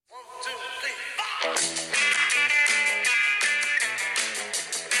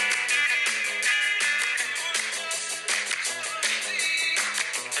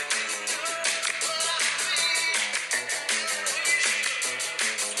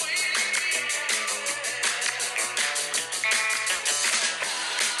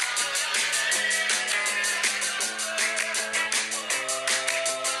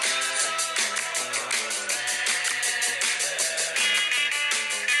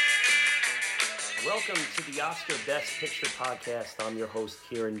Welcome to the Oscar Best Picture podcast. I'm your host,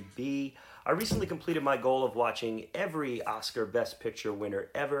 Kieran B. I recently completed my goal of watching every Oscar Best Picture winner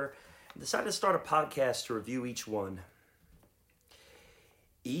ever and decided to start a podcast to review each one.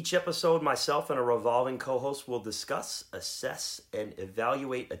 Each episode, myself and a revolving co-host will discuss, assess, and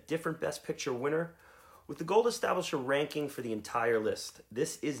evaluate a different Best Picture winner with the goal to establish a ranking for the entire list.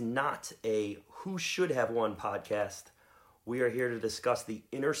 This is not a who should have won podcast. We are here to discuss the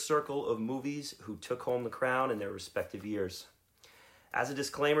inner circle of movies who took home the crown in their respective years. As a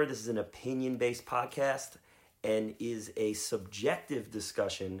disclaimer, this is an opinion-based podcast and is a subjective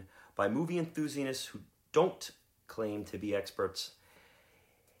discussion by movie enthusiasts who don't claim to be experts.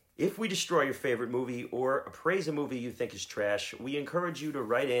 If we destroy your favorite movie or praise a movie you think is trash, we encourage you to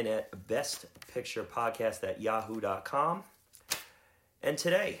write in at bestpicturepodcast@yahoo.com. And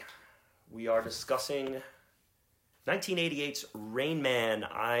today, we are discussing 1988's Rain Man.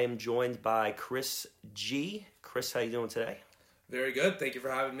 I'm joined by Chris G. Chris, how you doing today? Very good. Thank you for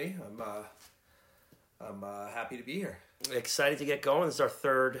having me. I'm happy to be here. Excited to get going. This is our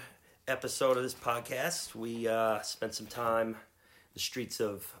third episode of this podcast. We spent some time in the streets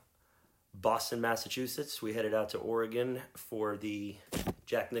of Boston, Massachusetts. We headed out to Oregon for the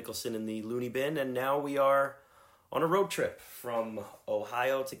Jack Nicholson and the Looney Bin, and now we are on a road trip from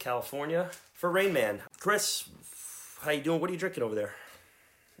Ohio to California for Rain Man. Chris, how you doing? What are you drinking over there?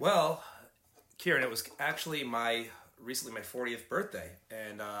 Well, Kieran, it was actually recently my 40th birthday,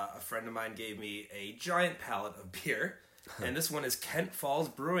 and a friend of mine gave me a giant pallet of beer, and this one is Kent Falls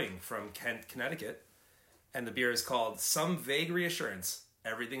Brewing from Kent, Connecticut, and the beer is called Some Vague Reassurance.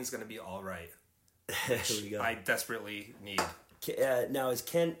 Everything's going to be all right. There we go. I desperately need. Now, is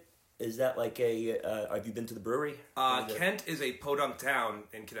that like have you been to the brewery? Kent is a podunk town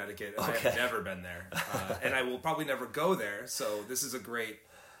in Connecticut, and Okay. I have never been there. And I will probably never go there, so this is a great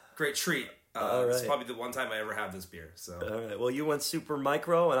treat. All right. It's probably the one time I ever have this beer. So. All right. Well, you went super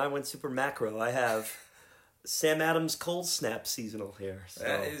micro, and I went super macro. I have Sam Adams Cold Snap seasonal here. So.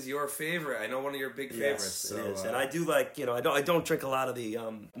 That is your favorite. I know one of your big favorites. Yes, So, it is. And I do like, I don't drink a lot of the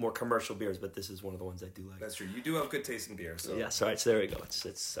more commercial beers, but this is one of the ones I do like. That's true. You do have good taste in beer. So. Yes, all right, so there we go.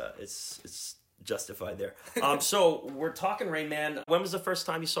 It's justified there. So we're talking Rain Man. When was the first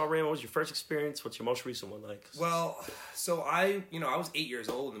time you saw Rain Man? What was your first experience? What's your most recent one like? Well, so I was 8 years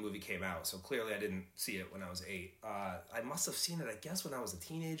old when the movie came out, so clearly I didn't see it when I was 8. I must have seen it, I guess, when I was a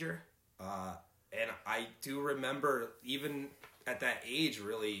teenager. And I do remember, even at that age,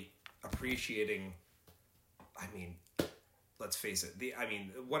 really appreciating, let's face it,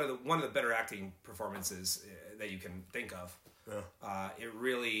 one of the better acting performances that you can think of. Yeah.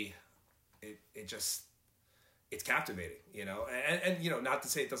 It's captivating, and not to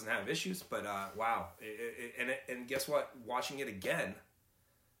say it doesn't have issues, but wow. And guess what? Watching it again,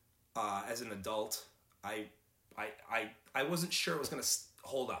 as an adult, I wasn't sure it was going to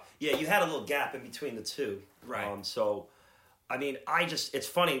hold up. Yeah, you had a little gap in between the two. Right. It's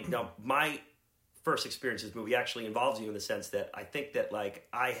funny, my first experience with this movie actually involves you in the sense that I think that, I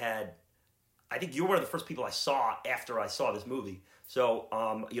think you were one of the first people I saw after I saw this movie. So,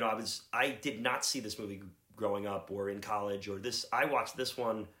 I did not see this movie growing up or in college I watched this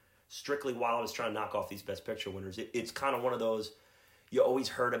one strictly while I was trying to knock off these Best Picture winners. It's kind of one of those you always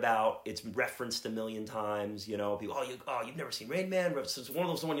heard about. It's referenced a million times. People, you've never seen Rain Man. So it's one of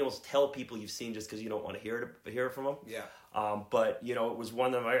those you almost tell people you've seen just because you don't want to hear it from them. Yeah. But it was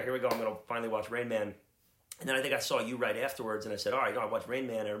one of them. Here we go. I'm going to finally watch Rain Man. And then I think I saw you right afterwards, and I said, all right, I watched Rain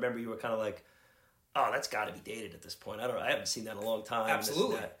Man. I remember you were kind of like, oh, that's got to be dated at this point. I haven't seen that in a long time.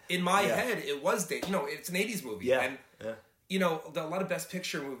 Absolutely. In my head, it was dated. It's an 80s movie. Yeah. And, a lot of Best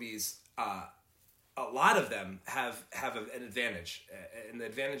Picture movies, a lot of them have an advantage, and the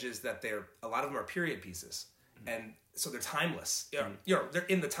advantage is that a lot of them are period pieces, and so they're timeless. They're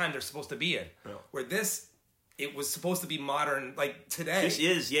in the time they're supposed to be in. Yeah. Where it was supposed to be modern, like today. This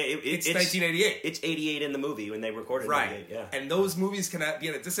is, it's 1988. It's 88 in the movie when they recorded it. Right. Yeah. And those movies can be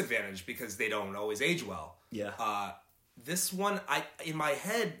at a disadvantage because they don't always age well. Yeah. This one, in my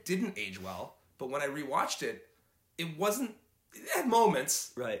head, didn't age well, but when I rewatched it, it had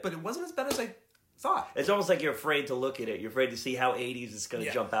moments, right? But it wasn't as bad as I thought. It's almost like you're afraid to look at it. You're afraid to see how 80s it's going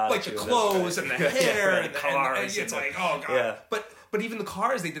to jump out like at you. Like the clothes and the hair and the cars. And it's like, oh, God. Yeah. But even the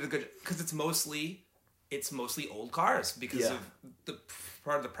cars, they did a good... Because it's mostly old cars because of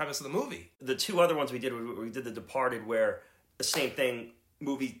part of the premise of the movie. The two other ones we did The Departed, where the same thing,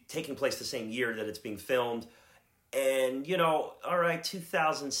 movie taking place the same year that it's being filmed. And, all right,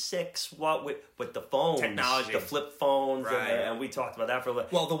 2006, what with the phones. Technology. The flip phones. Right. And we talked about that for a little.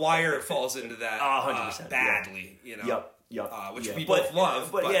 Well, The Wire falls into that 100%, badly, Yep. which we both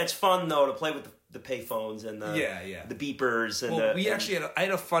love. But yeah, it's fun, though, to play with the payphones and the the beepers and I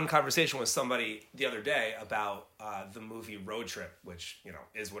had a fun conversation with somebody the other day about the movie Road Trip, which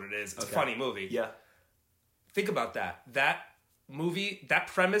is what it is. It's a funny movie. Yeah. Think about that. That movie, that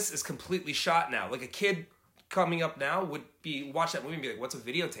premise is completely shot now. Like a kid coming up now would watch that movie and be like, "What's a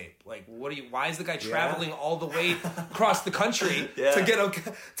videotape? Like, why is the guy traveling all the way across the country to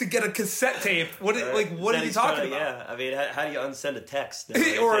get a cassette tape? What are you talking about?" Yeah, I mean, how do you unsend a text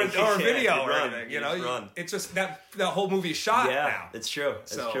or a video or anything? It's just that the whole movie is shot now. Yeah, it's true.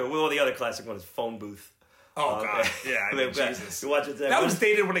 It's true. Well, the other classic one is Phone Booth. Oh God! Yeah, I mean, Jesus. You watch it. That was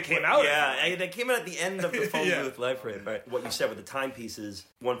dated when it came out. Yeah, they came out at the end of the Phone Booth life frame. Right. What you said with the timepieces,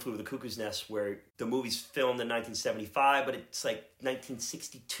 One Flew Over the Cuckoo's Nest, where the movie's filmed in 1975, but it's like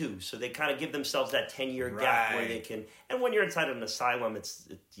 1962, so they kind of give themselves that 10-year gap where they can. And when you're inside an asylum,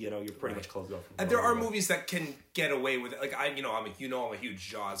 you're pretty much closed off. And there are movies that can get away with it. Like I'm a huge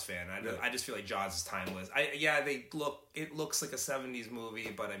Jaws fan. I just feel like Jaws is timeless. It looks like a 70s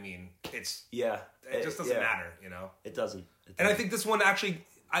movie, but I mean, it just doesn't matter, It doesn't. And I think this one actually,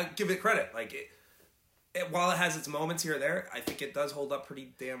 I give it credit. Like, while it has its moments here or there, I think it does hold up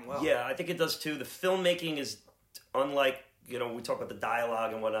pretty damn well. Yeah, I think it does too. The filmmaking is unlike, we talk about the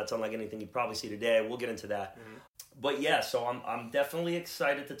dialogue and whatnot. It's unlike anything you'd probably see today. We'll get into that. Mm-hmm. But yeah, so I'm definitely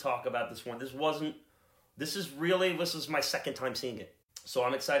excited to talk about this one. This is my second time seeing it. So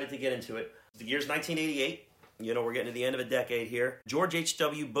I'm excited to get into it. The year's 1988. We're getting to the end of a decade here. George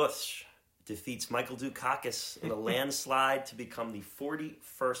H.W. Bush defeats Michael Dukakis in a landslide to become the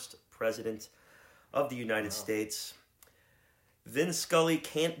 41st president of the United States. Vin Scully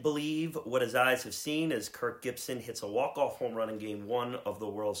can't believe what his eyes have seen as Kirk Gibson hits a walk-off home run in Game 1 of the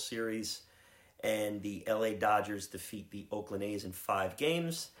World Series, and the LA Dodgers defeat the Oakland A's in 5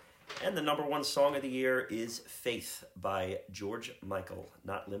 games. And the number one song of the year is Faith by George Michael.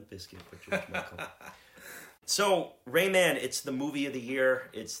 Not Limp Bizkit, but George Michael. So, Rain Man, it's the movie of the year.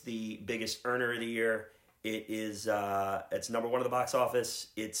 It's the biggest earner of the year. It's number one at the box office.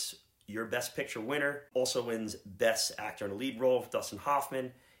 It's your Best Picture winner. Also wins Best Actor in a Lead Role, Dustin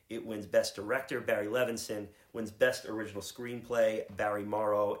Hoffman. It wins Best Director, Barry Levinson. Wins Best Original Screenplay, Barry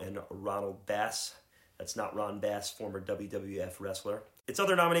Morrow and Ronald Bass. That's not Ron Bass, former WWF wrestler. Its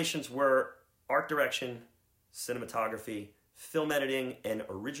other nominations were Art Direction, Cinematography, Film Editing, and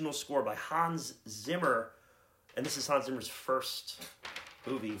Original Score by Hans Zimmer. And this is Hans Zimmer's first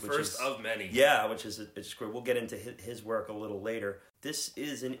movie. First of many. Yeah, which is great. We'll get into his work a little later. This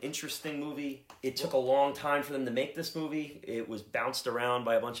is an interesting movie. It took a long time for them to make this movie. It was bounced around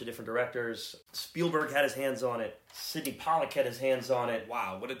by a bunch of different directors. Spielberg had his hands on it. Sidney Pollack had his hands on it.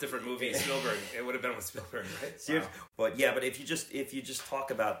 Wow, what a different movie Spielberg. It would have been with Spielberg, right? Wow. But if you just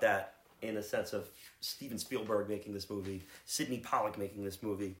talk about that in the sense of Steven Spielberg making this movie, Sidney Pollack making this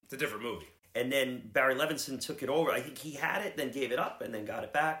movie, it's a different movie. And then Barry Levinson took it over. I think he had it, then gave it up, and then got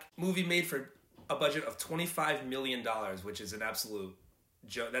it back. Movie made for a budget of $25 million, which is an absolute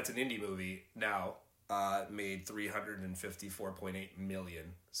joke. That's an indie movie now. Made $354.8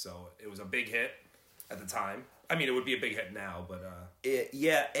 million. So it was a big hit at the time. I mean, it would be a big hit now, but...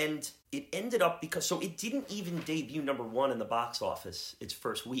 and it ended up so it didn't even debut number one in the box office its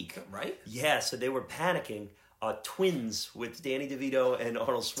first week. Right? Yeah, so they were panicking. Twins with Danny DeVito and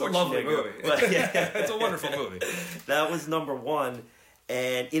Arnold Schwarzenegger. It's a lovely movie. It's a wonderful movie. That was number one,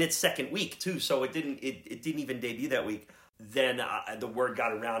 and in its second week too. So it didn't even debut that week. Then the word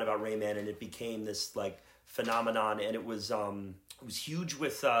got around about Rain Man, and it became this phenomenon. And it was huge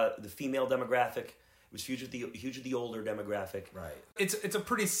with the female demographic. It was huge with the older demographic. Right. It's a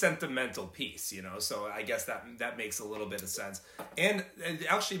pretty sentimental piece, so I guess that makes a little bit of sense. And it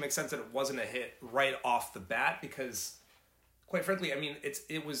actually makes sense that it wasn't a hit right off the bat because, quite frankly, I mean,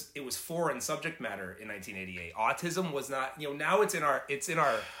 it was foreign subject matter in 1988. Autism was not, now it's in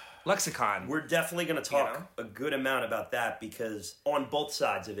our lexicon. We're definitely going to talk a good amount about that because on both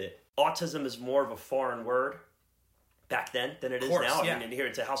sides of it, autism is more of a foreign word back then than it is now. Yeah. I mean, here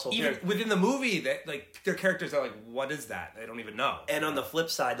it's a household even term. Within the movie, that their characters are like, what is that? They don't even know. And on the flip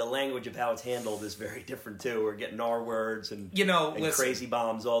side, the language of how it's handled is very different too. We're getting R words and crazy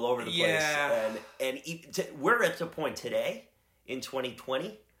bombs all over the place. And we're at the point today in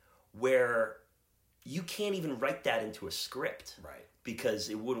 2020 where you can't even write that into a script, right? Because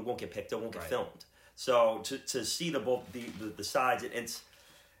it won't get picked, it won't get filmed. So to see the sides, it's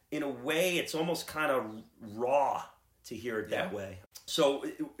in a way it's almost kind of raw to hear it that way. So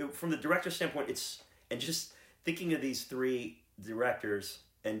from the director's standpoint, and just thinking of these three directors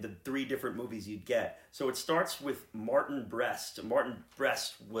and the three different movies you'd get. So it starts with Martin Brest. Martin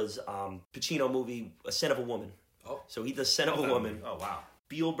Brest was Pacino movie, A Scent of a Woman. Oh. So he does Scent of a Woman. Oh, wow.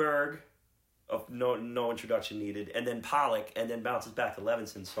 Spielberg, of no introduction needed, and then Pollock, and then bounces back to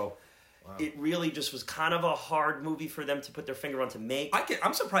Levinson. So it really just was kind of a hard movie for them to put their finger on to make.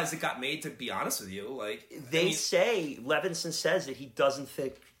 I'm surprised it got made. To be honest with you, say Levinson says that he doesn't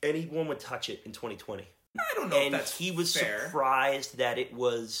think anyone would touch it in 2020. I don't know if that's he was fair. surprised that it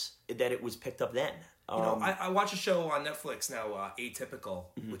was picked up then. I watch a show on Netflix now, Atypical,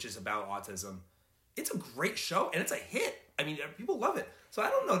 which is about autism. It's a great show, and it's a hit. I mean, people love it. So I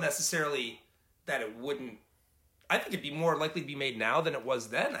don't know necessarily that it wouldn't... I think it'd be more likely to be made now than it was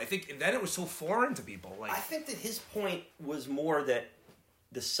then. I think then it was so foreign to people. I think that his point was more that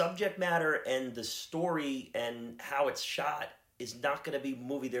the subject matter and the story and how it's shot is not going to be a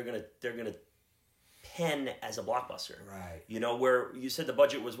movie they're going to pen as a blockbuster. Right. You know, where you said the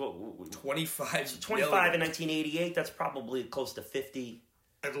budget was what? 25 in 1988. That's probably close to 50.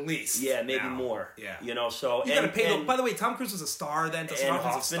 At least. Yeah, maybe now. more. Yeah. You know, so... You gotta pay... by the way, Tom Cruise was a star then. Dustin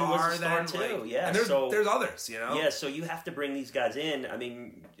Hoffman was a star too, yeah. And there's others, you know? Yeah, so you have to bring these guys in. I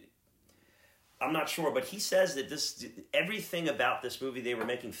mean, I'm not sure, but he says that everything about this movie they were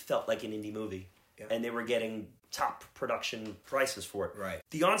making felt like an indie movie. Yeah. And they were getting top production prices for it. Right.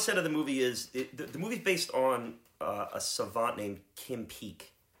 The onset of the movie is... The movie's based on a savant named Kim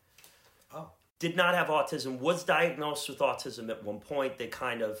Peek. Oh. Did not have autism, was diagnosed with autism at one point. They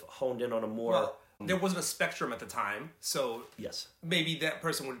kind of honed in on a more... Well, there wasn't a spectrum at the time, so yes, maybe that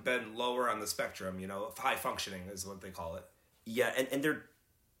person would have been lower on the spectrum, high functioning is what they call it. Yeah, and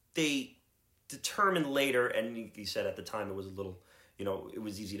they determined later, and you said at the time it was a little, it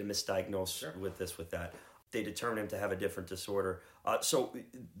was easy to misdiagnose with that. They determined him to have a different disorder. So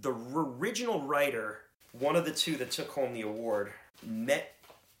the original writer, one of the two that took home the award, met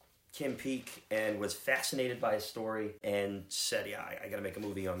Kim Peek and was fascinated by his story and said, yeah, I got to make a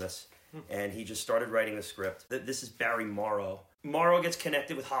movie on this. And he just started writing the script. This is Barry Morrow. Morrow gets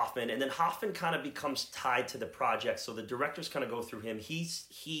connected with Hoffman, and then Hoffman kind of becomes tied to the project. So the directors kind of go through him. He's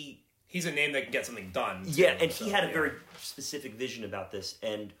a name that can get something done. Yeah, and he had a very specific vision about this.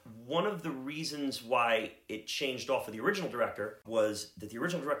 And one of the reasons why it changed off of the original director was that the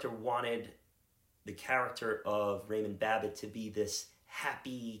original director wanted the character of Raymond Babbitt to be this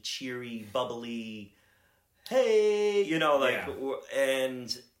happy, cheery, bubbly, hey,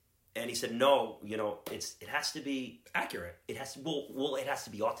 and he said, no, it has to be accurate. It has to, it has to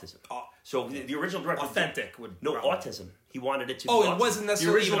be autism. So the original director, authentic would autism. He wanted it to. be it wasn't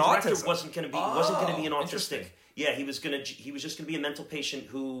necessarily the original even director autism. wasn't going to be an autistic. Yeah, he was just going to be a mental patient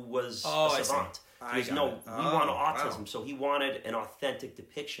who was a savant. We want autism. Wow. So he wanted an authentic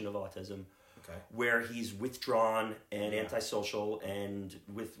depiction of autism. Okay. Where he's withdrawn and antisocial and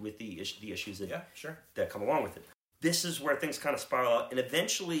with the issues that come along with it. This is where things kind of spiral out, and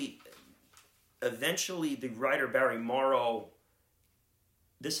eventually the writer Barry Morrow,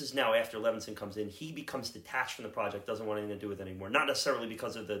 this is now after Levinson comes in, he becomes detached from the project, doesn't want anything to do with it anymore. Not necessarily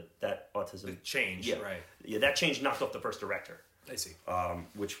because of that autism. The change, right. Yeah, that change knocked off the first director. I see.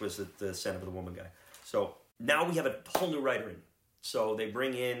 Which was the Scent of the Woman guy. So now we have a whole new writer in. So they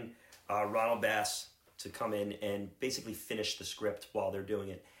bring in Ronald Bass to come in and basically finish the script while they're doing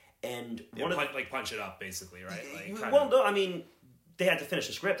it. And punch it up, basically, right? No, I mean, they had to finish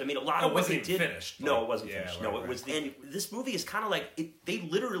the script. I mean, a lot of what they did... finished. No, it wasn't finished. It was... And this movie is kind of like... They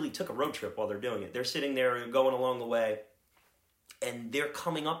literally took a road trip while they're doing it. They're sitting there going along the way, and they're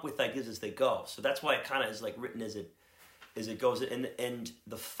coming up with ideas as they go. So that's why it kind of is like written as it goes. And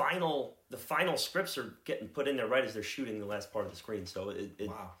the final scripts are getting put in there right as they're shooting the last part of the screen. So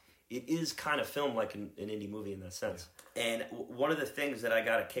wow. It is kind of filmed like an indie movie in that sense. Yeah. And one of the things that I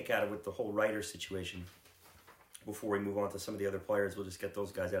got a kick out of with the whole writer situation, before we move on to some of the other players, we'll just get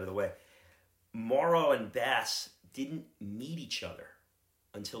those guys out of the way. Morrow and Bass didn't meet each other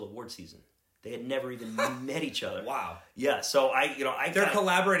until award season. They had never even met each other. Wow. Yeah, so they're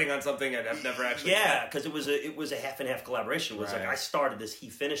collaborating on something and have never actually met. Because it was a half and half collaboration. It was like I started this, he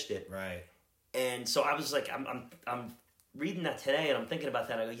finished it. Right. And so I was like, I'm reading that today, and I'm thinking about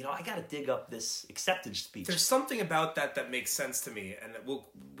that. I go, I got to dig up this acceptance speech. There's something about that makes sense to me, and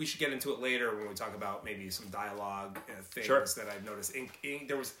we should get into it later when we talk about maybe some dialogue things that I've noticed.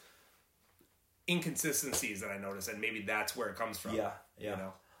 There was inconsistencies that I noticed, and maybe that's where it comes from. Yeah.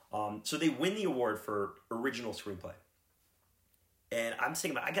 So they win the award for original screenplay, and I'm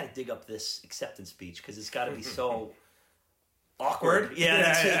thinking about I got to dig up this acceptance speech because it's got to be so. Awkward.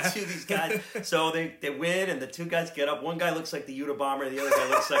 Yeah. To these guys. So they win, and the two guys get up. One guy looks like the Unabomber, the other guy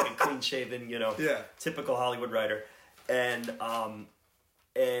looks like a clean-shaven, typical Hollywood writer. And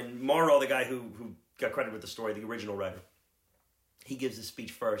Morrow, the guy who got credit with the story, the original writer, he gives the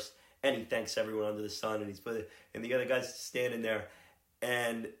speech first, and he thanks everyone under the sun, and the other guy's standing there,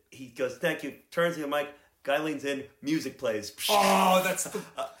 and he goes, "Thank you." Turns to the mic. Guy leans in. Music plays. Oh, that's the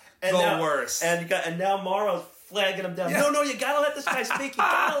worst. And now Morrow's flagging him down. Yeah. No, you gotta let this guy speak. You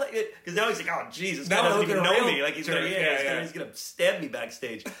gotta let it, because now he's like, "Oh, Jesus, Now doesn't look even at a know real me. Like he's gonna, jerk. he's gonna stab me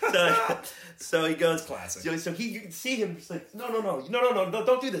backstage." So he goes, classic. So you can see him. He's like, "No,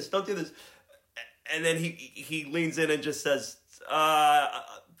 don't do this, don't do this." And then he leans in and just says,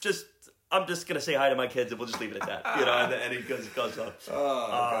 I'm just gonna say hi to my kids and we'll just leave it at that, and he goes on. Oh,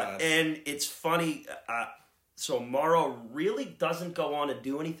 God. And it's funny. So Morrow really doesn't go on to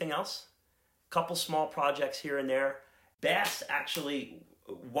do anything else. Couple small projects here and there. Bass actually,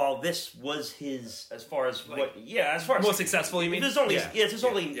 while this was his, as far as most successful, you mean? There's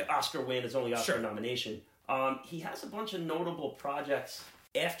only Oscar win, it's only Oscar nomination. He has a bunch of notable projects.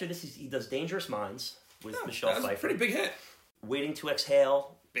 After this, he does Dangerous Minds with Michelle Pfeiffer. That was a pretty big hit. Waiting to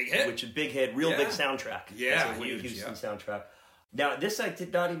Exhale. Big hit. Which is a big hit. Real big soundtrack. Yeah, That's a Whitney huge, Houston soundtrack. Now, this I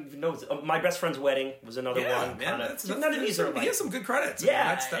did not even know. My Best Friend's Wedding was another one. Man, none of these are like... He has some good credits. Yeah,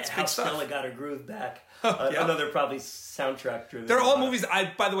 I mean, that's How big stuff. Stella Got Her Groove Back. Another probably soundtrack driven. They're all movies,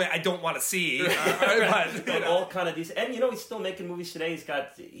 by the way, I don't want to see. But all kind of decent. And he's still making movies today.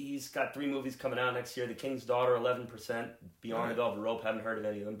 He's got 3 movies coming out next year. The King's Daughter, 11%. Beyond the Velvet Rope, haven't heard of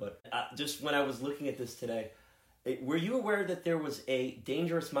any of them. But just when I was looking at this today, were you aware that there was a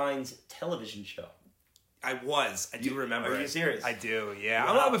Dangerous Minds television show? I do remember it. Are you serious? I do, yeah.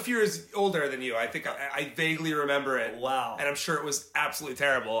 Wow. I'm a few years older than you. I think I vaguely remember it. Wow. And I'm sure it was absolutely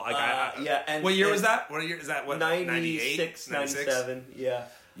terrible. Like, And what year was that? What year is that? What, 96, 97, yeah.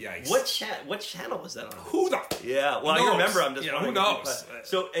 Yikes. What channel was that on? Who the... Yeah, well, knows? I remember. I'm just wondering. Who knows?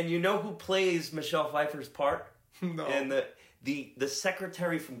 So, and you know who plays Michelle Pfeiffer's part? No. And the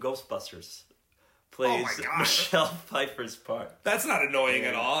secretary from Ghostbusters plays Oh my God. Michelle Pfeiffer's part. That's not annoying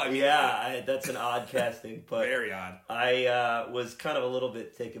at all. I mean, that's an odd casting, but very odd. I was kind of a little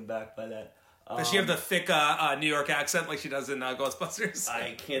bit taken back by that. Does she have the thick New York accent like she does in Ghostbusters?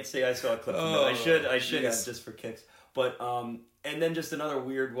 I can't say I saw a clip from that. I should have just for kicks. But and then just another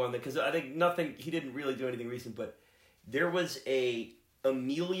weird one because I think he didn't really do anything recent, but there was a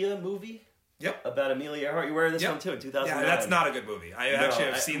Amelia movie. Yep. About Amelia Earhart. You were in this one too in 2009. Yeah, that's not a good movie. I actually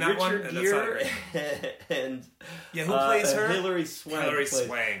have seen that one, and that's not great. And who plays her? Hilary Swank. Hilary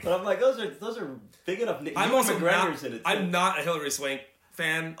Swank. But I'm like, those are big enough names. I'm also McGregor's in it too. I'm not a Hilary Swank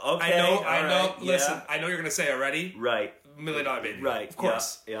fan. Okay, I know. right, Listen, I know you're gonna say already. Right. $1 Million Baby. Right. Of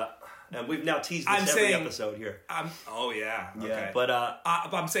course. Yeah. And we've now teased this every episode here. Yeah. Okay. Yeah. But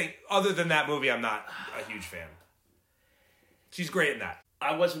I'm saying, other than that movie, I'm not a huge fan. She's great in that.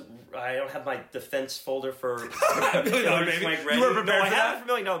 I don't have my defense folder for $1 Million Baby. You were prepared I for have that? $1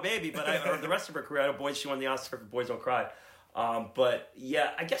 Million Baby, but the rest of her career, I know she won the Oscar for Boys Don't Cry. But yeah,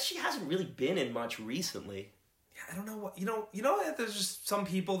 I guess she hasn't really been in much recently. Yeah, I don't know what you know. There's just some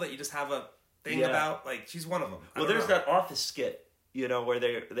people that you just have a thing about. Like she's one of them. Well, there's that Office skit. Where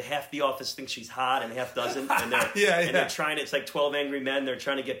they half the office thinks she's hot and half doesn't, and they're and they're trying to. It's like 12 Angry Men. They're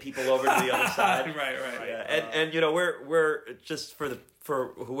trying to get people over to the other side. Right. Yeah. And we're just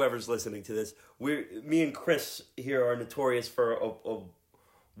for whoever's listening to this, me and Chris here are notorious for a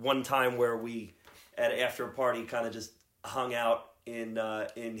one time where we after a party kind of just hung out in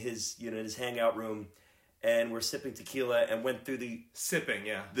his his hangout room. And we're sipping tequila and went through the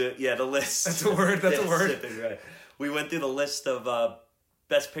list. That's a word. That's a word. Sipping, right. We went through the list of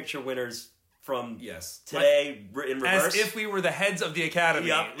Best Picture winners from today in reverse. As if we were the heads of the Academy.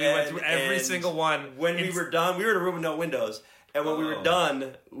 Yep. We went through every single one. When we were done, we were in a room with no windows. And when we were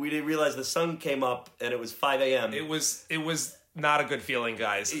done, we didn't realize the sun came up and it was 5 a.m. It was not a good feeling,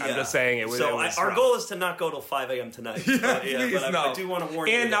 guys. I'm just saying it was. So it was our rough. goal is to not go till 5 a.m. tonight. Please but no. I do want to warn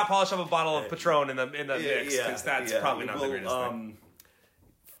you. And not polish up a bottle of Patron in the mix, because that's probably not the greatest thing.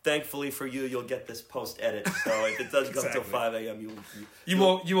 Thankfully for you, you'll get this post edit. So if it does go till 5 a.m., you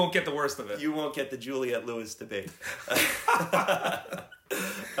won't get the worst of it. You won't get the Juliette Lewis debate.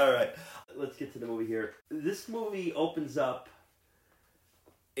 All right, let's get to the movie here. This movie opens up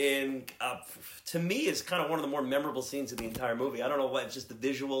in to me is kind of one of the more memorable scenes of the entire movie. I don't know why, it's just the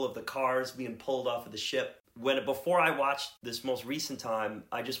visual of the cars being pulled off of the ship. Before I watched this most recent time,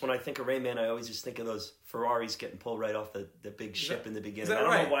 when I think of Rain Man, I always just think of those Ferraris getting pulled right off the big ship in the beginning. I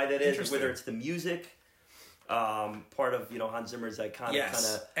don't know why that is, whether it's the music, part of Hans Zimmer's iconic kind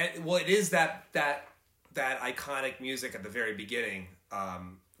of. Well, it is that iconic music at the very beginning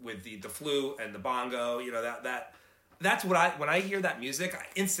with the flute and the bongo. that's what when I hear that music, I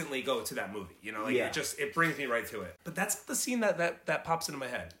instantly go to that movie. You know, like it brings me right to it. But that's the scene that pops into my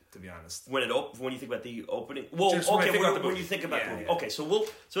head, to be honest. When you think about the opening, well, Just okay, when when you think about the movie, yeah. okay, so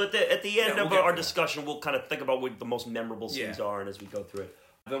at the end of our discussion, we'll kind of think about what the most memorable scenes are, and as we go through it.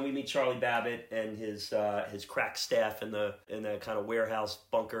 Then we meet Charlie Babbitt and his crack staff in the kind of warehouse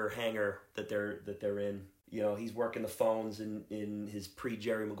bunker hangar that they're in. You know, he's working the phones in his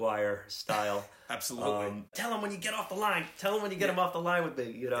pre-Jerry Maguire style. Absolutely. Tell him when you get off the line. Tell him when you get him off the line with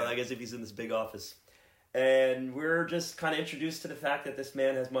me. You know, I guess if he's in this big office. And we're just kind of introduced to the fact that this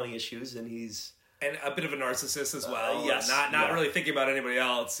man has money issues and he's... And a bit of a narcissist as well. Yes. Not really thinking about anybody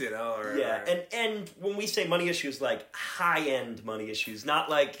else, you know. And when we say money issues, like high-end money issues, not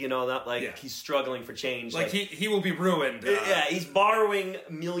like he's struggling for change. Like he will be ruined. He's borrowing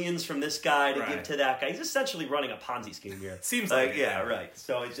millions from this guy to give to that guy. He's essentially running a Ponzi scheme here. Seems like right.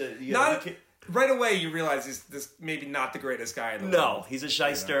 So it's just, right away you realize he's this maybe not the greatest guy in the world. No, he's a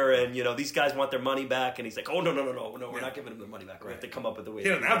shyster, and these guys want their money back, and he's like, oh no, we're not giving him the money back. We have to come up with a way. He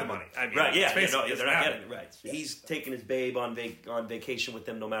doesn't have the money. I mean, they're not getting it. Right. Yeah. He's taking his babe on vacation with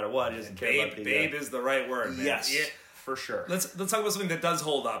him no matter what. He doesn't care about the babe is the right word, man. Yes, for sure. Let's talk about something that does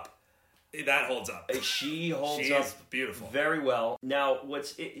hold up. That holds up. She holds up beautiful, very well. Now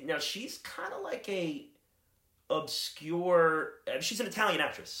she's kind of like a obscure. She's an Italian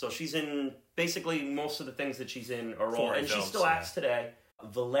actress, so she's in basically most of the things that she's in are all, and she still acts today.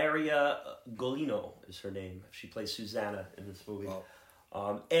 Valeria Golino is her name. She plays Susanna in this movie.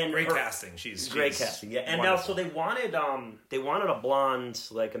 And great casting. She's great casting. Yeah, and wonderful. Now so they wanted a blonde,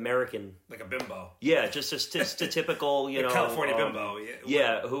 like American, like a bimbo. Yeah, just a typical California bimbo.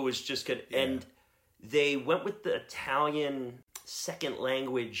 Who was just good. Yeah. And they went with the Italian second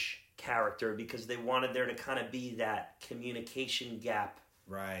language character because they wanted there to kind of be that communication gap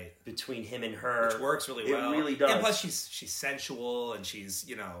between him and her, which works really well. It really does. And plus she's sensual and she's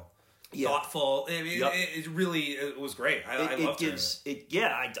thoughtful. I mean, it was great. I loved her.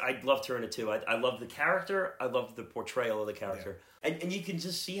 I loved her in it too. I love the character. I love the portrayal of the character, and you can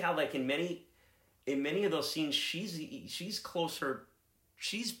just see how like in many of those scenes she's closer.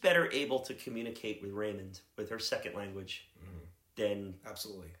 She's better able to communicate with Raymond with her second language than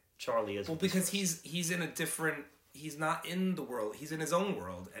absolutely Charlie is. Well, because he's in a different. He's not in the world. He's in his own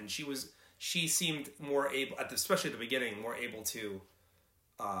world, and she seemed more able, especially at the beginning, more able to,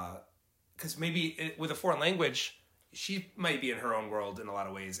 because maybe with a foreign language, she might be in her own world in a lot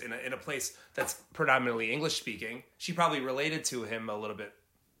of ways. In a place that's predominantly English speaking, she probably related to him a little bit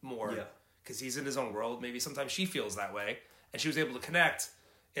more because he's in his own world. Maybe sometimes she feels that way, and she was able to connect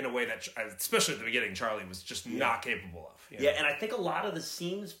in a way that, especially at the beginning, Charlie was just not capable of. Yeah, and I think a lot of the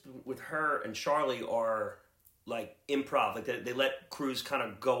scenes with her and Charlie are like improv. Like they let Cruise kind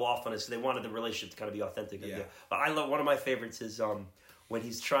of go off on it, so they wanted the relationship to kind of be authentic. Yeah. But I love, one of my favorites is when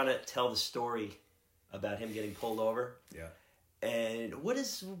he's trying to tell the story about him getting pulled over. Yeah. And what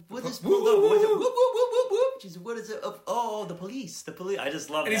is pulled over? What is it? Oh, the police. I just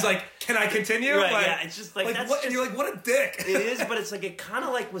love and that. He's like, can I continue? Right, yeah, it's just like that's what, and you're like, what a dick. It is, but it's like, it kind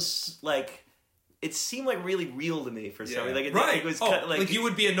of like was like, it seemed like really real to me for some reason. Like it was kind of like you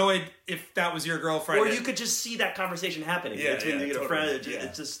would be annoyed if that was your girlfriend. Or you could just see that conversation happening between totally. Friends.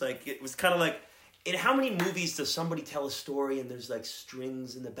 It's just like, it was kind of like, in how many movies does somebody tell a story and there's like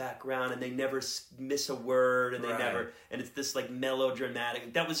strings in the background and they never miss a word and they never, and it's this like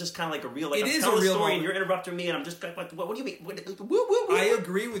melodramatic. That was just kind of like a real, like, it I'm is telling a real story moment. and you're interrupting me and I'm just like, what do you mean? I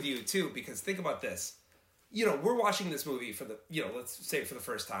agree with you too, because think about this. We're watching this movie for the, let's say for the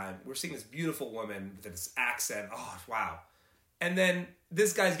first time. We're seeing this beautiful woman with this accent. Oh, wow. And then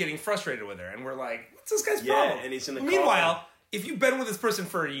this guy's getting frustrated with her and we're like, what's this guy's problem? And he's in the Meanwhile, if you've been with this person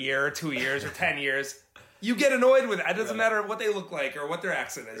for a year, or 2 years, or 10 years, you get annoyed with it. It doesn't matter what they look like or what their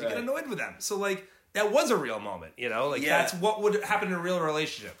accent is. You get annoyed with them. So, like, that was a real moment, That's what would happen in a real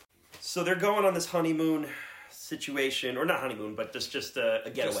relationship. So they're going on this honeymoon situation, or not honeymoon, but just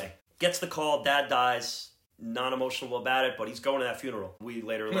a getaway. Gets the call, dad dies, non-emotional about it, but he's going to that funeral. We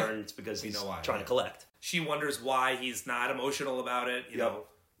later learn it's because he's trying to collect. She wonders why he's not emotional about it, you know,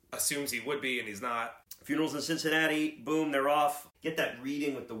 assumes he would be and he's not. Funerals in Cincinnati, boom, they're off. Get that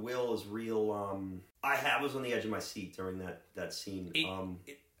reading with the will is real. I was on the edge of my seat during that scene.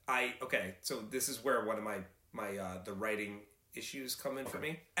 So this is where one of my the writing issues come in for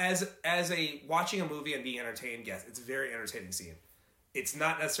me. As a watching a movie and being entertained, yes, it's a very entertaining scene. It's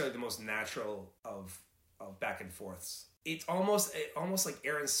not necessarily the most natural of back and forths. It's almost like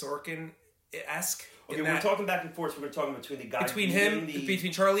Aaron Sorkin-esque. Okay, we're talking back and forth. We're talking between the guy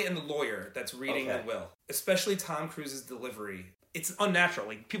between Charlie and the lawyer that's reading the will. Especially Tom Cruise's delivery it's unnatural.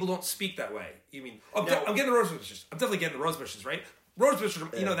 Like, people don't speak that way. You mean, I'm getting the rose bushes. I'm definitely getting the rose bushes, right? Rose bushes,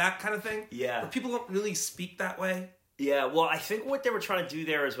 you know, that kind of thing. Yeah. Where people don't really speak that way. Yeah, well, I think what they were trying to do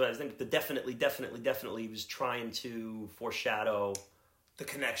there is, I think the definitely was trying to foreshadow the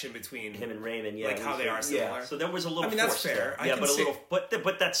connection between him and Raymond, yeah, like how they are similar. Yeah, so there was a little. I mean, that's fair. Yeah, but a little,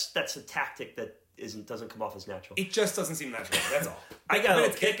 but that's a tactic that doesn't come off as natural. It just doesn't seem natural. That's all. I got a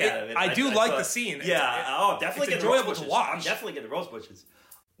kick out of it. I do like the scene. Yeah, definitely. It's enjoyable to watch. I'm definitely getting the rose bushes.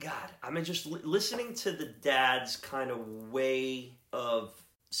 God, I mean, just listening to the dad's kind of way of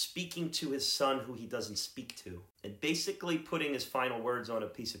speaking to his son who he doesn't speak to, and basically putting his final words on a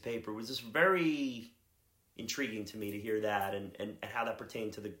piece of paper was just very intriguing to me to hear that, and how that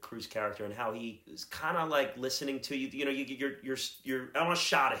pertained to the Cruise character, and how he was kind of like listening to you. You know, you're on a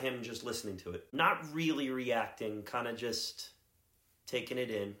shot of him just listening to it, not really reacting, kind of just taking it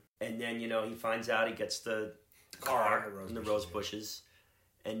in. And then, you know, he finds out, he gets the car and the rose bushes,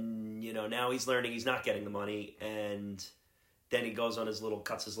 and, you know, now he's learning he's not getting the money, and then he goes on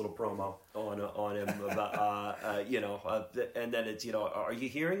cuts his little promo on him about, you know, and then it's, you know, are you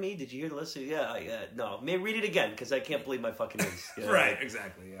hearing me? Did you hear the list? Yeah, no. May read it again, because I can't believe my fucking ears. You know? Right,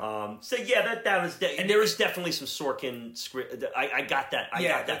 exactly. Yeah. So yeah, that was, and there was definitely some Sorkin script. I got that. I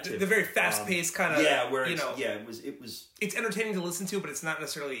got that too. The very fast paced kind of, where you know, it was. It's entertaining to listen to, but it's not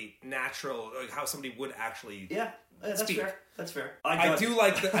necessarily natural, like how somebody would actually. Yeah. That's speak. fair. That's fair. I do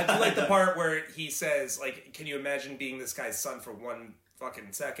like the part where he says, like, can you imagine being this guy's son for 1 fucking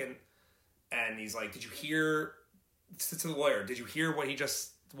second? And he's like, did you hear, to the lawyer, did you hear what you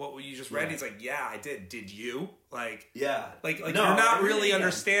just read? He's like, yeah, I did. Did you? Like, yeah. Like no, you're not really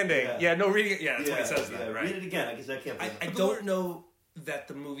understanding. Yeah, no, reading it. Yeah, that's what he says that, right? Read it again, because I can't. I don't know that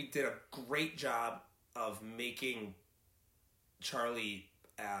the movie did a great job of making Charlie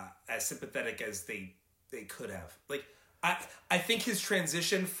as sympathetic as they could have. Like, I think his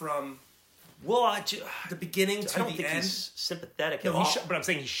transition from the beginning to I don't the think end, he's sympathetic. no, at all. but I'm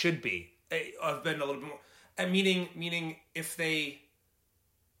saying he should be. I've been a little bit more. Meaning if they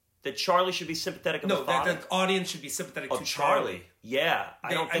that Charlie should be sympathetic of his father. that the audience should be sympathetic to Charlie. Yeah,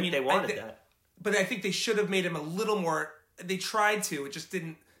 I don't think they wanted that. But I think they should have made him a little more. They tried to. It just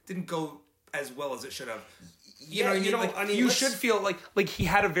didn't go as well as it should have. You know, you should feel like he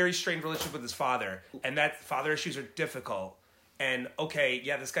had a very strained relationship with his father, and that father issues are difficult. And okay,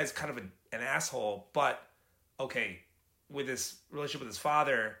 yeah, this guy's kind of an asshole, but okay, with his relationship with his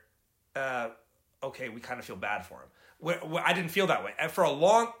father, okay, we kind of feel bad for him. Where I didn't feel that way. And for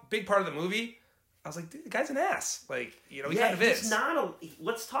a big part of the movie, I was like, dude, the guy's an ass. Like, you know, he kind of is.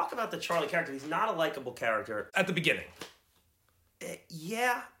 Let's talk about the Charlie character. He's not a likable character. At the beginning.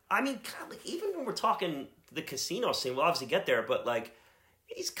 Yeah. I mean, even when we're talking the casino scene, we'll obviously get there, but like,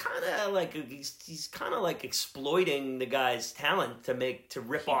 he's kind of like exploiting the guy's talent to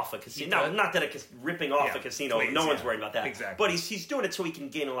rip off a casino. Not that ripping off a casino. Please, no one's worried about that. Exactly. But he's doing it so he can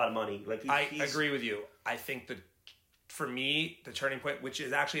gain a lot of money. Like I agree with you. I think that for me, the turning point, which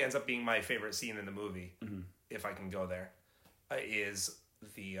actually ends up being my favorite scene in the movie, if I can go there, is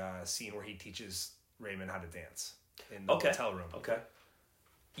the scene where he teaches Raymond how to dance in the hotel room. Okay.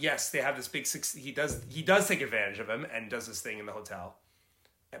 Yes, they have this big. He does take advantage of him and does this thing in the hotel,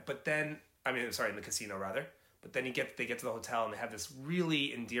 but then in the casino rather. But then they get to the hotel and they have this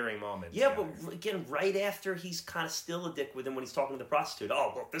really endearing moment. Yeah, together. But again, right after he's kind of still a dick with him when he's talking to the prostitute.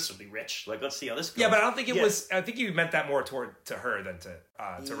 Oh, well, this will be rich. Like, let's see how this goes. Yeah, but I don't think it was. I think you meant that more to her than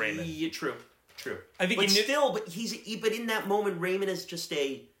to Raymond. Yeah, true. I think, but in that moment, Raymond is just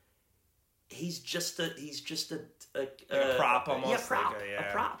a. He's just a prop almost. Yeah,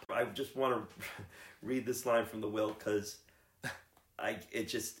 a prop. I just want to read this line from the will because it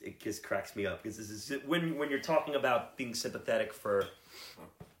just cracks me up because this is when you're talking about being sympathetic for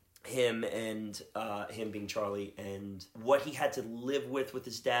him and him being Charlie and what he had to live with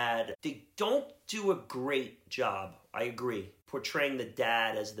his dad. They don't do a great job. I agree, portraying the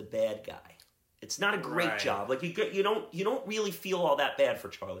dad as the bad guy. It's not a great job. Like you don't really feel all that bad for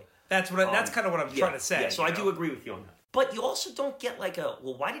Charlie. That's kind of what I'm trying to say. Yeah, so I do agree with you on that. But you also don't get like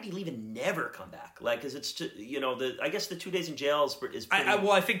why did he leave and never come back? Like, because it's just, I guess the 2 days in jail is pretty...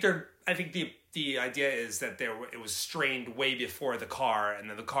 I think the idea is that it was strained way before the car, and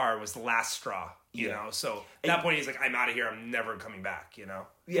then the car was the last straw, you know? So at that point, he's like, I'm out of here, I'm never coming back, you know?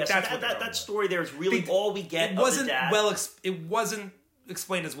 Yeah, so that story there is really all we get of the dad. It wasn't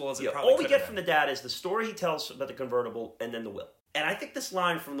explained as well as it probably all we get from the dad is the story he tells about the convertible and then the will. And I think this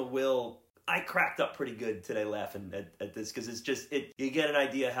line from the will, I cracked up pretty good today laughing at this because it's just, you get an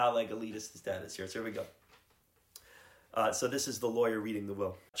idea how like elitist this dad is here. So here we go. So this is the lawyer reading the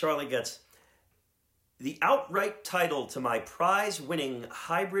will. Charlie gets, The outright title to my prize-winning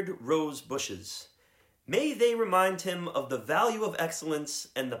hybrid rose bushes. May they remind him of the value of excellence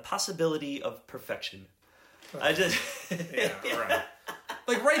and the possibility of perfection. I just... Yeah, right.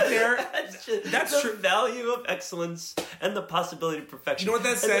 Like right there, that's the true. value of excellence and the possibility of perfection. You know what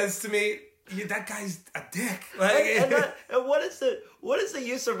that says to me? That guy's a dick. Like, and what is the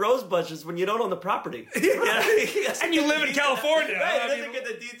use of rose bushes when you don't own the property? And you live in California. Right, I it mean, doesn't get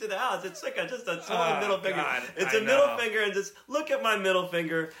the deed to the house. It's like just a small middle finger. God, It's I a middle know. finger, and just look at my middle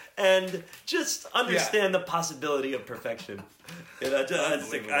finger and just understand the possibility of perfection. And I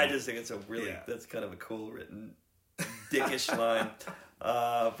just think it's a really that's kind of a cool written, dickish line.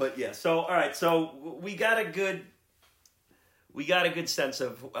 But yeah, so all right, so we got a good sense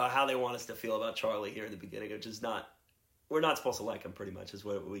of how they want us to feel about Charlie here in the beginning, which is we're not supposed to like him, pretty much, is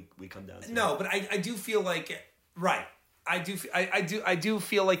what we come down to. No, but I do feel like I do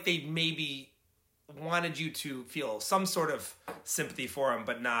feel like they maybe wanted you to feel some sort of sympathy for him,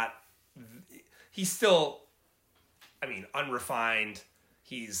 but not. He's still, unrefined.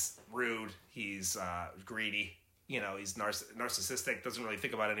 He's rude. He's greedy. He's narcissistic. Doesn't really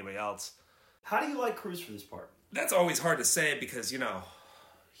think about anybody else. How do you like Cruise for this part? That's always hard to say because,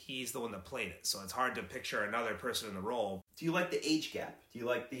 he's the one that played it. So it's hard to picture another person in the role. Do you like the age gap? Do you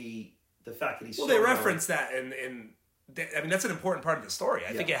like the fact that he's they reference that in that's an important part of the story.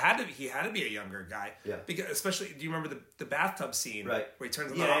 I think he had to be a younger guy. Yeah. Because especially, do you remember the bathtub scene? Right. Where he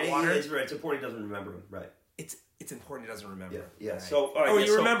turns on the hot water? It's right. It's important he doesn't remember him. Right. It's important he doesn't remember. Yeah. Right. So, all right.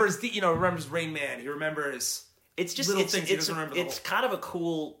 He remembers remembers Rain Man. He remembers it's just little things. He doesn't remember it's kind of a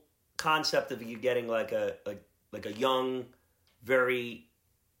cool concept of you getting like a young, very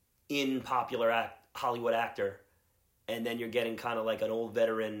popular Hollywood actor, and then you're getting kind of like an old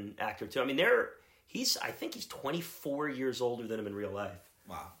veteran actor too. I think he's 24 years older than him in real life.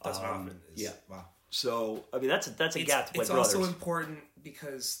 Wow, that's often. Wow. So that's a gap to play brothers. It's also important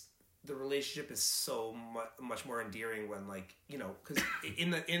because the relationship is so much more endearing when because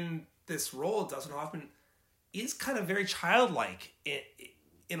in this role, Dustin Hoffman is kind of very childlike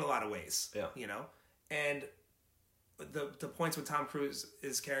in a lot of ways. Yeah. And the points when Tom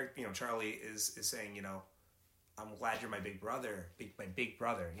Cruise's character, Charlie is saying, I'm glad you're my big brother, my big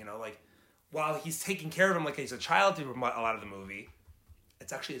brother. While he's taking care of him like he's a child through a lot of the movie,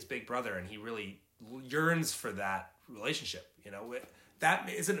 it's actually his big brother, and he really yearns for that relationship.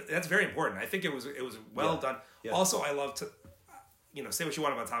 That's very important. I think it was well done. Yeah. Also, I love to, say what you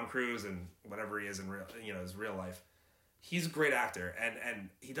want about Tom Cruise and whatever he is in real, his real life. He's a great actor, and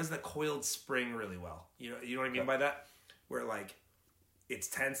he does that coiled spring really well. You know what I mean by that? Where it's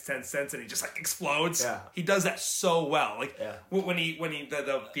tense, and he just explodes. Yeah. He does that so well. When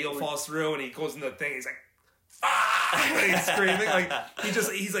the deal falls through and he goes in the thing, he's like, ah! And he's screaming.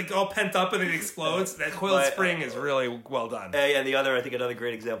 He's all pent up and it explodes. That coiled spring is really well done. And another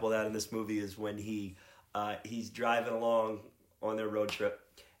great example of that in this movie is when he's driving along on their road trip.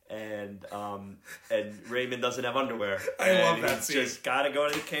 And Raymond doesn't have underwear. I love that scene. Just gotta go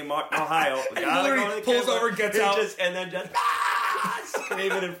to the Kmart in Ohio. He pulls over, gets out, and then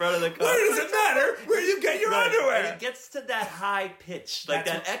screaming in front of the car. Where does it matter? Where do you get your underwear? And it gets to that high pitch, that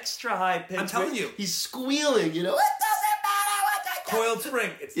extra high pitch. I'm telling you, he's squealing. It doesn't matter what I coiled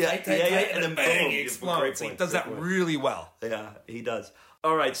spring. It's tight, and then bang, he explodes. He does that really well. Yeah, he does.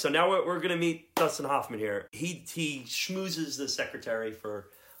 All right, so now we're gonna meet Dustin Hoffman here. He schmoozes the secretary for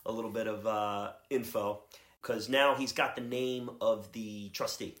a little bit of info, because now he's got the name of the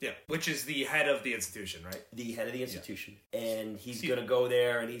trustee. Yeah, which is the head of the institution, right? The head of the institution. Yeah. And he's going to go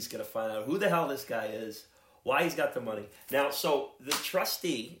there and he's going to find out who the hell this guy is, why he's got the money. Now, so the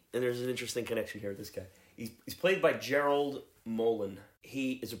trustee, and there's an interesting connection here with this guy, he's played by Gerald Molen.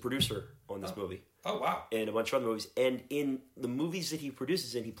 He is a producer on this movie. Oh, wow. And a bunch of other movies. And in the movies that he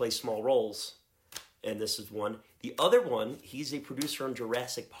produces in, he plays small roles. And this is one. The other one, he's a producer on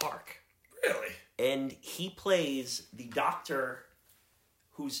Jurassic Park. Really? And he plays the doctor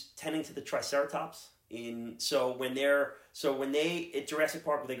who's tending to the Triceratops. When they at Jurassic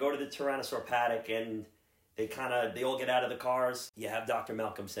Park, when they go to the Tyrannosaur paddock and they all get out of the cars, you have Dr.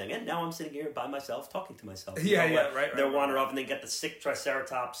 Malcolm saying, and now I'm sitting here by myself talking to myself. Right. They're wandering off and they get the sick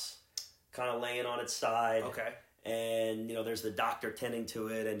Triceratops kind of laying on its side. Okay. And there's the doctor tending to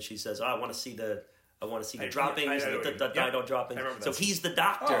it, and she says, I want to see the droppings, the dino droppings. So he's the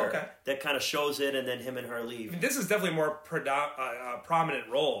doctor that kind of shows it, and then him and her leave. This is definitely more prominent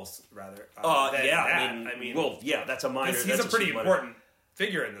roles, rather. That's a minor. He's a pretty important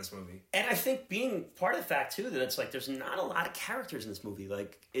figure in this movie. And I think being part of the fact, too, that it's there's not a lot of characters in this movie.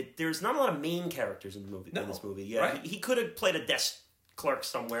 There's not a lot of main characters in this movie. Yeah, right. He could have played a desk clerk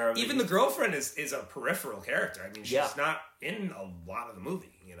somewhere. Even the girlfriend is a peripheral character. I mean, she's Yeah. not in a lot of the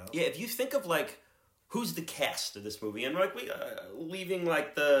movie, you know? Yeah, if you think of like who's the cast of this movie, and like we leaving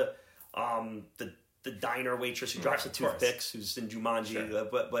like the diner waitress who drops Right, the of course. toothpicks, who's in Jumanji, Sure.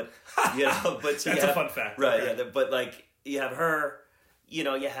 but you know, but so That's you a have- fun fact. right? Okay. Yeah, but like you have her, you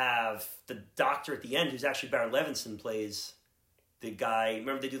know, you have the doctor at the end, who's actually Baron Levinson plays the guy.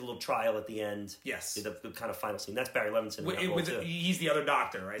 Remember they do the little trial at the end? Yes. the kind of final scene. That's Barry Levinson. in that role, too. He's the other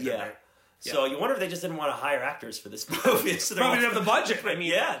doctor, right? Yeah. Right? So you wonder if they just didn't want to hire actors for this movie. So Probably didn't have the budget. I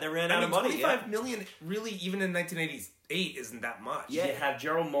mean, yeah, they ran out of money. Yeah. $25 million, really, even in 1988, isn't that much. Yeah, you have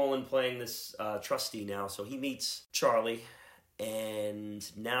Gerald Mullen playing this trustee now. So he meets Charlie, and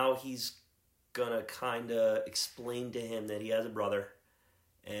now he's gonna kind of explain to him that he has a brother,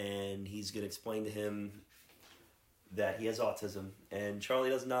 and he's gonna explain to him that he has autism, and Charlie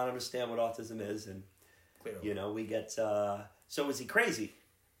does not understand what autism is, and Clearly. you know we get. So is he crazy?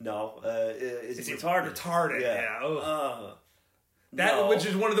 No. Is he retarded? Retarded, yeah. That, no. which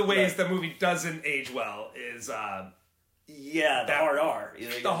is one of the ways Right. the movie doesn't age well, is Yeah, the that- hard R. You know,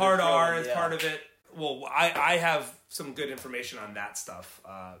 you the got hard throw R in, is yeah. part of it. Well, I have some good information on that stuff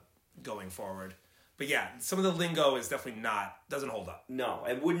going forward. But yeah, some of the lingo is definitely doesn't hold up. No,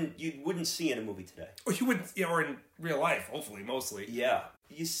 and you wouldn't see in a movie today. Or you would, or in real life, hopefully, mostly. Yeah,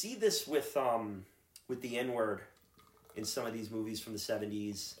 you see this with the N-word in some of these movies from the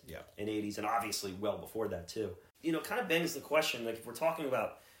 70s Yeah. and 80s, and obviously well before that too. You know, kind of begs the question, like if we're talking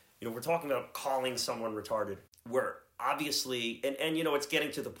about calling someone retarded, we're obviously, and you know, it's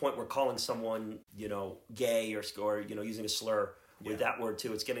getting to the point where calling someone, you know, gay or you know, using a slur with that word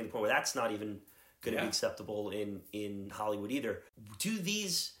too, it's getting to the point where that's not even going to be acceptable in Hollywood either. Do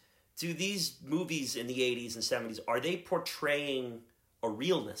these movies in the 80s and 70s, are they portraying a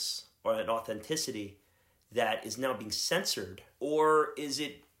realness or an authenticity that is now being censored? Or is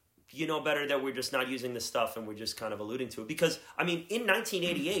it, you know, better that we're just not using this stuff and we're just kind of alluding to it? Because, I mean, in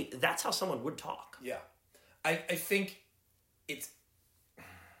 1988, that's how someone would talk. Yeah. I think it's...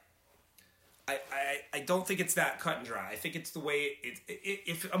 I don't think it's that cut and dry. I think it's the way...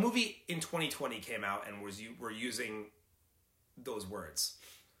 If a movie in 2020 came out and were using those words,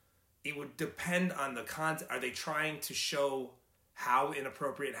 it would depend on the content. Are they trying to show how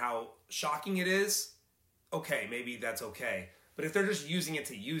inappropriate, how shocking it is? Okay, maybe that's okay. But if they're just using it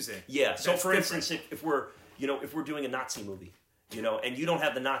to use it... Yeah, so that's for different. instance, if we're doing a Nazi movie, you know, and you don't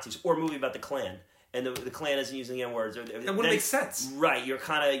have the Nazis, or a movie about the Klan, and the Klan isn't using the N-words, That wouldn't make sense. Right, you're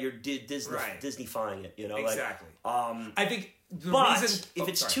Disney, Right. Disney-fying it, you know? Exactly. Like, I think the but reason... if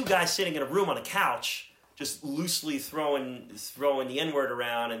it's two guys sitting in a room on a couch, just loosely throwing the N-word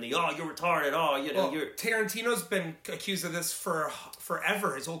around, and you're retarded, you're... Tarantino's been accused of this for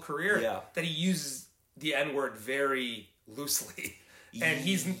forever, his whole career, Yeah. that he uses the N-word very loosely. And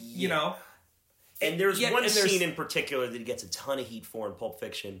he's, you know... And there's Yeah, one and there's- scene in particular that he gets a ton of heat for in Pulp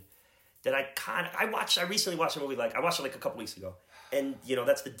Fiction that I recently watched a movie, I watched it like a couple weeks ago. And, you know,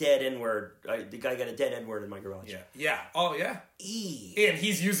 that's the dead N-word. The guy got a dead N-word in my garage. Yeah. Oh, yeah. E. And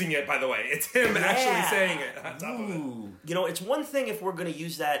he's using it, by the way. It's him actually saying it on top of it. Ooh. You know, it's one thing if we're going to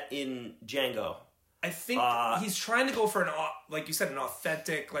use that in Django. I think he's trying to go for like you said, an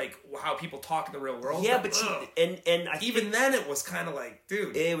authentic, like how people talk in the real world. Yeah, but see, and I even then it was kind of like,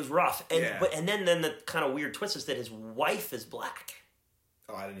 dude. it was rough. And Yeah. and then the kind of weird twist is that his wife is black.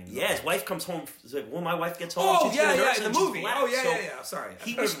 Oh, I didn't even know. Yeah, his wife comes home. She's like, well, my wife gets home. Oh, she's yeah, gonna nurse in and the she's movie. black. Oh, yeah, So yeah. Sorry.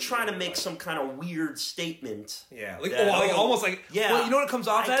 He was trying to make some kind of weird statement. Yeah, like, that, almost like, yeah, well, you know what it comes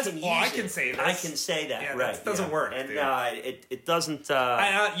off as? can I use can it. say this. I can say that. Yeah, right. that doesn't work, And dude. it doesn't.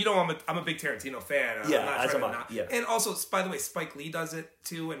 You know, I'm a big Tarantino fan. Yeah, I'm not as trying am to I, not- yeah. And also, by the way, Spike Lee does it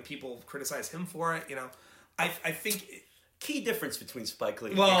too, and people criticize him for it. You know, I think. Key difference between Spike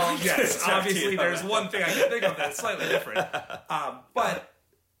Lee. Well, and yes, Tarantino. obviously, there's one thing I can think of that's slightly different, but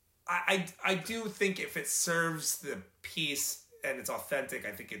I do think if it serves the piece and it's authentic,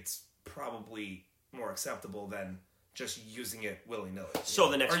 I think it's probably more acceptable than just using it willy nilly. So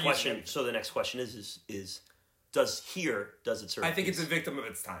the next question. So the next question is does it serve? I think the it's a victim of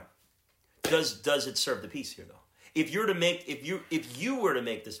its time. piece? Does it serve the piece here though? If you were to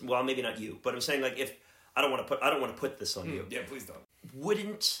make this, well, maybe not you, but I'm saying like if I don't want to put this on you. Yeah, please don't.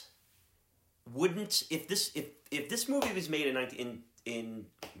 Wouldn't if this movie was made in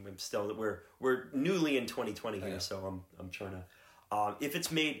I'm still that we're newly in 2020 here, so I'm trying to if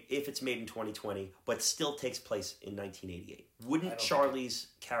it's made in 2020 but still takes place in 1988, wouldn't Charlie's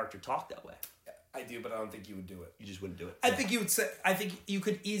character talk that way? I do, but I don't think you would do it. You just wouldn't do it. I think you would say. I think you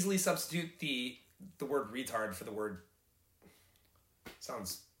could easily substitute the word retard for the word.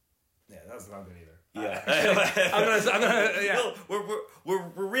 Sounds Yeah, that's not good either. Yeah. I'm gonna. Yeah. Well, we're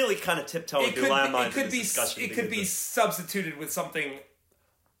really kind of tiptoeing through landmines in this discussion. It could be substituted with something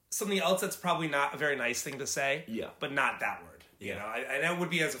else that's probably not a very nice thing to say. Yeah. But not that word. You know, and that would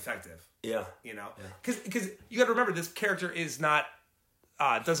be as effective. Yeah. You know, because you got to remember, this character is not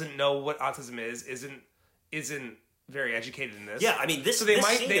doesn't know what autism is, isn't very educated in this. Yeah, I mean, they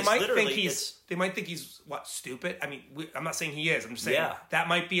might think he's what, stupid. I mean, I'm not saying he is. I'm just saying that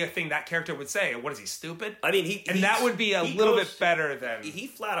might be a thing that character would say. What is he, stupid? I mean, that would be a little bit better than he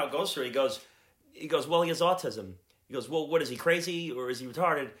flat out goes through. He goes, well, he has autism. He goes, well, what is he, crazy or is he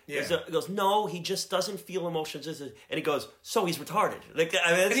retarded? Yeah. He goes, no, he just doesn't feel emotions. And he goes, so he's retarded. Like,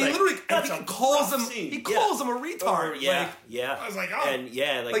 I mean, and he literally calls him a retard. I was like, oh, and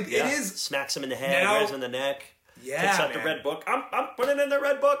it is, smacks him in the head, now, wears him in the neck, takes out the red book. I'm putting in the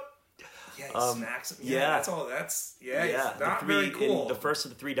red book. Yeah, he smacks him. Yeah, that's all. That's not very cool. The first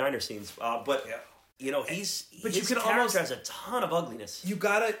of the 3 diner scenes, but you know, his character has a ton of ugliness. You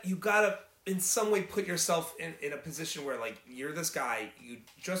gotta. In some way, put yourself in a position where, like, you're this guy, you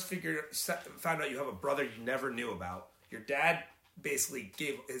just found out you have a brother you never knew about. Your dad basically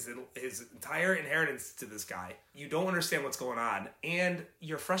gave his entire inheritance to this guy. You don't understand what's going on, and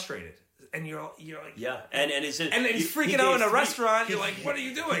you're frustrated. And you're like... Yeah, and he's freaking out in a restaurant. You're like, what are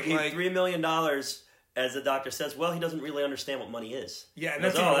you doing? He gave $3 million, as the doctor says, well, he doesn't really understand what money is. Yeah, and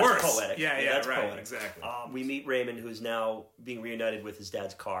that's even worse. That's poetic. That's right, poetic. Exactly. We meet Raymond, who's now being reunited with his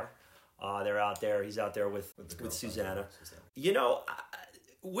dad's car. They're out there. He's out there with Susanna. You know,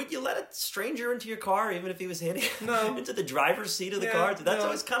 would you let a stranger into your car, even if he was handing into the driver's seat of the car? That's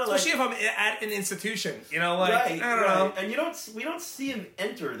always kind of like, especially if I'm at an institution. You know, like I don't know. And we don't see him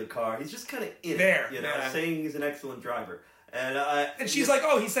enter the car. He's just kind of in there. You know, saying he's an excellent driver. And she's like,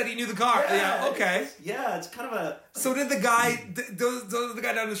 oh, he said he knew the car. Yeah, okay. It's kind of a... So did the guy, the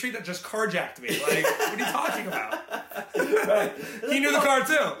guy down the street that just carjacked me. Like, what are you talking about? Right. He knew the car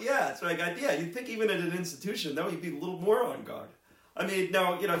too. Yeah, it's like, you'd think even at an institution, that would be a little more on guard. I mean,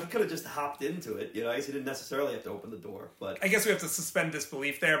 no, you know, he could have just hopped into it. You know, I guess he didn't necessarily have to open the door. But I guess we have to suspend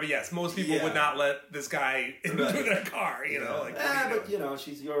disbelief there. But yes, most people would not let this guy into their car. You know, like. But you know,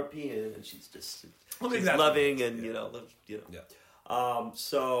 she's European and she's just exactly. loving and you know.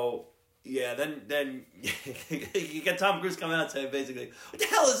 So yeah, then you get Tom Cruise coming out saying basically, "What the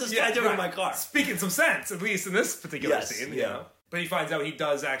hell is this guy doing in my car?" Speaking some sense, at least in this particular scene. Yeah. You know? But he finds out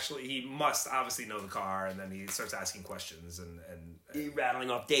he must obviously know the car, and then he starts asking questions and he rattling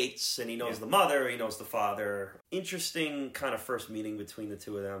off dates, and he knows the mother, he knows the father. Interesting kind of first meeting between the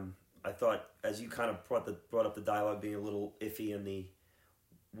two of them. I thought, as you kind of brought up the dialogue being a little iffy in the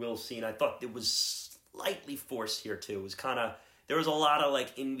Will scene, I thought it was slightly forced here too. It was kind of, there was a lot of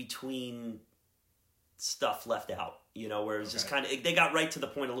like in between stuff left out. You know, where it was just kind of, they got right to the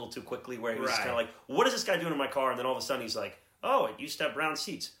point a little too quickly, where he was kind of like, what is this guy doing in my car? And then all of a sudden he's like, oh, it used to have brown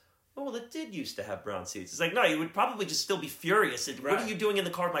seats. Oh, well, it did used to have brown seats. It's like, no, you would probably just still be furious. What are you doing in the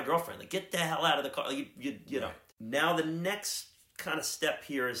car with my girlfriend? Like, get the hell out of the car. You know. Now, the next kind of step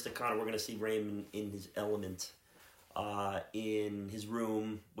here is to kind of, we're going to see Raymond in his element, in his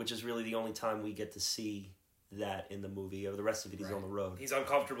room, which is really the only time we get to see that in the movie. Or the rest of it, he's on the road. He's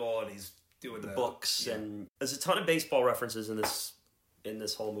uncomfortable, and he's doing the books. And there's a ton of baseball references in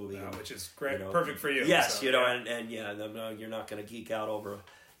this whole movie. Which is great, perfect for you. Yes, so, and no, you're not going to geek out over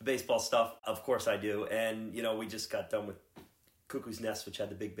the baseball stuff. Of course I do. And, you know, we just got done with Cuckoo's Nest, which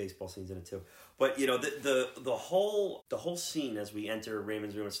had the big baseball scenes in it too. But, you know, the whole scene as we enter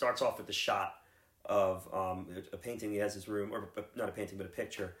Raymond's room, it starts off with the shot of a painting he has in his room, or not a painting, but a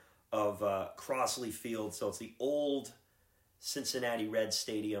picture of Crossley Field. So it's the old Cincinnati Reds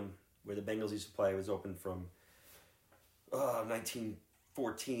stadium where the Bengals used to play. It was opened from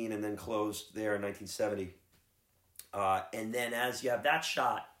 1914 and then closed there in 1970. And then as you have that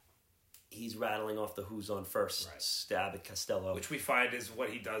shot, he's rattling off the Who's on First, Abbott Costello. Which we find is what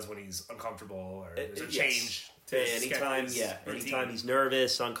he does when he's uncomfortable, or there's a change to anytime he's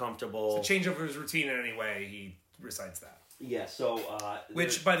nervous, uncomfortable. It's a change of his routine in any way, he recites that. Yeah, so...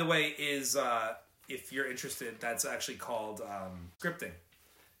 which, by the way, is, if you're interested, that's actually called scripting.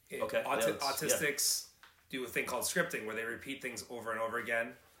 Okay. Autistics do a thing called scripting, where they repeat things over and over again,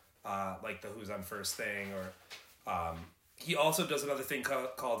 like the Who's on First thing, or... he also does another thing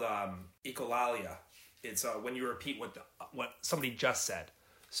called echolalia. It's when you repeat what somebody just said.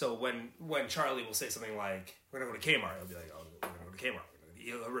 So when Charlie will say something like, "We're gonna go to Kmart," he'll be like, "Oh, we're gonna go to Kmart."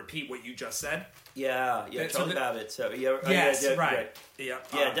 He'll repeat what you just said. Yeah, Charlie Babbitt. So right.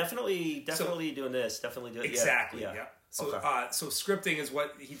 Yeah, definitely doing this. Definitely doing exactly. Yeah. So, Okay. so scripting is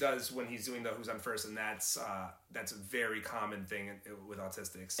what he does when he's doing the Who's on First, and that's a very common thing with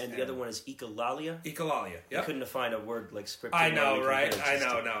autistics. And the other one is echolalia. Echolalia. You Yep. couldn't have find a word like scripting. I now, know, we can right? get it I just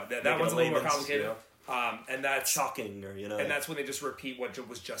know, to no. That make one's it a little more layman's, complicated. you know? And that's Shocking, or and that's when they just repeat what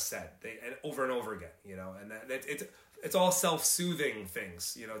was just said, and over and over again. And that it's all self-soothing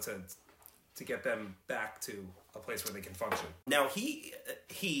things, to get them back to a place where they can function. Now he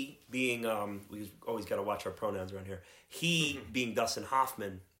being we always got to watch our pronouns around here. He being Dustin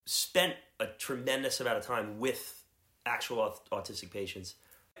Hoffman spent a tremendous amount of time with actual autistic patients.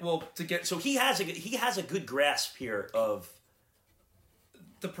 Well, So he has a good grasp here of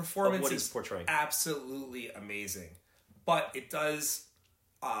the performance what he's is portraying. absolutely amazing, but it does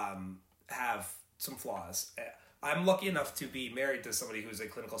have some flaws. I'm lucky enough to be married to somebody who's a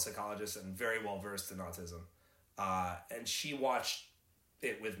clinical psychologist and very well versed in autism, and she watched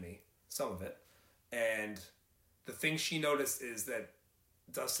it with me, some of it, and the thing she noticed is that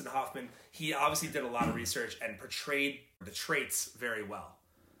Dustin Hoffman, he obviously did a lot of research and portrayed the traits very well.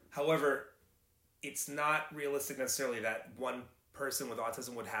 However, it's not realistic necessarily that one person with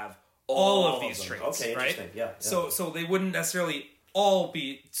autism would have all of these traits, okay, right? interesting. Yeah. So they wouldn't necessarily all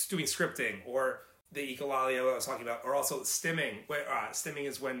be doing scripting or the echolalia I was talking about, or also stimming. Where stimming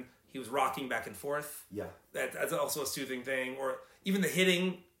is when he was rocking back and forth. Yeah. That's also a soothing thing, or even the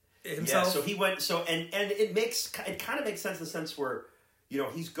hitting himself. Yeah, so he went. So and it kind of makes sense in the sense where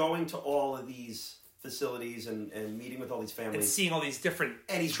he's going to all of these facilities and meeting with all these families and seeing all these different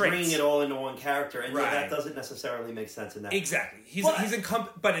and he's traits. bringing it all into one character, and Right. that doesn't necessarily make sense in that. Exactly. He's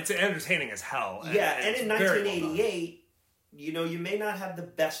but it's entertaining as hell. Yeah, and it's in very well done. 1988, you may not have the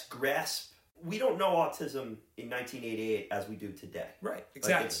best grasp. We don't know autism in 1988 as we do today. Right,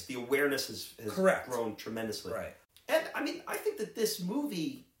 exactly. Like the awareness has Correct. grown tremendously. Right. And I mean, I think that this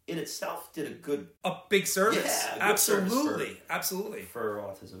movie in itself did a big service. Yeah, a good service Absolutely. for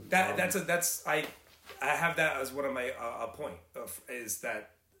autism. I have that as one of my point is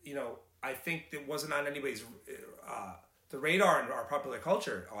that I think it wasn't on anybody's the radar in our popular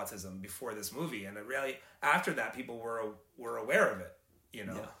culture, autism, before this movie, and it really after that people were aware of it. Yeah.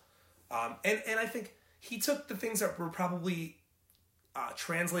 And I think he took the things that were probably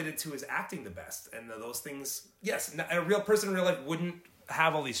translated to his acting the best, and those things. Yes, a real person in real life wouldn't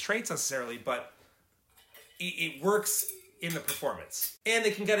have all these traits necessarily, but it works in the performance, and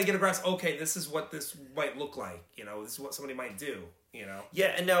they can get a grasp. Okay, this is what this might look like. This is what somebody might do.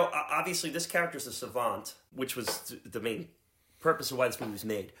 Yeah, and now obviously this character's a savant, which was the main purpose of why this movie was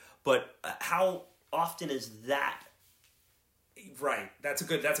made. But how often is that? Right, that's a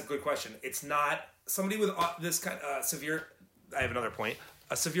good question. It's not somebody with this kind of severe. I have another point.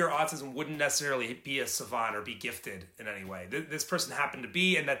 A severe autism wouldn't necessarily be a savant or be gifted in any way. This person happened to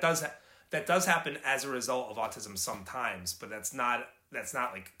be, and that does happen as a result of autism sometimes, but that's not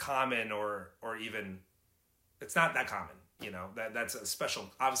like common or even it's not that common. That's a special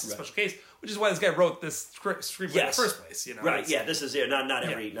case, which is why this guy wrote this screenplay in the first place. Right? Yeah, this is not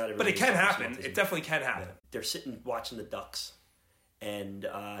every. But it can happen. It definitely can happen. Yeah. They're sitting watching the Ducks, and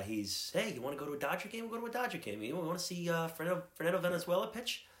hey, you want to go to a Dodger game? We'll go to a Dodger game. You want to see Fernando Venezuela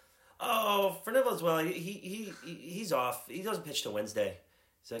pitch? Oh, Fernando Venezuela, he's off. He doesn't pitch till Wednesday.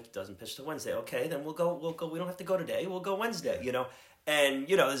 He's like, he doesn't pitch till Wednesday. Okay, then we'll go. We don't have to go today. We'll go Wednesday. And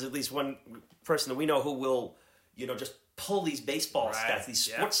there's at least one person that we know who will, just pull these baseball stats, these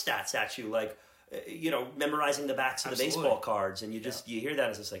sports stats at you, like, memorizing the backs of the baseball cards, and you hear that,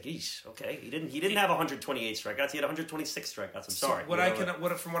 it's just like, eesh, okay, he didn't have 128 strikeouts, he had 126 strikeouts. I'm sorry.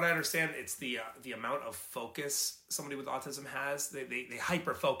 From what I understand, it's the amount of focus somebody with autism has. They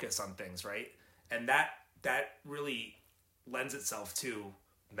hyper focus on things, right? And that really lends itself to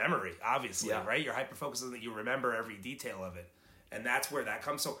memory, obviously, right? You're hyper focused on that, you remember every detail of it, and that's where that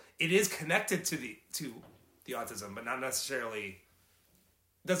comes. So it is connected to the autism, but not necessarily.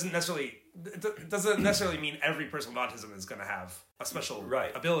 Doesn't necessarily mean every person with autism is going to have a special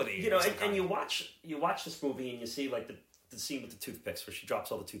ability. And you watch this movie and you see like the scene with the toothpicks where she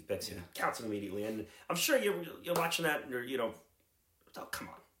drops all the toothpicks and counts them immediately. And I'm sure you're watching that and you're oh, come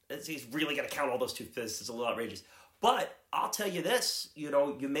on, he's really going to count all those toothpicks? It's a little outrageous. But I'll tell you this,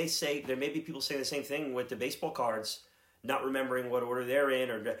 you may say there may be people saying the same thing with the baseball cards. Not remembering what order they're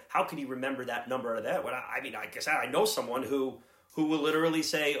in, or how can you remember that number out of that? Well, I mean, I guess I know someone who will literally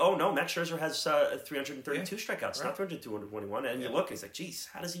say, "Oh no, Max Scherzer has 332 strikeouts, not 221." And you look, and it's like, "Geez,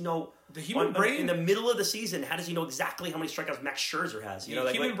 how does he know?" The human brain in the middle of the season, how does he know exactly how many strikeouts Max Scherzer has?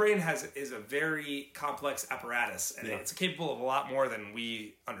 The human brain is a very complex apparatus, and it's capable of a lot more than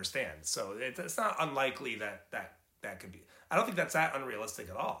we understand. So it's not unlikely that could be. I don't think that's that unrealistic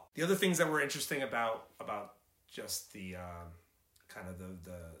at all. The other things that were interesting about just the kind of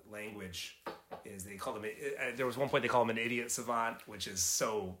the language is they call him. There was one point they call him an idiot savant, which is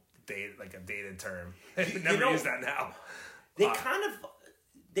so dated, like a dated term. They never use that now.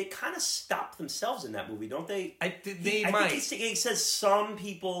 They kind of stop themselves in that movie, don't they? I think he says some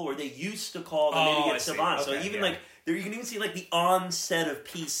people, or they used to call them idiot savants. Okay, so even like there, you can even see like the onset of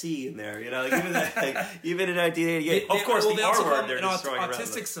PC in there. You know, like, even in 1988. Of course, the R word they're just throwing around.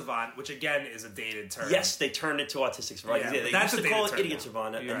 Autistic savant, which again is a dated term. Yes, they turned it to autistic savant. Yeah, they used to call it idiot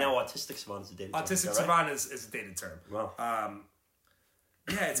savant, and now autistic savant is a dated term. Autistic savant is a dated term. Wow.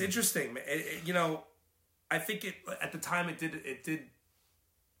 Yeah, it's interesting. I think at the time it did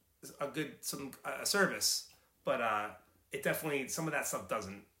a good service, but it definitely, some of that stuff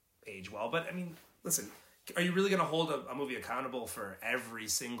doesn't age well. But I mean, listen, are you really going to hold a movie accountable for every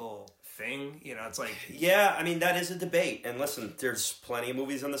single thing? You know, it's like, yeah, I mean, that is a debate. And listen, there's plenty of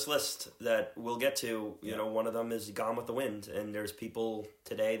movies on this list that we'll get to. You know, one of them is Gone with the Wind, and there's people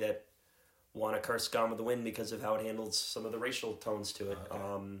today that want to curse Gone with the Wind because of how it handles some of the racial tones to it.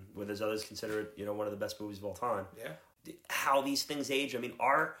 Okay. Where there's others consider it, one of the best movies of all time. Yeah. How these things age. I mean,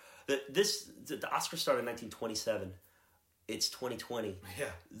 the Oscars started in 1927. It's 2020. Yeah.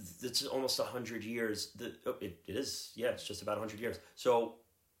 It's almost 100 years. It is. Yeah, it's just about 100 years. So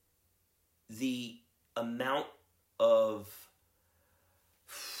the amount of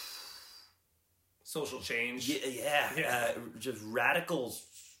social change. Yeah. Just radical.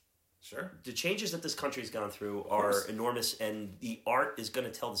 Sure. The changes that this country's gone through are enormous, and the art is going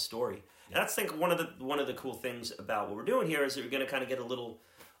to tell the story. Yeah. And that's, I think, one of the cool things about what we're doing here is that we're going to kind of get a little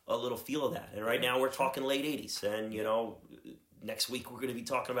feel of that. And right now we're talking late 80s, and next week we're going to be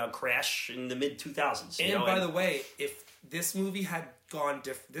talking about Crash in the mid 2000s. And by the way, if this movie had gone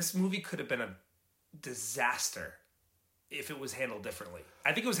different, this movie could have been a disaster if it was handled differently.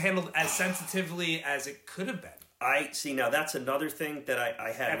 I think it was handled as sensitively as it could have been. I see. Now that's another thing that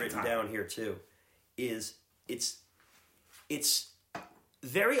I had written down here too, is it's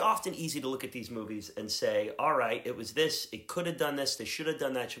very often easy to look at these movies and say, all right, it was this, it could have done this, they should have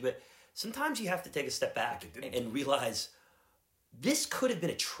done that. But sometimes you have to take a step back and realize this could have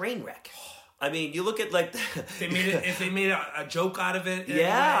been a train wreck. I mean, you look at like if they made a joke out of it.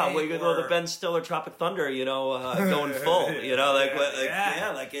 The Ben Stiller Tropic Thunder, going full,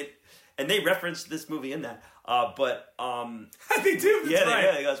 and they referenced this movie in that. They do.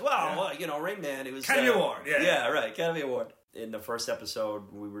 Yeah, he goes, Rain Man. It was Academy Award. Yeah, right, Academy Award. In the first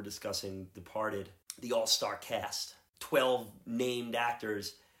episode, we were discussing Departed, the all-star cast, 12 named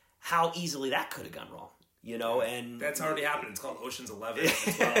actors. How easily that could have gone wrong. And that's already happened. It's called Ocean's 11,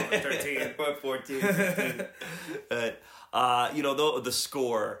 12, and 13. Or 14, 15. The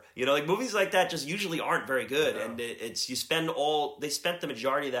score. Like movies like that just usually aren't very good. No. And they spent the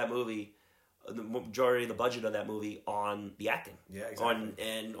majority of that movie, the majority of the budget of that movie on the acting. Yeah,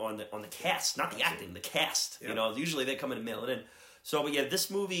 exactly. On the cast, not the acting, the cast. Yep. Usually they come in and mail it in. So, but yeah,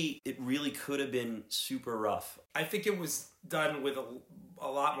 this movie, it really could have been super rough. I think it was done with a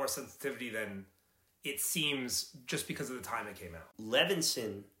lot more sensitivity than it seems, just because of the time it came out.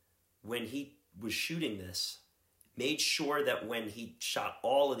 Levinson, when he was shooting this, made sure that when he shot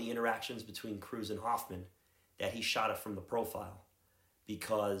all of the interactions between Cruise and Hoffman, that he shot it from the profile,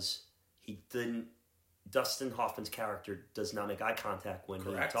 because Dustin Hoffman's character does not make eye contact when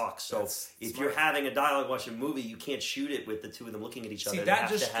he talks. So if you're having a dialogue watching a movie, you can't shoot it with the two of them looking at each other.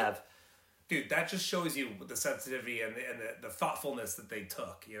 Dude, that just shows you the sensitivity and the thoughtfulness that they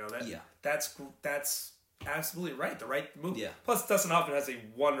took. That's absolutely right. The right move. Yeah. Plus, Dustin Hoffman has a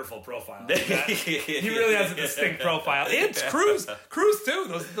wonderful profile. He really has a distinct profile. And Cruise too.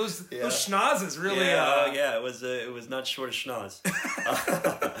 Those schnozzes really. It was not short of schnoz.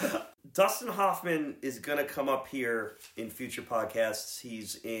 Dustin Hoffman is going to come up here in future podcasts.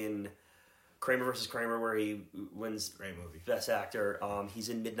 He's in Kramer vs. Kramer, where he wins Great movie. Best Actor. He's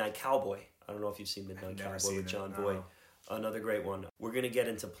in Midnight Cowboy. I don't know if you've seen Midnight Cowboy with John Boyd. Another great one. We're going to get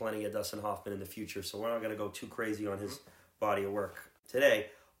into plenty of Dustin Hoffman in the future, so we're not going to go too crazy on his body of work today.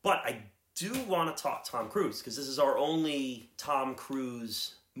 But I do want to talk Tom Cruise, because this is our only Tom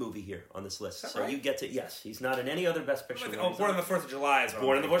Cruise movie here on this list. So you get to, he's not in any other Best Picture. Born on the 4th of July is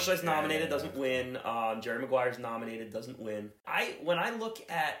Born on the 4th of July is nominated, doesn't win. Jerry Maguire's nominated, doesn't win. When I look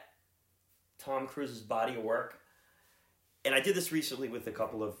at Tom Cruise's body of work, and I did this recently with a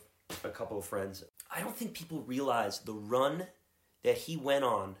couple of friends, I don't think people realize the run that he went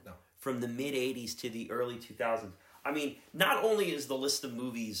on from the mid-'80s to the early 2000s. I mean, not only is the list of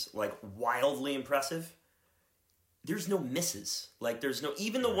movies like wildly impressive, there's no misses. Like, there's no,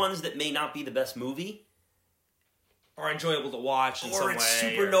 even the ones that may not be the best movie, are enjoyable to watch in some way. Or it's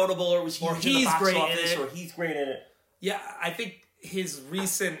super notable, or it was huge in the box great office, in it. or he's great in it. Yeah, I think his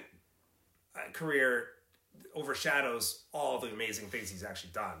recent career overshadows all the amazing things he's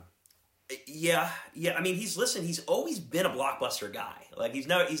actually done. Yeah. I mean, he's always been a blockbuster guy. Like he's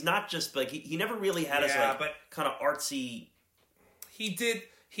not just like he never really had his like kind of artsy. He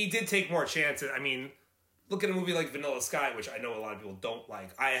did take more chances. I mean, look at a movie like Vanilla Sky, which I know a lot of people don't like.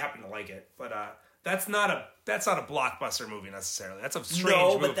 I happen to like it, but that's not a blockbuster movie necessarily. That's a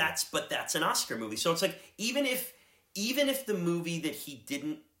strange movie. but that's an Oscar movie. So it's like even if the movie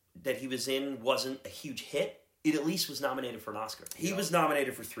that he was in wasn't a huge hit, it at least was nominated for an Oscar. He was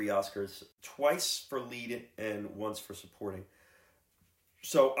nominated for 3 Oscars, twice for lead and once for supporting.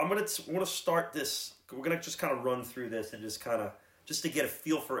 So I want to start this. We're gonna just kind of run through this and just to get a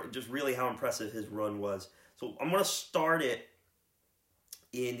feel for just really how impressive his run was. So I'm gonna start it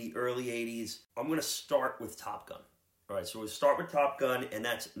in the early 80s. I'm gonna start with Top Gun. All right, so we'll start with Top Gun, and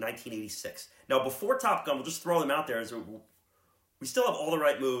that's 1986. Now, before Top Gun, we'll just throw them out there. We still have All the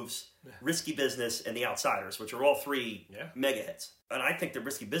Right Moves, Risky Business, and The Outsiders, which are all 3 mega hits. And I think the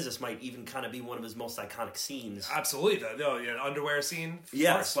Risky Business might even kind of be one of his most iconic scenes. Absolutely, the underwear scene.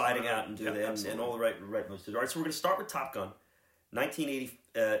 Yeah, sliding out and doing that, and All the Right Moves. All right, so we're going to start with Top Gun,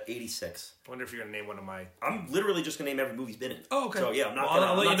 1986. I wonder if you're going to name one of my... I'm literally just going to name every movie he's been in. Oh, okay. So, yeah, I'm not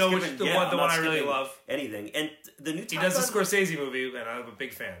I'll let you know which the one I really love. Anything. And the new Top Gun... He does the Scorsese movie, and I'm a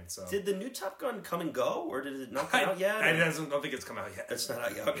big fan, so... Did the new Top Gun come and go, or did it not come out yet? I don't think it's come out yet. It's not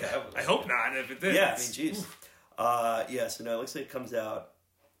out yet. Okay. I hope not, if it did. Yeah, I mean, jeez. So no, it looks like it comes out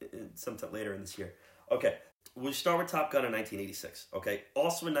sometime later in this year. Okay, we'll start with Top Gun in 1986. Okay,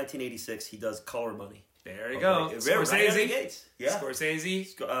 also in 1986, he does Color Money. There you go. Scorsese. Yeah.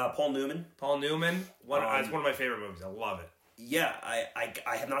 Scorsese. Paul Newman. It's one of my favorite movies. I love it. Yeah, I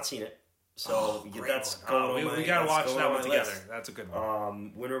have not seen it. So that's going on we gotta watch that one together. That's a good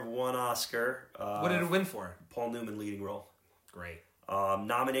one. Winner of 1 Oscar. What did it win for? Paul Newman leading role. Great.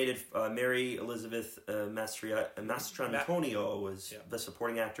 Nominated Mary Elizabeth Mastrantonio was Best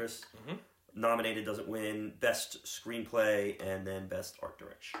Supporting Actress. Mm-hmm. Nominated, doesn't win. Best Screenplay, and then Best Art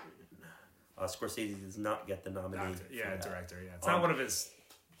Direction. Scorsese does not get the nominee. Director. Yeah, it's not one of his.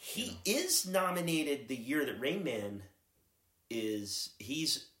 He is nominated the year that Rain Man is.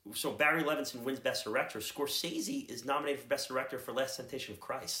 So Barry Levinson wins Best Director. Scorsese is nominated for Best Director for Last Temptation of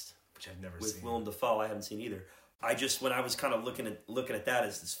Christ, which I've never seen. With Willem Dafoe, I haven't seen either. When I was kind of looking at that,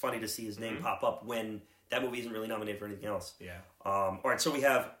 it's funny to see his name pop up when that movie isn't really nominated for anything else. Yeah. All right, so we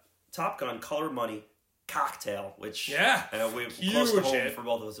have Top Gun, Color Money, Cocktail, which we're close to home for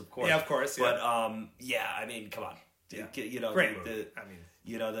both of us, of course. Yeah, of course. Yeah. But I mean, come on. Yeah. Great movie.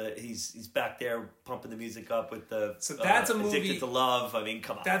 He's back there pumping the music up with the that's a movie, Addicted to Love. I mean,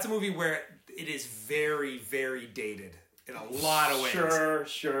 come on. That's a movie where it is very, very dated in a lot of ways.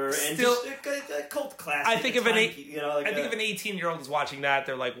 Sure. And still, just a cult classic. I think if an 18-year-old is watching that,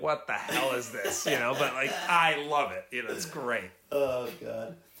 they're like, "What the hell is this?" But like, I love it. It's great. Oh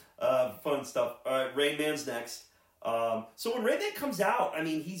god. Fun stuff. All right, Rain Man's next. So when Rain Man comes out, I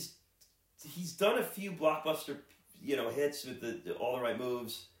mean, he's done a few blockbuster, hits with the All the Right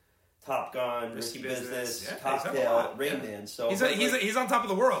Moves, Top Gun, Risky Business, Cocktail, Rain Man. So he's on top of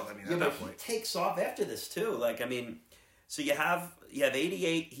the world. I mean, at that point, he takes off after this too. Like, I mean, so you have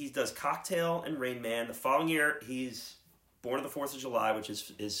 88. He does Cocktail and Rain Man. The following year, he's Born on the 4th of July, which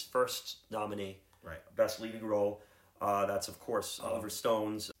is his first nominee, right? Best leading role. That's, of course, Oliver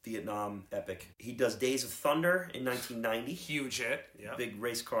Stone's Vietnam epic. He does Days of Thunder in 1990. Huge hit. Yeah. Big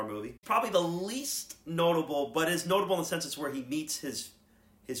race car movie. Probably the least notable, but is notable in the sense it's where he meets his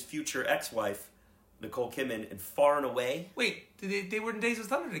future ex-wife, Nicole Kidman, in Far and Away. Wait, they were in Days of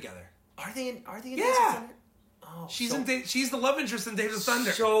Thunder together. Are they in Days of Thunder? Oh, she's the love interest in Days of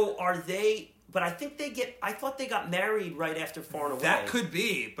Thunder. So are they... But I thought they got married right after Far and Away. That could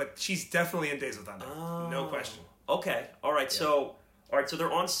be, but she's definitely in Days of Thunder. Oh. No question. Okay, all right. Yeah. So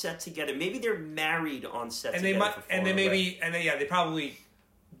they're on set together. Maybe they're married on set together. They probably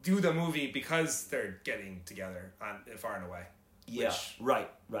do the movie because they're getting together on Far and Away. Yeah, right.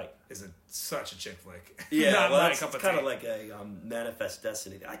 Is such a chick flick. Yeah, that's kind of like a Manifest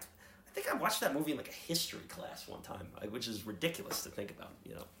Destiny. I think I watched that movie in like a history class one time, which is ridiculous to think about.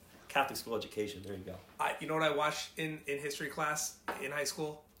 Catholic school education. There you go. You know what I watched in history class in high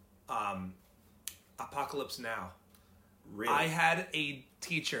school? Apocalypse Now. Really? I had a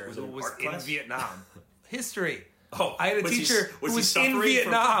teacher who was in Vietnam. History. Oh, I had a teacher who was in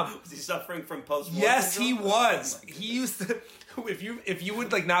Vietnam. Was he suffering from post-war? Yes, he was. He used to. If you would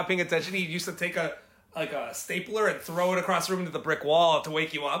not paying attention, he used to take a stapler and throw it across the room into the brick wall to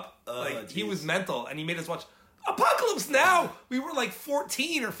wake you up. He was mental, and he made us watch Apocalypse Now. We were like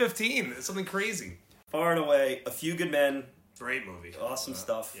 14 or 15. It's something crazy. Far and away, A Few Good Men. Great movie. Awesome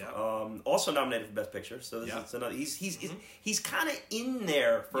stuff. Yeah. Also nominated for Best Picture. So this is another. He's kind of in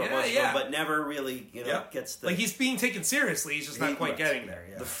there for a bunch of them, but never really gets the. Like he's being taken seriously. He's just not quite getting there.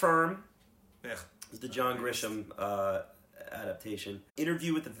 Yeah. The Firm. Yeah. Is the John Grisham adaptation.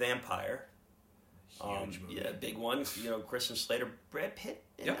 Interview with the Vampire. Huge movie. Yeah, big one. Christian Slater, Brad Pitt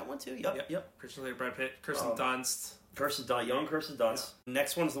in that one too. Yep. Christian Slater, Brad Pitt, Kirsten Dunst. Young Kirsten Dunst. Yeah.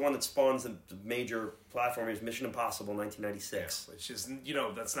 Next one's the one that spawns the major platform is Mission Impossible 1996. Yeah, which is,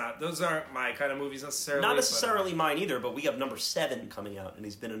 those aren't my kind of movies necessarily. Not necessarily mine either, but we have number 7 coming out, and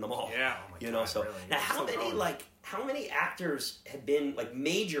he's been in them all. Yeah, oh my God, so really. Now how many actors have been, like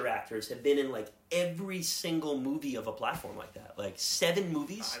major actors have been in like every single movie of a platform like that? Like 7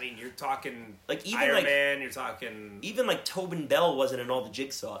 movies? I mean, you're talking like even Iron Man, you're talking... Even like Tobin Bell wasn't in all the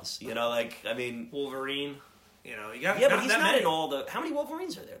Jigsaws, Wolverine. You got but he's not in all the. How many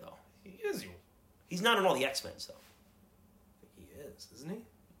Wolverines are there though? He is. He's not in all the X-Men though. He is, isn't he?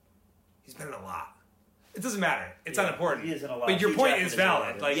 He's been in a lot. It doesn't matter. It's not important. He is in a lot. But your point is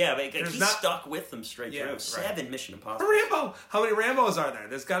valid. Like, but he's stuck with them straight through. 7 Mission Impossible. Rambo. How many Rambos are there?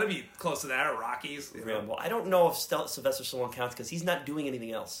 There's got to be close to that, or Rockies. Rambo. I don't know if Sylvester Stallone counts because he's not doing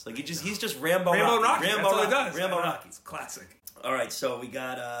anything else. Like he's just Rambo. Rambo Rocky. Rambo That's all he does. Rambo Rocky. It's classic. All right, so we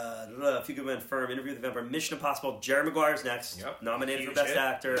got A Few Good Men, Firm, Interview with the Vampire, Mission Impossible. Jerry Maguire's next. Yep. Nominated for Best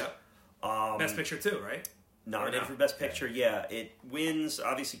Actor. Yep. Best Picture too, right? Nominated for Best Picture, yeah. It wins,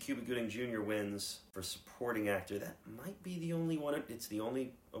 obviously Cuba Gooding Jr. wins for Supporting Actor. That might be the only one. It's the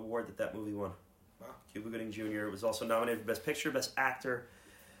only award that movie won. Wow. Cuba Gooding Jr. was also nominated for Best Picture, Best Actor,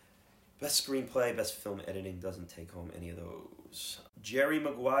 Best Screenplay, Best Film Editing. Doesn't take home any of those. Jerry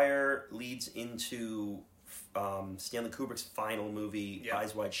Maguire leads into Stanley Kubrick's final movie,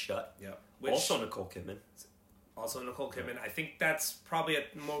 Eyes Wide Shut. Yeah. Also Nicole Kidman. I think that's probably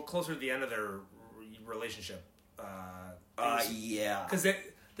closer to the end of their relationship. Yeah. Because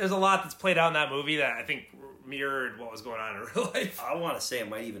there's a lot that's played out in that movie that I think mirrored what was going on in real life. I want to say it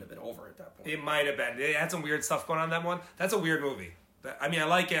might even have been over at that point. It might have been. It had some weird stuff going on in that one. That's a weird movie. I mean, I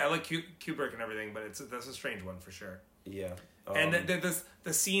like it. I like Kubrick and everything, but that's a strange one for sure. Yeah. And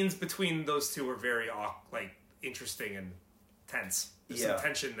the scenes between those two were very interesting and tense. There's some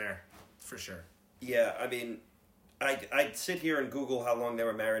tension there, for sure. Yeah, I mean, I'd sit here and Google how long they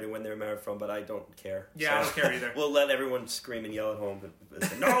were married and when they were married from, but I don't care. Yeah, I don't care either. We'll let everyone scream and yell at home.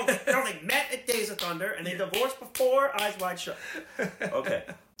 No, they met at Days of Thunder and they divorced before Eyes Wide Shut. Okay.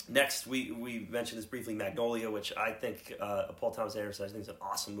 Next, we mentioned this briefly, Magnolia, which I think Paul Thomas Anderson, I think is an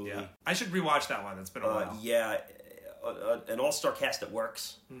awesome movie. Yeah. I should rewatch that one. It's been a while. Yeah. An all-star cast that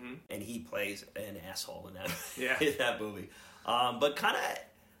works, and he plays an asshole in that movie. But kind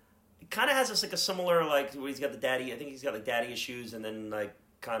of has this like a similar where he's got the daddy. I think he's got like daddy issues, and then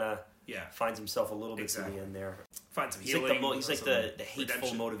finds himself a little bit to the end there. Finds some he's healing. He's like the hateful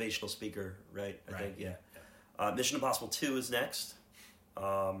redemption. Motivational speaker, right? I think Mission Impossible 2 is next.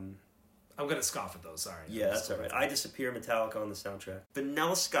 I'm gonna scoff at those. Sorry. Yeah, that's all right. I Disappear, Metallica on the soundtrack.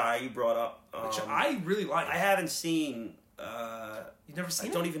 Vanilla Sky, you brought up, which I really like. I haven't seen. You've never seen?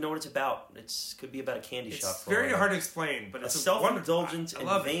 I don't even know what it's about. Could be about a candy shop. It's very hard to explain, but it's a self-indulgent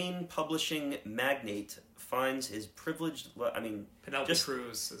and vain publishing magnate finds his privileged. Penelope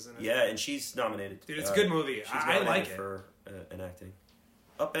Cruz, isn't it? Yeah, and she's nominated. Dude, it's a good movie. I like it for an acting.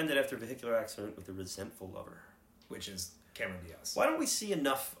 Upended after a vehicular accident with a resentful lover, which is Cameron Diaz. Why don't we see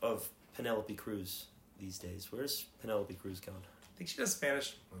enough of Penelope Cruz these days? Where's Penelope Cruz gone? I think she does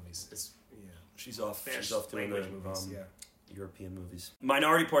Spanish movies. She's off. Spanish she's off doing the movies. European movies.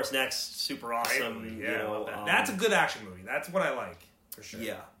 Minority Report's next. Super awesome. Yeah, that's a good action movie. That's what I like for sure.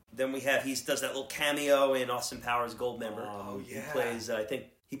 Yeah. Then he does that little cameo in Austin Powers Goldmember. Yeah. He plays. I think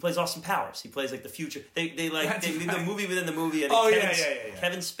he plays Austin Powers. He plays like the future. They made the movie within the movie. And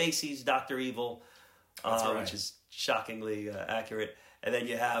Kevin Spacey's Dr. Evil, which is shockingly accurate. And then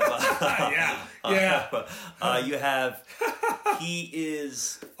you have you have he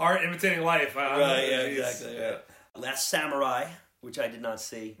is art imitating life. Right, yeah, exactly. Yeah. Last Samurai, which I did not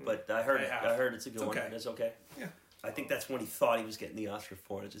see, but I heard it's a good one. It's okay. Yeah. I think that's when he thought he was getting the Oscar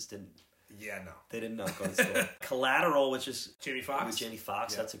for it. It just didn't. Yeah, no. They didn't knock on his door. Collateral, which is Jamie Foxx. With Jamie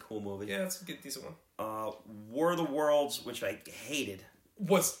Foxx, that's a cool movie. Yeah, that's a good, decent one. War of the Worlds, which I hated,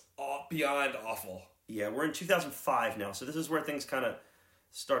 was beyond awful. Yeah, we're in 2005 now, so this is where things kind of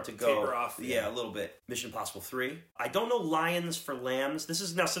start to go taper off. Yeah, a little bit. Mission Impossible 3. I don't know Lions for Lambs.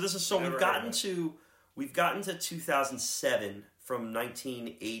 We've gotten to 2007 from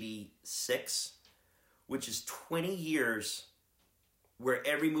 1986, which is 20 years where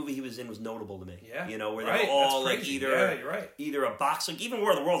every movie he was in was notable to me. Yeah. You know, where right. they were all That's like crazy. either Yeah, you're right. either a box, like even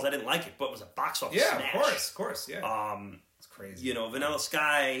War of the Worlds, I didn't like it, but it was a box office Yeah, smash. of course, yeah. It's crazy. You know, Vanilla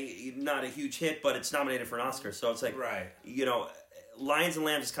Sky, not a huge hit, but it's nominated for an Oscar. So it's like, right. You know, Lions and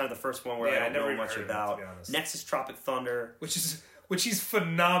Lambs is kind of the first one where I don't know much about. To be honest. Next is Tropic Thunder, which he's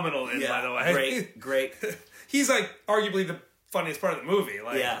phenomenal in, by the way. Great. He's like arguably the funniest part of the movie.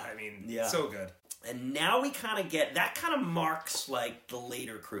 Like, yeah. I mean, so good. And now we kind of get, that kind of marks like the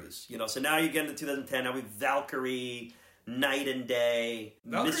later cruise, you know. So now you get into 2010. Now we have Valkyrie, Night and Day,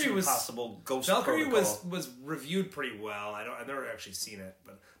 Mission Impossible, Ghost Valkyrie Protocol. was reviewed pretty well. I've never actually seen it,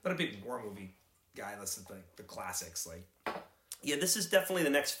 but not a big war movie guy. Listen to like the classics, like. Yeah, this is definitely the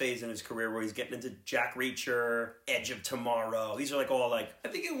next phase in his career where he's getting into Jack Reacher, Edge of Tomorrow. These are like all like... I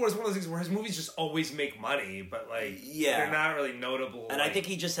think it was one of those things where his movies just always make money, but like they're not really notable. And I think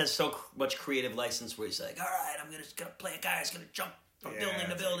he just has so much creative license where he's like, all right, I'm gonna play a guy who's gonna jump from building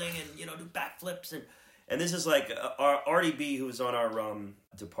to building and, you know, do backflips. And this is like our RDB, who was on our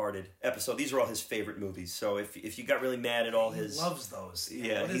Departed episode. These are all his favorite movies. So if you got really mad at all his... He loves those.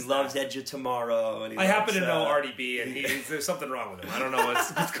 Yeah, he loves Edge of Tomorrow. And I happen to know RDB, and there's something wrong with him. I don't know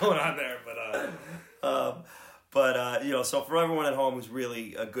what's going on there, but... you know, so for everyone at home who's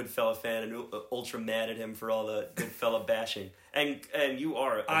really a Goodfella fan and ultra mad at him for all the Goodfella bashing, and you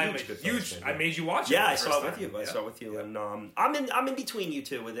are a huge Goodfella fan. I made you watch it. Yeah, I saw it with you. I saw it with you, and I'm in between you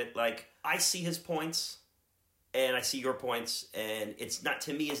two with it. Like, I see his points, and I see your points, and it's not,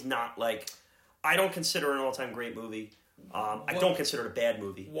 to me, is not like, I don't consider it an all-time great movie. I don't consider it a bad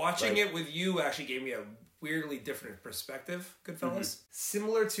movie. Watching it with you actually gave me a weirdly different perspective, Goodfellas. Mm-hmm.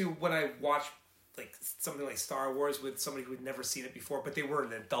 Similar to when I watched like something like Star Wars with somebody who had never seen it before, but they were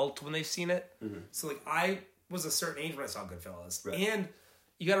an adult when they've seen it. Mm-hmm. So like I was a certain age when I saw Goodfellas. Right. And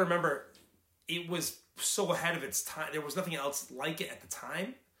you got to remember, it was so ahead of its time. There was nothing else like it at the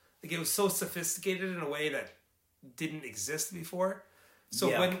time. Like, it was so sophisticated in a way that didn't exist before. So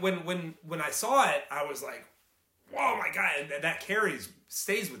when I saw it, I was like, "Whoa, my God!" And that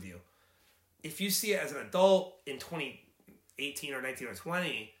stays with you. If you see it as an adult in 2018 or 19 or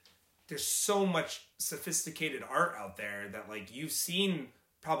 20, there's so much sophisticated art out there that like you've seen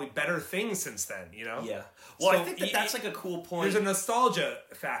probably better things since then. You know? Yeah. Well, so I think that's like a cool point. There's a nostalgia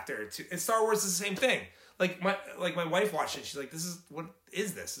factor to. And Star Wars is the same thing. Like my wife watched it. She's like, "What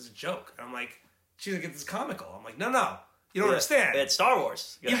is this? This is a joke." And I'm like, she's like, "It's comical." I'm like, no, you don't understand. It's Star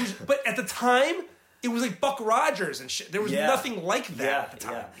Wars. It was, but at the time, it was like Buck Rogers and shit. There was nothing like that at the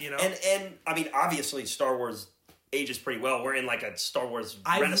time. You know, and I mean, obviously, Star Wars ages pretty well. We're in like a Star Wars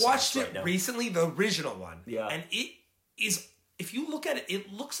renaissance. I watched it right now. recently, the original one. Yeah, and it is. If you look at it,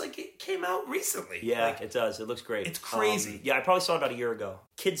 it looks like it came out recently. Yeah, like, it does. It looks great. It's crazy. Yeah, I probably saw it about a year ago.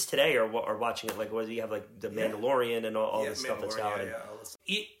 Kids today are watching it. Like, what do you have? Like The Mandalorian and all this stuff that's out.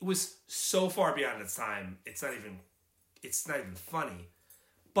 It was so far beyond its time. It's not even funny.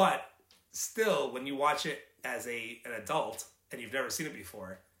 But still, when you watch it as an adult and you've never seen it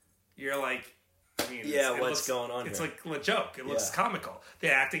before, you're like, I mean, what's going on? It's here? like a joke. It looks comical.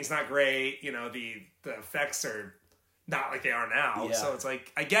 The acting's not great. You know, the effects are not like they are now. Yeah. So it's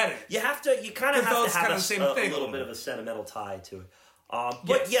like, I get it. You kind of have to have a little bit of a sentimental tie to it.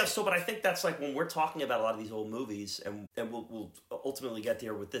 But I think that's like when we're talking about a lot of these old movies, and we'll ultimately get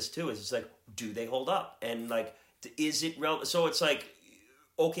there with this too, is it's like, do they hold up? And like, is it relevant? So it's like,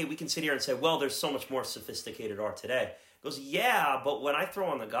 okay, we can sit here and say, well, there's so much more sophisticated art today. It goes, yeah, but when I throw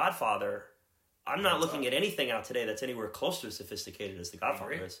on The Godfather, I'm not looking at anything out today that's anywhere close to as sophisticated as The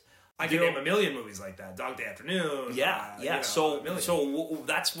Godfather is. I can name a million movies like that. Dog Day Afternoon. So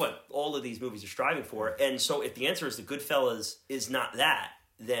that's what all of these movies are striving for. And so if the answer is The Goodfellas is not that,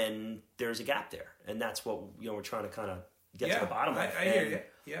 then there's a gap there. And that's what we're trying to kind of get to the bottom of. I hear you.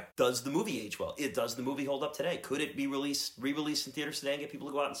 Yeah. Does the movie age well? Does the movie hold up today? Could it be re-released in theaters today and get people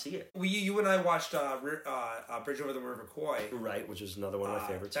to go out and see it? You and I watched Bridge Over the River Kwai. Right, which is another one of my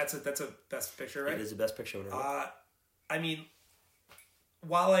favorites. That's a best picture, right? It is the best picture. I mean,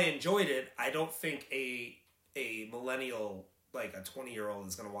 while I enjoyed it, I don't think a millennial, like a 20-year-old,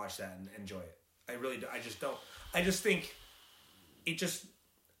 is going to watch that and enjoy it. I really do. I just don't. I just think it just.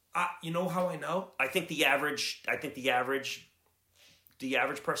 You know how I know? I think the average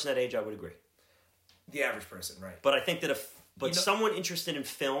person that age, I would agree. The average person, right? But I think that someone interested in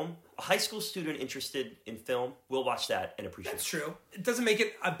film, a high school student interested in film, will watch that and appreciate it. That's true. It doesn't make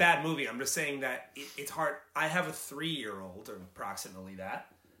it a bad movie. I'm just saying that it's hard. I have a 3-year-old, or approximately that.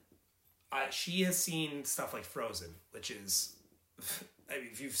 She has seen stuff like Frozen, which is, I mean,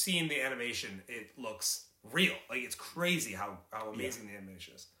 if you've seen the animation, it looks real. Like, it's crazy how amazing the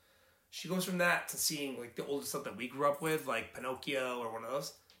animation is. She goes from that to seeing like the older stuff that we grew up with, like Pinocchio or one of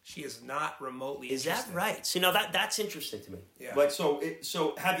those. She is not remotely. Is that interested. right? See, now that's interesting to me. Yeah. Like, so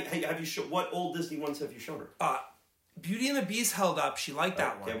have you what old Disney ones have you shown her? Beauty and the Beast held up. She liked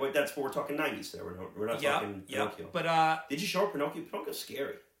that one. Okay, but that's we're talking 90s there. We're not talking Pinocchio. But did you show her Pinocchio? Pinocchio's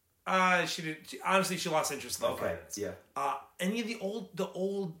scary. She did. Honestly, she lost interest in the Okay, yeah. Any of the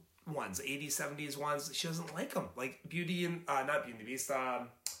old ones, 80s, 70s ones, she doesn't like them. Like Beauty and not Beauty and the Beast.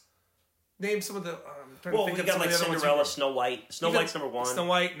 Name some of the. Well, we got like Cinderella, Snow White. Snow White's number one. Snow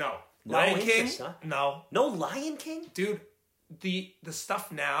White, no. Lion King, no. No Lion King, dude. The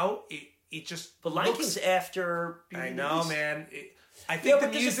stuff now, it just. But Lion King's after. Beauty and the Beast. Man. I think the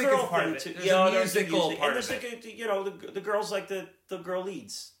music is part of it. There's a musical part of it. The girls like the girl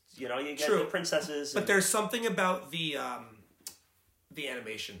leads. You know, you get the princesses. But there's something about the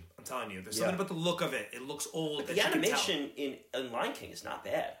animation. I'm telling you, there's something about the look of it. It looks old. But the animation in Lion King is not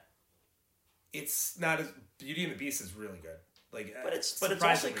bad. It's not as Beauty and the Beast is really good. Like, but it's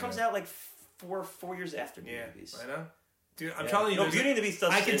also comes out like four years after Beauty and the Beast. I know, dude. I'm telling you, Beauty and the Beast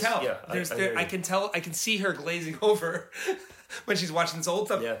does. I can tell. Yeah, I can tell. I can see her glazing over when she's watching this old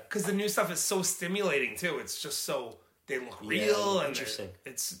stuff. Yeah, because the new stuff is so stimulating too. It's just so they look real and interesting.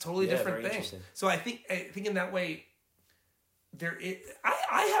 It's a totally different thing. So I think in that way,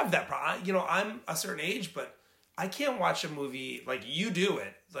 I have that problem. You know, I'm a certain age, but I can't watch a movie like you do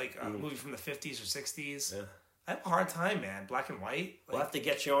it, like a movie from the 50s or 60s. Yeah. I have a hard time, man. Black and white. We'll have to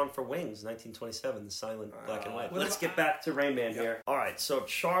get you on for Wings, 1927, the silent black and white. Let's get back to Rain Man here. All right, so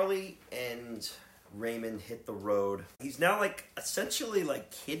Charlie and Raymond hit the road. He's now like essentially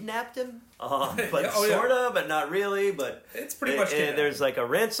like kidnapped him, but sorta, but not really. But it's pretty much. There's like a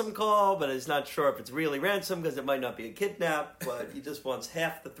ransom call, but he's not sure if it's really ransom because it might not be a kidnap. But he just wants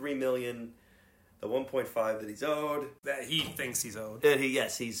half the $3 million. The 1.5 that he's owed. That he thinks he's owed. That he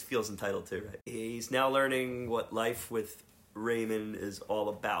feels entitled to, right? He's now learning what life with Raymond is all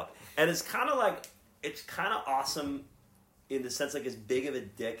about. And it's kind of awesome in the sense like as big of a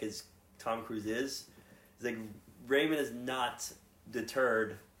dick as Tom Cruise is. It's like Raymond is not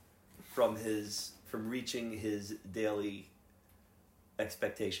deterred from reaching his daily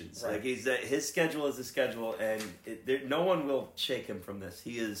expectations. Right. Like his schedule is a schedule and no one will shake him from this.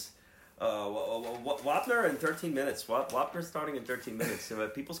 He is... Wapner in 13 minutes. Wapner starting in 13 minutes.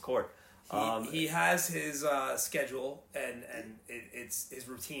 People's Court. He has his schedule and it's his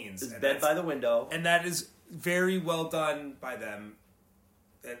routines. His bed by the window. And that is very well done by them.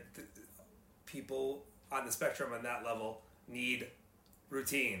 And people on the spectrum on that level need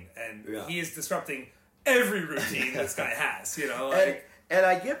routine. And he is disrupting every routine this guy has. You know, and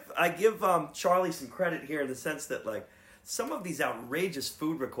I give Charlie some credit here in the sense that like. Some of these outrageous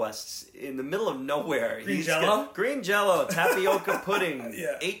food requests in the middle of nowhere. Green Jello, tapioca pudding,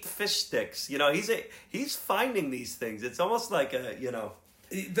 8 fish sticks. You know, he's finding these things. It's almost like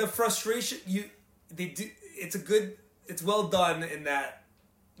the frustration it's well done in that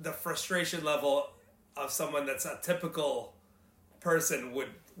the frustration level of someone that's a typical person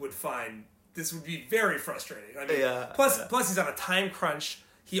would find this would be very frustrating. I mean, plus he's on a time crunch.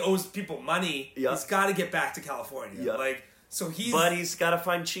 He owes people money. Yep. He's got to get back to California. Yep. But he's got to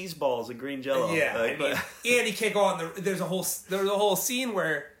find cheese balls and green Jello. Yeah, and he can't go on There's a whole scene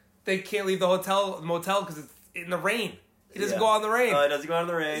where they can't leave the motel because it's in the rain. He doesn't go out in the rain. He doesn't go out in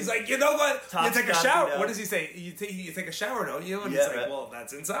the rain. He's like, you know what? You take a shower. What does he say? You take a shower, don't you? And he's like, well,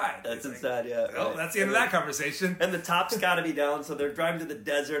 that's inside. That's inside, Well, that's the end of that conversation. And the top's got to be down, so they're driving to the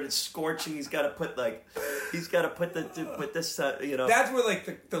desert. It's scorching. He's got to put this, That's where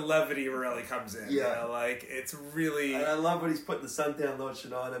like the levity really comes in. Yeah, you know? Like it's really. And I love when he's putting the suntan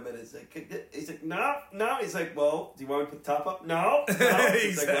lotion on him, and he's like, no. He's like, well, do you want me to put the top up? No.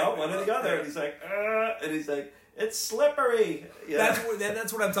 He's like, well, one or the other. And he's like, and he's like. It's slippery. Yeah.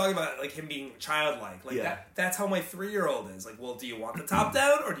 That's what I'm talking about, like him being childlike. Like that's how my 3-year-old is. Like, well, do you want the top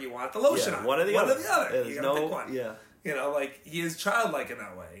down or do you want the lotion on? One or the other. You gotta pick one. Yeah. You know, like he is childlike in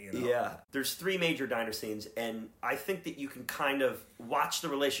that way. You know? Yeah. There's 3 major diner scenes, and I think that you can kind of watch the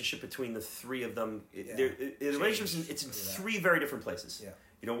relationship between the 3 of them. The relationship it's in 3 very different places. Yeah.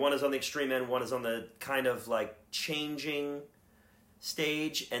 You know, one is on the extreme end, one is on the kind of like changing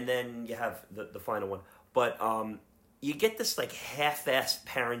stage, and then you have the final one. But you get this like half-assed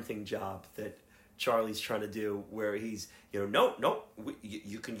parenting job that Charlie's trying to do, where he's you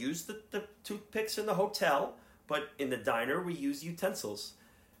can use the toothpicks in the hotel, but in the diner we use utensils.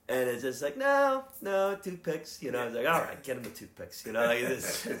 And it's just like, no, toothpicks. You know, it's like, all right, get him the toothpicks. You know, like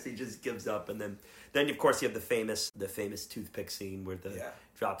he just gives up. And then of course you have the famous toothpick scene where the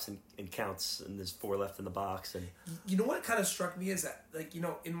drops and counts, and there's 4 left in the box. And you know what kind of struck me is that, like, you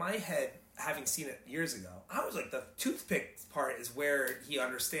know, in my head, having seen it years ago, I was like, the toothpick part is where he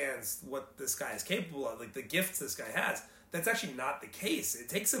understands what this guy is capable of, like the gifts this guy has. That's actually not the case. It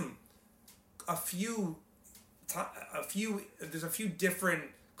takes him there's a few different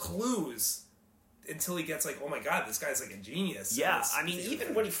clues until he gets like, oh my god, this guy's like a genius. Yeah, I mean,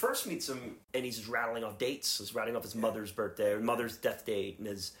 even when he first meets him and he's just rattling off dates, he's rattling off his mother's birthday or mother's death date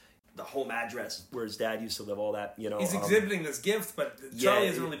and the home address where his dad used to live, all that, you know. He's exhibiting this gift, but Charlie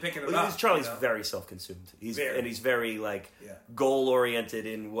isn't really picking it up. Charlie's very self-consumed. He's very like goal-oriented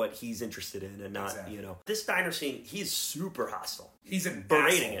in what he's interested in, and not you know. This diner scene, he's super hostile. He's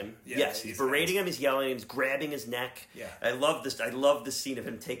berating him. Yeah, yes, he's berating him. He's yelling. He's grabbing his neck. Yeah, I love this. I love the scene of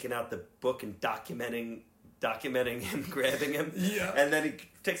him taking out the book and documenting him grabbing him. Yeah, and then he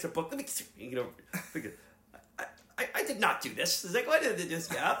takes the book. Let me, you know. I did not do this. It's like, what did it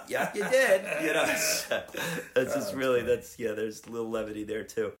just? Yeah, you did. You know, that's just really, there's a little levity there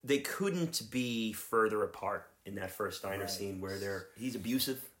too. They couldn't be further apart in that first diner scene where he's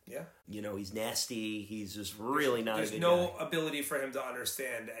abusive. Yeah. You know, he's nasty. He's just really not. There's no ability for him to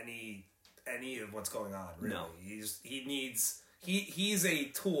understand any of what's going on. Really. No. He's a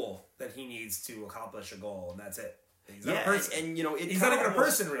tool that he needs to accomplish a goal, and that's it. He's not a person. And you know, he's not even a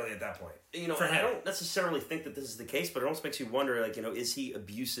person really at that point. You know, I don't necessarily think that this is the case, but it almost makes you wonder, like, you know, is he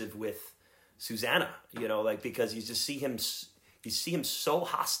abusive with Susanna? You know, like, because you just see him so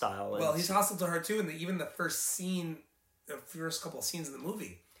hostile. Well, he's hostile to her too, and even the first couple of scenes in the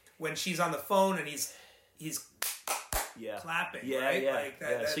movie when she's on the phone and he's clapping. Yeah, right? yeah. Like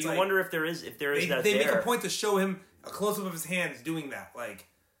that, so you wonder if there is that. They make a point to show him a close up of his hands doing that, like.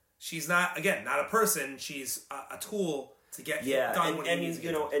 She's not a person. She's a tool to get done what he needs to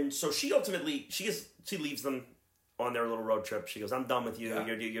get done. And so she ultimately she leaves them on their little road trip. She goes, "I'm done with you. Yeah.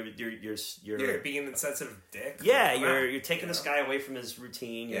 You're being an insensitive dick. Yeah, you're taking this guy away from his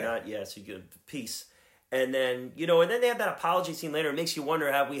routine. You're not. Yeah, so you get peace." And then they have that apology scene later. It makes you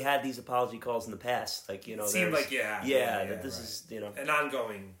wonder, have we had these apology calls in the past? Like, you know, it seemed like that this is, you know, an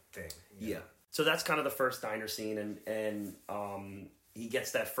ongoing thing. Yeah. So that's kind of the first diner scene, and he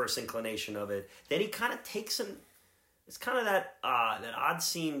gets that first inclination of it. Then he kind of takes him. It's kind of that odd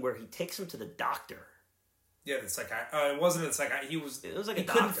scene where he takes him to the doctor. Yeah, the psychiatrist. It wasn't a psychiatrist. It was like he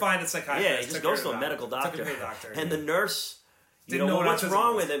couldn't find a psychiatrist. Yeah, he just goes to a medical doctor. Took him to the doctor. And the nurse, didn't know what's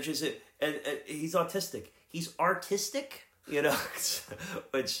wrong with him. She said, and he's autistic. He's artistic, you know,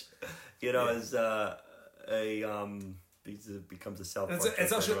 which, you know, is becomes a self.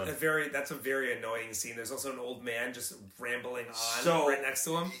 It's also that's a very annoying scene. There's also an old man just rambling on right next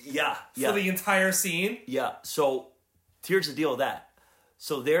to him. Yeah. For the entire scene. Yeah. So here's the deal with that.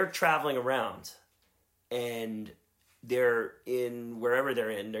 So they're traveling around, and they're in wherever they're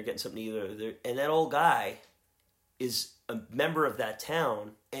in. They're getting something to eat, and that old guy is a member of that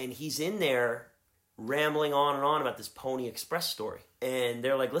town, and he's in there rambling on and on about this Pony Express story, and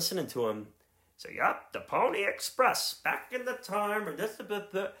they're like listening to him. So, yup, the Pony Express, back in the time, or this,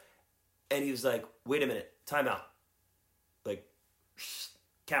 and he was like, wait a minute, time out. Like,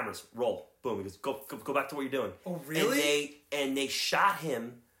 cameras, roll, boom. He goes, go back to what you're doing. Oh, really? And they shot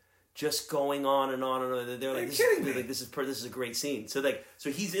him just going on and on and on. They're like, this is a great scene. So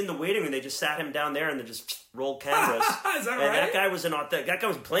he's in the waiting room. They just sat him down there and they just rolled cameras. Is that and right? That guy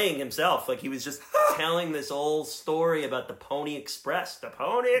was playing himself. Like, he was just telling this old story about the Pony Express. The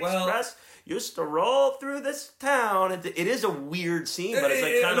Pony Express used to roll through this town. It is a weird scene, but it's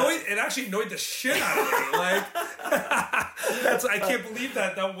like it actually annoyed the shit out of me. Like, I can't believe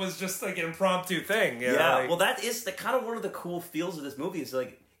that was just like an impromptu thing. You know? Like, well, that is the kind of one of the cool feels of this movie. Is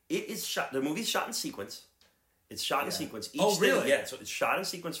like, it is shot. The movie's shot in sequence. It's shot in sequence. Really? Yeah. So it's shot in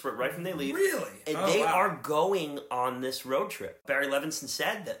sequence right from they leave. Really? And they are going on this road trip. Barry Levinson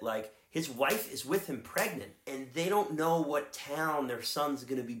said that, like, his wife is with him pregnant, and they don't know what town their son's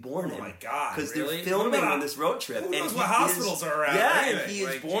going to be born in. Oh my god! Because they're filming on this road trip. Who knows what hospitals are around? Yeah, and he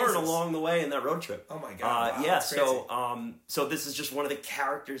is born along the way in that road trip. Oh my god! Wow, yeah. So this is just one of the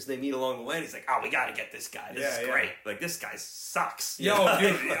characters they meet along the way. And he's like, "Oh, we got to get this guy. This is great. Like, this guy sucks." Yo,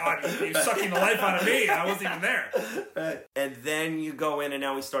 dude, you're sucking the life out of me. I wasn't even there. Right. And then you go in, and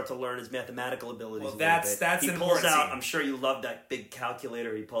now we start to learn his mathematical abilities. Well, that's he an pulls important out. scene. I'm sure you love that big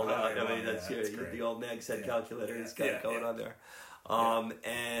calculator he pulled out. I mean, that's the old Meg's head calculator he's got going on there.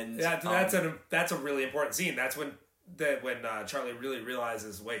 And that's a really important scene. That's when that when Charlie really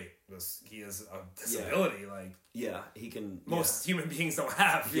realizes, wait, he has a disability like he can most human beings don't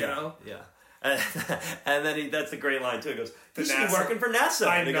have, you know? Yeah. And then that's a great line too. He goes, "You should be NASA. working for NASA."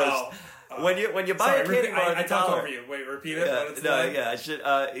 I And he know. goes, when you buy a candy bar, I talked over you. Wait, repeat it. I should.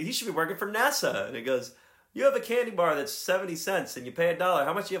 He should be working for NASA. And he goes, "You have a candy bar that's 70 cents, and you pay $1.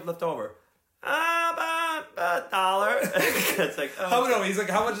 How much do you have left over?" About $1. It's like, he's like,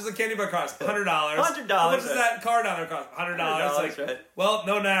 how much does a candy bar cost? $100. $100. How much does that card on there cost? $100. Like, right. well,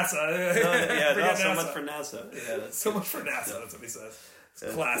 no NASA. So much for NASA. Yeah, so much for NASA. That's what he says. It's a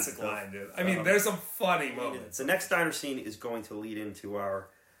classic line, dude. I mean, there's some funny moments. The next diner scene is going to lead into our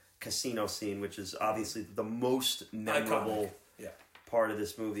casino scene, which is obviously the most memorable part of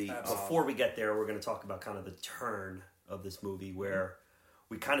this movie. Before we get there, we're going to talk about kind of the turn of this movie where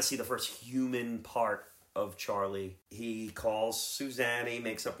we kind of see the first human part of Charlie. He calls Susanna, he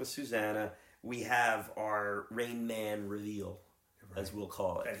makes up with Susanna. We have our Rain Man reveal, as we'll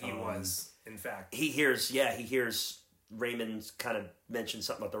call it. And he was, in fact. He hears Raymond kind of mention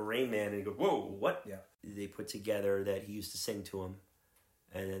something about the Rain Man, and he goes, "Whoa, what?" Yeah. They put together that he used to sing to him,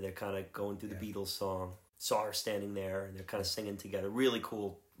 and then they're kind of going through the Beatles song. Saw her standing there, and they're kind of singing together. Really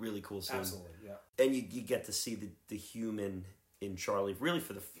cool scene. Absolutely, yeah. And you get to see the human in Charlie really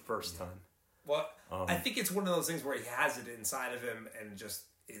for the first time. Well, I think it's one of those things where he has it inside of him and just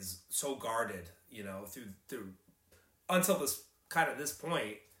is so guarded, you know, through until this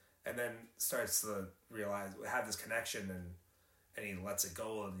point, and then starts to realize have this connection and he lets it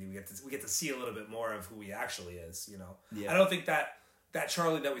go, and we get to see a little bit more of who he actually is, you know. Yeah. I don't think that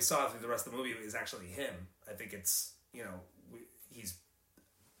Charlie that we saw through the rest of the movie is actually him. I think it's, you know, he's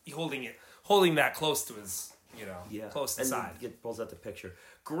holding that close to his, you know, close to the side. It pulls out the picture.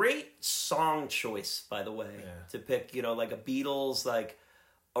 Great song choice, by the way, to pick, you know, like a Beatles, like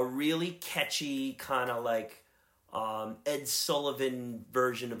a really catchy kind of like Ed Sullivan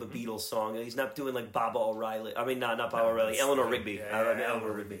version of a Beatles song. He's not doing like Baba O'Reilly. I mean, not Baba O'Reilly. Eleanor Rigby.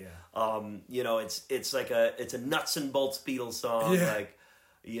 Eleanor Rigby. Yeah. You know, it's like it's a nuts and bolts Beatles song. Yeah. Like,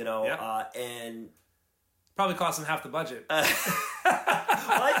 you know, and probably cost him half the budget.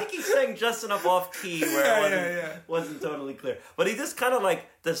 Well, I think he sang just enough off key where it wasn't totally clear. But he just kind of like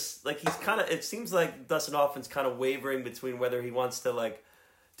this, like he's kind of. It seems like Dustin Hoffman's kind of wavering between whether he wants to like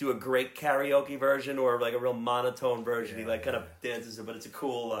do a great karaoke version or like a real monotone version. He like kind of dances it, but it's a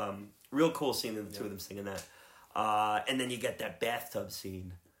cool, real cool scene. The two of them singing that, and then you get that bathtub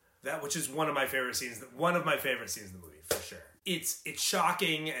scene. That which is one of my favorite scenes. One of my favorite scenes in the movie for sure. It's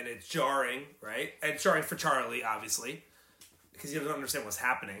shocking and it's jarring, right? And jarring for Charlie, obviously, because he doesn't understand what's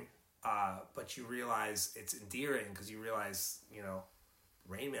happening. But you realize it's endearing because you realize, you know,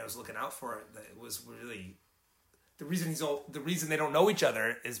 Rain Man was looking out for it. That it was really the reason they don't know each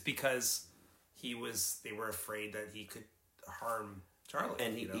other is because they were afraid that he could harm Charlie,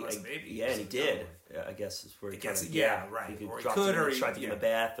 and he as a baby. Yeah, and he did. I guess is where he right. He tried to give him a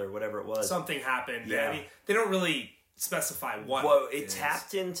bath or whatever it was. Something happened. Yeah, I mean, they don't really specify what. Well, it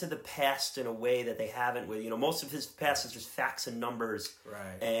tapped into the past in a way that they haven't. With, you know, most of his past is just facts and numbers,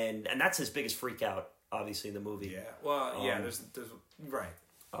 right? And that's his biggest freak out, obviously, in the movie. Yeah. Well, there's right.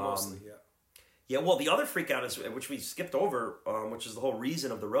 Mostly, yeah. Yeah, well, the other freak out is, which we skipped over, which is the whole reason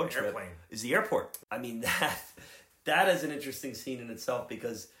of the road trip, is the airport. I mean, that is an interesting scene in itself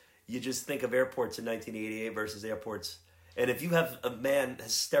because you just think of airports in 1988 versus airports. And if you have a man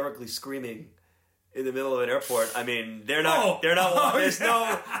hysterically screaming in the middle of an airport, I mean, there's no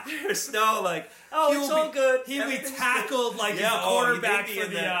like, it's all good. He'd be tackled like the quarterback for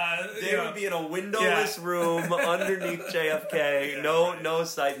they would be in a windowless room underneath JFK. No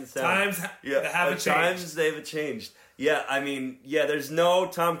sight and sound. Times they've changed. Yeah, I mean, there's no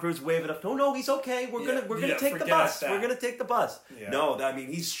Tom Cruise waving up. No, he's okay. We're gonna take the bus. We're gonna take the bus. Yeah. No, I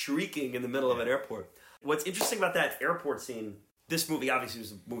mean, he's shrieking in the middle of an airport. What's interesting about that airport scene? This movie obviously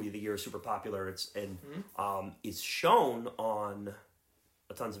was a movie of the year, super popular. It's shown on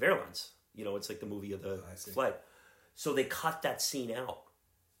tons of airlines. You know, it's like the movie of the flight. So they cut that scene out.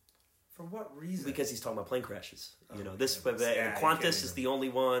 For what reason? Because he's talking about plane crashes. You know, Qantas is the only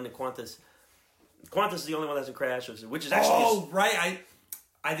one. Qantas is the only one that hasn't crashed, which is actually right.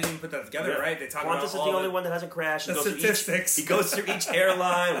 I didn't even put that together, right? They talk Qantas is the only one that hasn't crashed. The statistics. He goes through each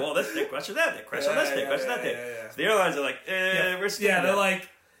airline. Well, they crashed on that. They crashed on this. They crashed on that day. So the airlines are like, we're scared. Yeah, they're like,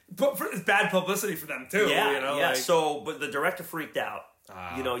 it's bad publicity for them too. Yeah, you know, yeah. So, but the director freaked out.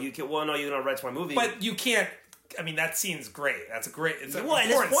 You know, you're gonna write my movie, but you can't. I mean, that scene's great. That's a great. It's and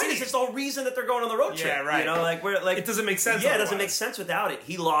his point is, it's the whole reason that they're going on the road trip. Yeah, right. You know, like it doesn't make sense. Yeah, it doesn't make sense without it.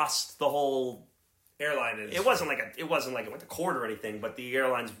 He lost the whole airline is. It wasn't like it went to court or anything, but the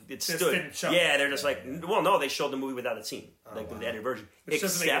airlines just stood. didn't show Yeah, they're just well, no, they showed the movie without a scene, wow. the edited version, Which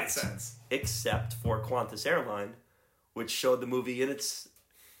doesn't make any sense. Except for Qantas Airline, which showed the movie in its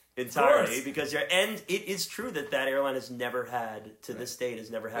entirety because and it is true that airline has never had to this date has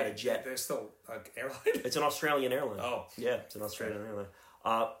never had a jet. There's still an airline. It's an Australian airline. Oh, yeah, it's an Australian airline,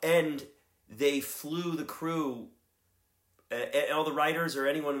 and they flew the crew. All the writers or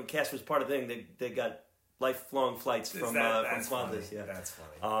anyone who cast was part of the thing. They got lifelong flights from Qantas. Funny. Yeah, that's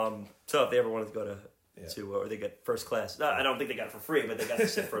funny. So if they ever wanted to go to or they get first class, I don't think they got it for free, but they got to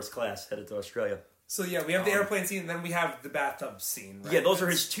sit first class headed to Australia. So yeah, we have the airplane scene, and then we have the bathtub scene. Right? Yeah, those are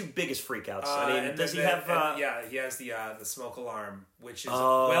his two biggest freakouts. I mean, does he have? He has the smoke alarm, which is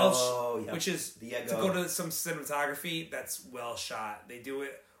which is the to go to some cinematography that's well shot. They do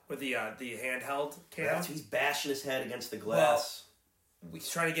it with the handheld cam. Right, so he's bashing his head against the glass. Well, he's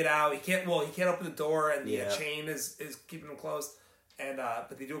trying to get out. He can't open the door, and the chain is keeping him closed. And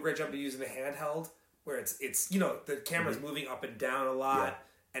but they do a great job of using the handheld, where it's the camera's moving up and down a lot. Yeah.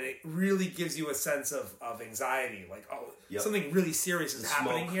 And it really gives you a sense of anxiety, like something really serious is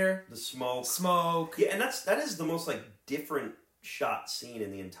happening here. The smoke, yeah, and that is the most different shot scene in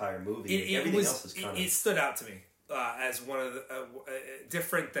the entire movie. Everything else is kind of. It stood out to me as one of the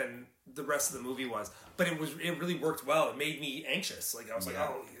different than the rest of the movie was, but it really worked well. It made me anxious. Like I was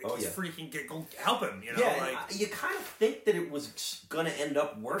he's freaking go help him. You kind of think that it was going to end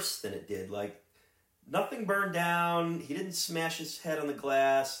up worse than it did. Nothing burned down. He didn't smash his head on the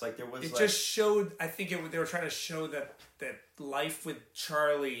glass. There was. It just showed. I think they were trying to show that life with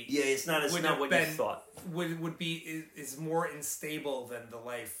Charlie. Yeah, it's not what you thought. Would be is more unstable than the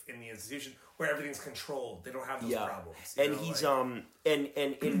life in the institution where everything's controlled. They don't have those problems. And he's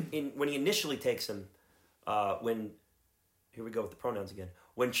in when he initially takes him, when here we go with the pronouns again.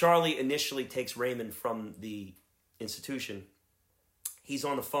 When Charlie initially takes Raymond from the institution, he's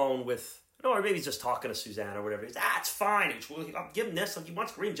on the phone with. No, or maybe he's just talking to Suzanne or whatever. He's, it's fine. I'll give him this. If he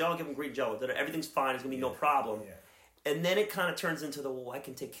wants green gel, I'll give him green gel. Everything's fine. There's going to be no problem. Yeah. And then it kind of turns into I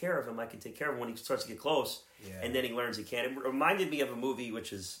can take care of him. I can take care of him when he starts to get close. Yeah. And then he learns he can't. It reminded me of a movie,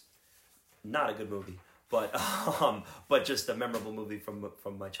 which is not a good movie, but just a memorable movie from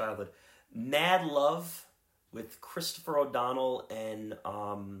my childhood. Mad Love with Christopher O'Donnell and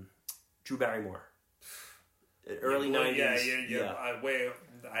Drew Barrymore. Early 90s. Yeah.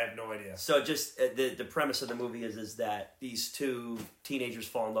 I have no idea. So just the premise of the movie is that these two teenagers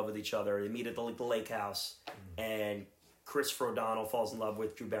fall in love with each other. They meet at the lake house, and Christopher O'Donnell falls in love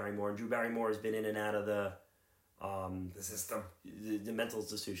with Drew Barrymore. And Drew Barrymore has been in and out of the system, the mental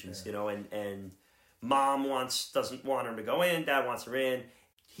institutions, and mom doesn't want her to go in. Dad wants her in.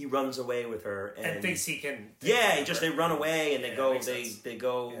 He runs away with her and thinks he can. They run away and they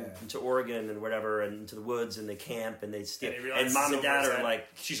go to Oregon and whatever and to the woods and they camp and they steal. And mom and dad are like,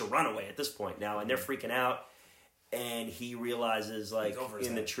 she's a runaway at this point now, and they're freaking out. And he realizes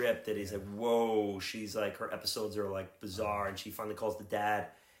in the trip that he's like, whoa, she's her episodes are bizarre, and she finally calls the dad.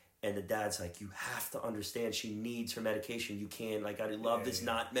 And the dad's like, you have to understand, she needs her medication. You can't, I love this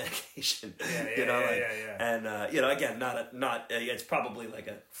not medication. And, again, not it's probably a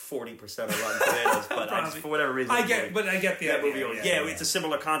 40% of Rotten Tomatoes, but for whatever reason. I get the idea. It's a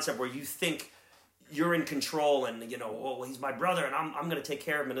similar concept where you think you're in control and, he's my brother and I'm going to take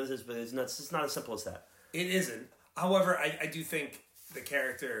care of him. But it's not as simple as that. It isn't. However, I do think the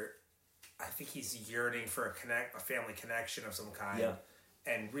character, I think he's yearning for a family connection of some kind. Yeah.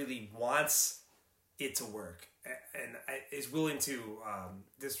 And really wants it to work, and is willing to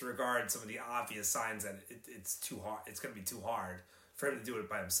disregard some of the obvious signs that it's too hard. It's going to be too hard for him to do it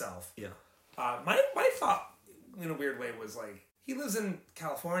by himself. Yeah. My thought, in a weird way, was he lives in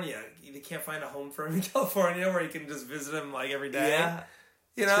California. They can't find a home for him in California where he can just visit him every day. Yeah.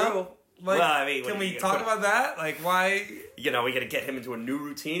 True. Can we talk about that? Why? We got to get him into a new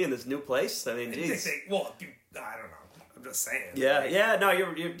routine in this new place. I mean, geez. I don't know. I'm just saying. Yeah. No,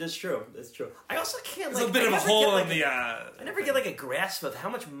 you're. That's true. That's true. I also can't. There's a bit of a hole in the. I never get a grasp of how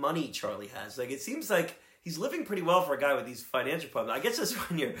much money Charlie has. It seems like he's living pretty well for a guy with these financial problems. I guess it's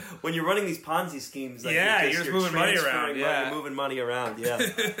when you're running these Ponzi schemes. You're just moving money around. You're moving money around. Yeah.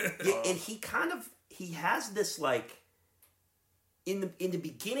 And he has this In the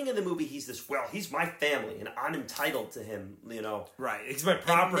beginning of the movie, he's he's my family, and I'm entitled to him, Right, it's my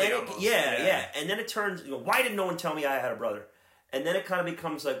property. And then it turns, why did no one tell me I had a brother? And then it kind of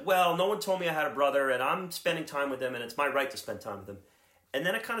becomes no one told me I had a brother, and I'm spending time with him, and it's my right to spend time with him. And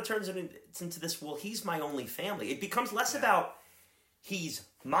then it kind of turns into this, he's my only family. It becomes less about he's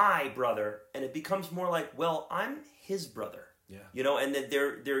my brother, and it becomes more I'm his brother. Yeah. You know, and then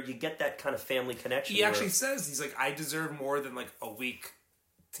there you get that kind of family connection. He actually says, he's like, I deserve more than like a week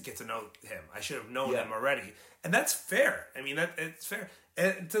to get to know him. I should have known him already. And that's fair. I mean, it's fair.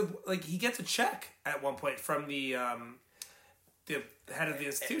 And to, like, he gets a check at one point from the head of the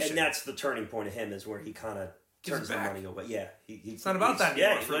institution. And that's the turning point of him, is where he kind of turns the money away. Yeah. It's not about that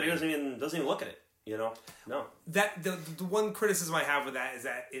anymore. Yeah, he doesn't even look at it. You know? No. That the one criticism I have with that is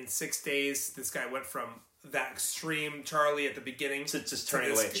that in 6 days, this guy went from that extreme Charlie at the beginning to just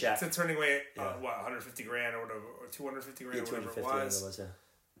turning away a check. To turning away, what, 150 grand or whatever, or 250 grand or whatever it was.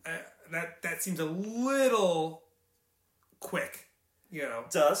 That seems a little quick, you know.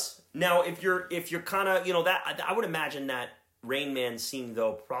 It does. Now, if you're kind of, you know, that I would imagine that Rain Man scene,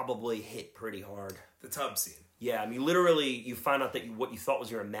 though, probably hit pretty hard. The tub scene. Yeah, I mean, literally, you find out that what you thought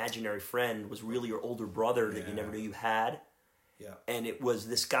was your imaginary friend was really your older brother that you never knew you had. Yeah. And it was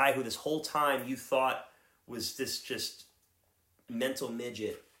this guy who this whole time you thought was this just mental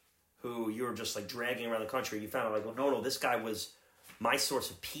midget who you were just like dragging around the country. You found out like, well, no, this guy was my source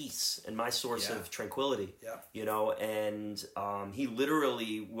of peace and my source of tranquility. Yeah. You know, and he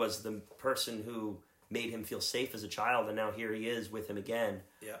literally was the person who made him feel safe as a child, and now here he is with him again.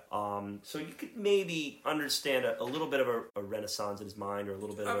 Yeah. So you could maybe understand a little bit of a renaissance in his mind, or a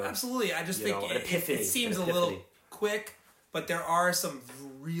little bit of absolutely. I just think an epiphany. It seems a little quick, but there are some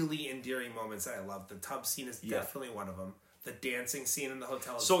really endearing moments that I love. The tub scene is definitely one of them. The dancing scene in the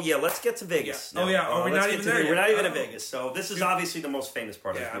hotel. So let's get to Vegas. Yeah. Now. Are we not even there yet? We're not even in Vegas. So this is obviously the most famous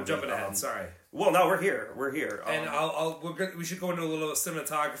part of the movie. I'm jumping ahead. Sorry. Well, no, we're here. We're here. And we should go into a little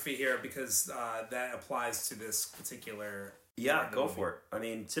cinematography here, because that applies to this particular. Yeah, go for it. I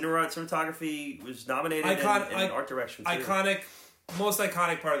mean, cinematography was nominated in art direction too. Most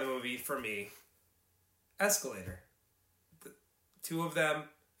iconic part of the movie for me, escalator. The two of them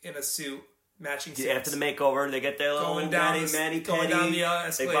in a suit. Matching suits. After the makeover, they get their little mani-pedi. Going down the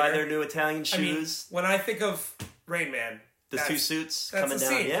escalator. They buy their new Italian shoes. I mean, when I think of Rain Man, the two suits coming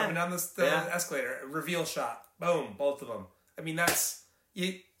down. Coming down the escalator. Reveal shot. Boom. Both of them. I mean,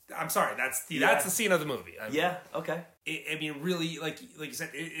 I'm sorry. That's the scene of the movie. Okay. I mean, really, like you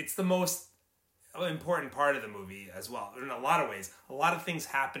said, it's the most important part of the movie as well. In a lot of ways, a lot of things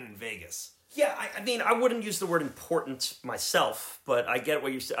happen in Vegas. Yeah, I mean, I wouldn't use the word important myself, but I get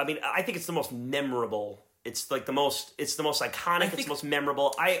what you're saying. I mean, I think it's the most memorable. It's like the most iconic. It's the most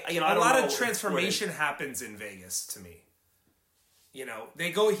memorable. A lot of transformation happens in Vegas to me. You know,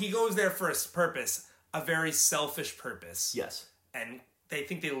 he goes there for a purpose, a very selfish purpose. Yes. And they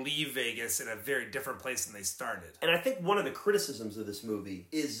think they leave Vegas in a very different place than they started. And I think one of the criticisms of this movie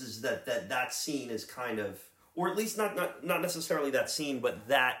is that scene is kind of, or at least not necessarily that scene, but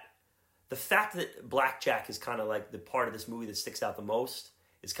that the fact that Blackjack is kind of like the part of this movie that sticks out the most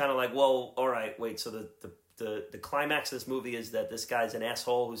is kind of like, well, all right, wait, so the climax of this movie is that this guy's an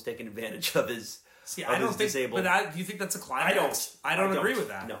asshole who's taking advantage of his disabled. But do you think that's a climax? I don't agree with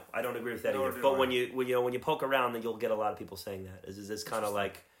that. No, I don't agree with that either. But when you poke around, then you'll get a lot of people saying that. Is this kind of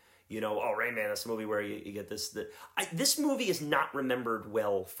like, Rain Man, that's a movie where you get this. This movie is not remembered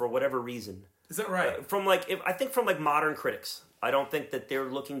well for whatever reason. Is that right? I think from modern critics, I don't think that they're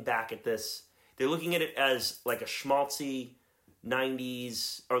looking back at this. They're looking at it as like a schmaltzy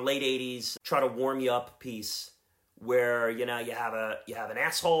 90s or late 80s try to warm you up piece where you have an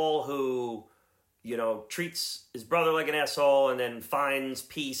asshole who treats his brother like an asshole and then finds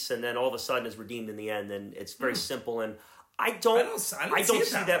peace and then all of a sudden is redeemed in the end, and it's very simple. And I don't see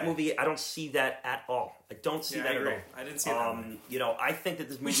that movie. I don't see that at all. I don't see that at all. I didn't see that. I think that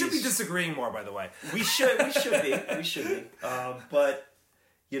this movie. We should be disagreeing more, by the way. We should be. But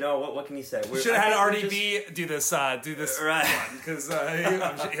what can you say? We should have had RDB do this right? Because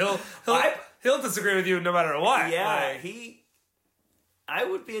he'll disagree with you no matter what. Yeah, I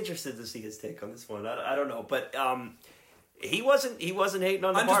would be interested to see his take on this one. I don't know, but he wasn't hating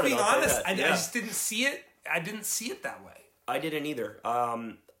on the part. I'm just being honest. I just didn't see it. I didn't see it that way. I didn't either.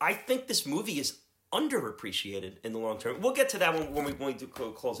 I think this movie is underappreciated in the long term. We'll get to that when we do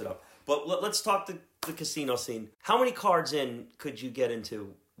close it up. But let's talk the casino scene. How many cards in could you get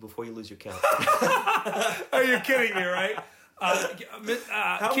into before you lose your count? Are you kidding me, right?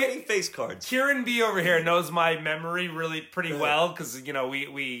 How many face cards? Kieran B over here knows my memory really pretty well because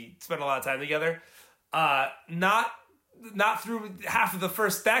we spent a lot of time together. Not through half of the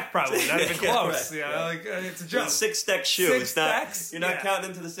first stack, probably. Not even close. It's a joke. 6-stack shoe. You're not counting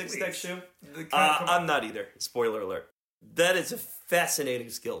into the 6-stack shoe? I'm not either. Spoiler alert. That is a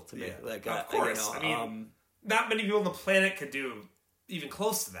fascinating skill to me. Yeah. Of course. Not many people on the planet could do even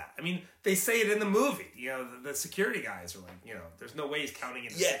close to that. I mean, they say it in the movie. The security guys are like, there's no way he's counting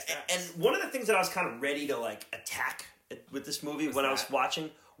in the 6 stacks. And one of the things that I was kind of ready to attack with this movie when I was watching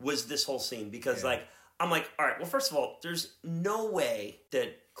was this whole scene because like I'm like, all right, well, first of all, there's no way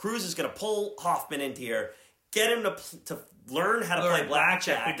that Cruise is going to pull Hoffman into here, get him to learn how to play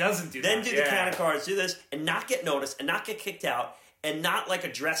blackjack. He doesn't do that. Then do the can of cards, do this, and not get noticed, and not get kicked out, and not like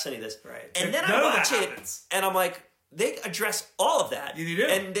address any of this. Right. And then I watch it, and I'm like, they address all of that. You do.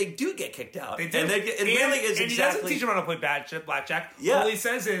 And they do get kicked out. They do. And it really is and exactly... he doesn't teach them how to play blackjack. Yeah. All he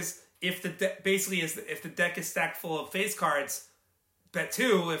says is, if the deck is stacked full of face cards, bet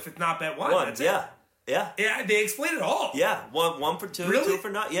 2. If it's not, bet 1. That's yeah. it. Yeah. Yeah, they explain it all. Yeah, one for 2, Really? 2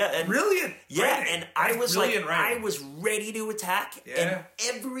 for not. Yeah, and Brilliant. Yeah, writing. and I was like, writing. I was ready to attack, Yeah. and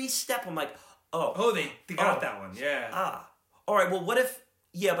every step I'm like, Oh, they got that one. Yeah. All right. Well, what if?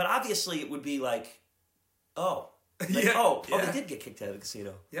 Yeah, but obviously it would be like, they did get kicked out of the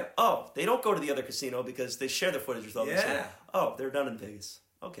casino. Yep. Oh, they don't go to the other casino because they share their footage with others. Yeah. Oh, they're done in Vegas.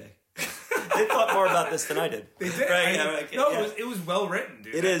 Okay. They thought more about this than I did. They did. Right? It was well written,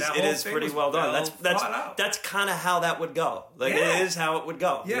 dude. It is pretty well done. That's kind of how that would go. Like it is how it would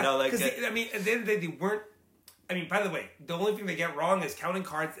go. Yeah. You know, like at the end of the day, they weren't. I mean, by the way, the only thing they get wrong is counting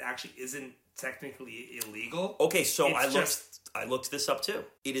cards actually isn't technically illegal. Okay, so I looked this up too.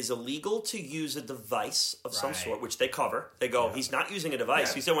 It is illegal to use a device of some sort, which they cover. They go, he's not using a device.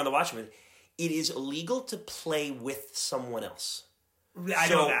 Yeah. He's the one to watch him. It is illegal to play with someone else. I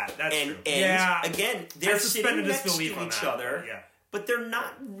know that. That's true. And again, they're sitting next to disbelief on each that, other, yeah. but they're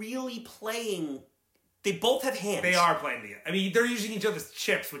not really playing. They both have hands. They are playing the. I mean, they're using each other's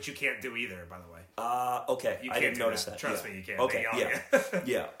chips, which you can't do either. By the way. Okay. I didn't notice that. Trust me, you can't. Okay.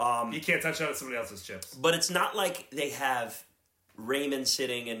 Yeah. You can't touch on somebody else's chips. But it's not like they have Raymond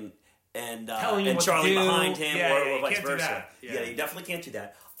sitting and what Charlie to do. behind him or vice can't do versa. that. Yeah, you definitely can't do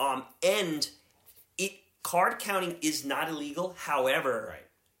that. And card counting is not illegal. However,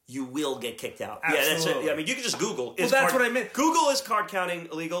 you will get kicked out. Absolutely. Yeah, that's it. I mean, you can just Google. That's what I meant. Google is card counting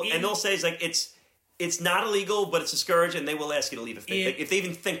illegal, and they'll say it's not illegal, but it's discouraged, and they will ask you to leave if they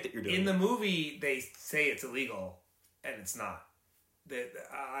even think that you're doing it. In the movie, they say it's illegal, and it's not.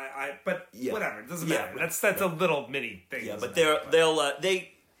 But whatever, it doesn't matter. Right, that's a little mini thing. Yeah, but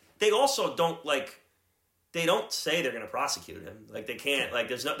they also don't like. They don't say they're going to prosecute him. Like they can't. Like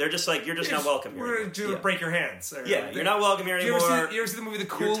there's no. They're just like you're just not welcome here. We're going to break your hands. You're not welcome here anymore. You ever see the movie The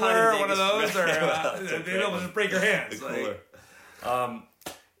Cooler? One of those, or they don't just break your hands. The Cooler.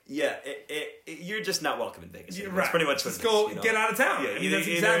 You're just not welcome in Vegas. Right. That's pretty much just what it is, go get out of town. Yeah, that's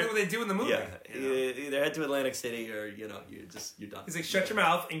exactly what they do in the movie. Yeah, either head to Atlantic City or you're done. He's like, shut your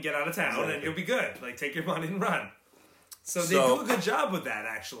mouth and get out of town, and you'll be good. Like, take your money and run. So they do a good job with that,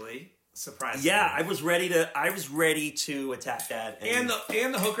 actually. Surprisingly. Yeah, I was ready to attack that. And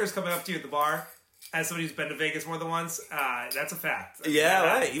the hookers coming up to you at the bar. As somebody who's been to Vegas more than once, that's a fact.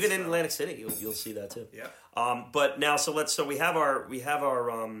 Right. Even in Atlantic City, you'll see that too. Yeah. But now, so we have our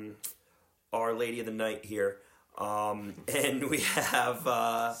Our Lady of the Night here, and we have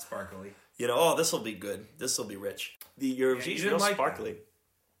sparkly. This will be good. This will be rich. She's real like sparkly. That.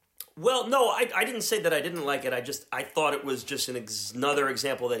 Well, no, I didn't say that I didn't like it. I thought it was just another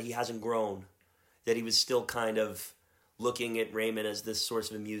example that he hasn't grown, that he was still kind of looking at Raymond as this source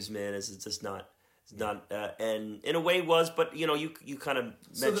of amusement, as it's just not, and in a way was, but you kind of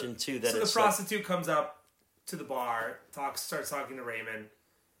mentioned too that the prostitute comes up to the bar, starts talking to Raymond.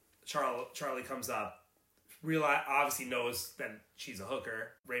 Charlie comes up, obviously knows that she's a hooker.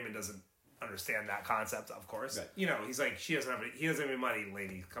 Raymond doesn't understand that concept, of course. Right. He's like, he doesn't have any money,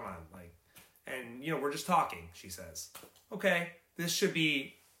 lady. Come on, and we're just talking. She says, "Okay, this should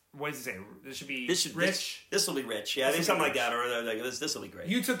be." What does he say? This should be rich. This will be rich. Yeah, I think something like that, or like this will be great.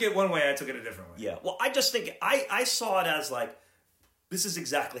 You took it one way, I took it a different way. Yeah. Well, I just think I saw it as like, this is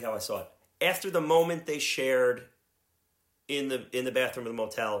exactly how I saw it. After the moment they shared in the bathroom of the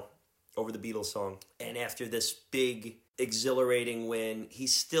motel over the Beatles song, and after this big exhilarating win,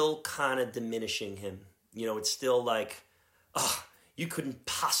 he's still kind of diminishing him. It's still like, you couldn't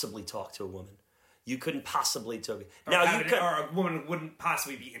possibly talk to a woman. You couldn't possibly talk. Or a woman wouldn't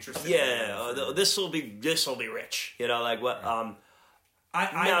possibly be interested. Yeah, this will be rich. Like what?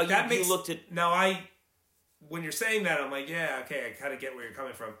 When you're saying that, I'm like, yeah, okay, I kind of get where you're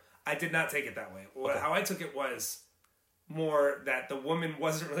coming from. I did not take it that way. Okay. How I took it was more that the woman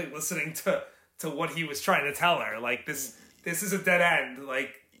wasn't really listening to what he was trying to tell her. Like, this is a dead end.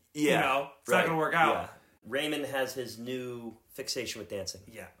 Like, it's not going to work out. Yeah. Raymond has his new fixation with dancing.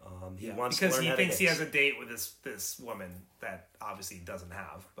 Yeah. He wants because to learn he how thinks to he has a date with this woman that obviously he doesn't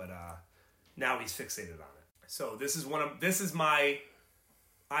have, but now he's fixated on it. So this is my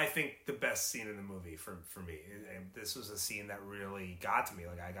I think the best scene in the movie for me. And this was a scene that really got to me.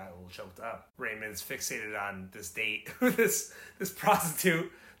 Like, I got a little choked up. Raymond's fixated on this date with this prostitute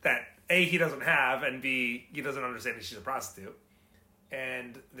that A, he doesn't have, and B, he doesn't understand that she's a prostitute.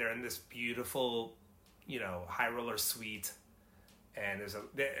 And they're in this beautiful, high roller suite. And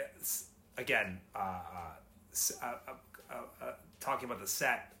talking about the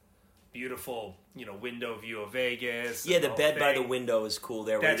set, beautiful, window view of Vegas. Yeah, the bed by the window is cool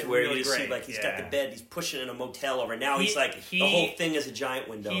there. That's where really you great. See, like, he's got the bed, he's pushing in a motel over. Now he's like, the whole thing is a giant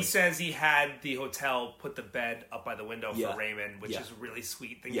window. He says he had the hotel put the bed up by the window for Raymond, which is a really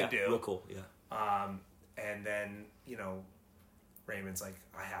sweet thing to do. Yeah, real cool, yeah. And then, Raymond's like,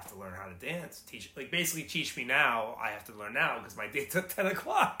 I have to learn how to dance. Basically teach me now. I have to learn now because my date's at 10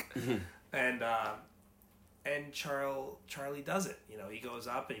 o'clock. And Charlie does it. He goes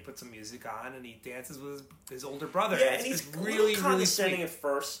up and he puts some music on and he dances with his older brother. Yeah, and he's really condescending sweet at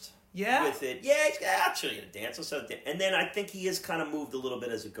first. Yeah. With it. Yeah, he's actually going to dance. And then I think he is kind of moved a little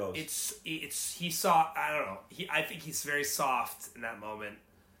bit as it goes. He saw, I don't know. I think he's very soft in that moment.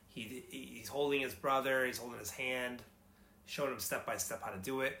 He's holding his brother. He's holding his hand, showing him step by step how to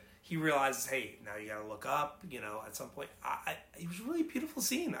do it. He realizes, hey, now you got to look up. At some point, it was a really beautiful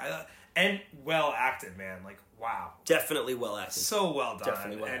scene. And well acted, man. Like, wow, definitely well acted. So well done.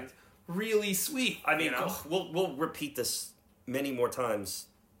 Definitely well and acted. Really sweet. I mean, we'll repeat this many more times,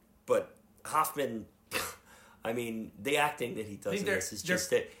 but Hoffman. I mean, the acting that he does in this is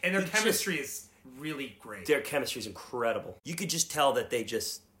just that, and their chemistry is really great. Their chemistry is incredible. You could just tell that they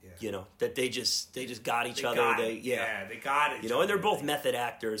just. That they just got each other. They got it. And they're both method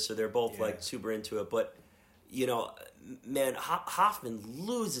actors, so they're both like super into it. But man, Hoffman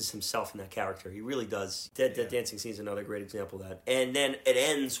loses himself in that character. He really does. That dancing scene is another great example of that. And then it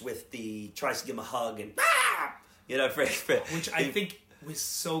ends with tries to give him a hug and which I think was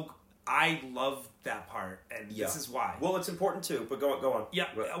so. I love that part, and this is why. Well, it's important too. But go on. Yeah.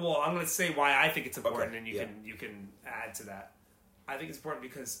 Well, I'm going to say why I think it's important, and you can add to that. I think it's important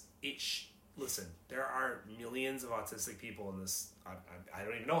because listen, there are millions of autistic people in this. I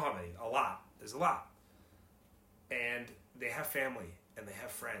don't even know how many. A lot. There's a lot. And they have family and they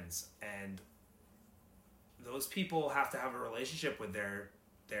have friends, and those people have to have a relationship with their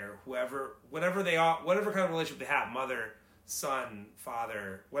whatever they are, whatever kind of relationship they have, mother, son,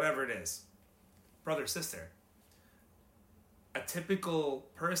 father, whatever it is, brother, sister. A typical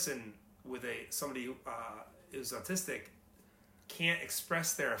person with somebody who's autistic can't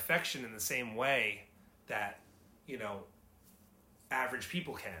express their affection in the same way that average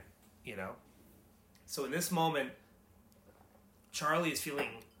people can. So in this moment, Charlie is feeling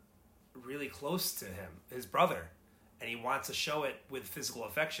really close to his brother, and he wants to show it with physical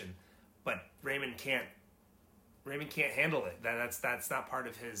affection, but Raymond can't handle it. That's not part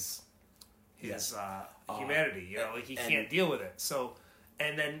of his humanity. He can't deal with it. So,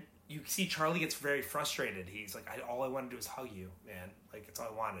 and then you see Charlie gets very frustrated. He's like, all I want to do is hug you, man. Like, it's all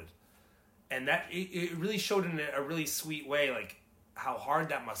I wanted. And that it really showed in a really sweet way, like, how hard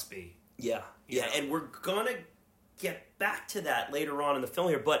that must be. Yeah. And we're going to get back to that later on in the film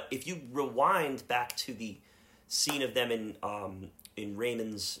here. But if you rewind back to the scene of them in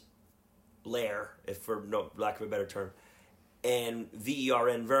Raymond's lair, if for no lack of a better term, and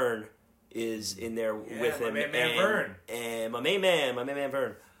VERN Vern is in there with him. Vern. And my main man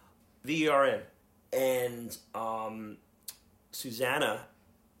Vern. VERN. And Susanna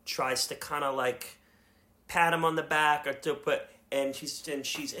tries to kind of like pat him on the back or to put, and you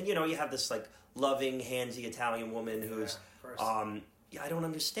have this like loving, handsy Italian woman who's I don't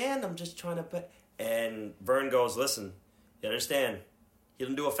understand, I'm just trying to put, and Vern goes, listen, you understand, he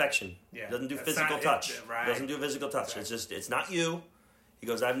doesn't do affection, doesn't do physical touch, doesn't do physical touch, exactly. It's not you. He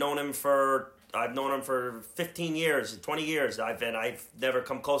goes, I've known him for 15 years, 20 years, I've never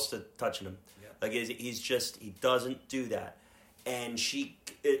come close to touching him. Yeah. Like, he doesn't do that. And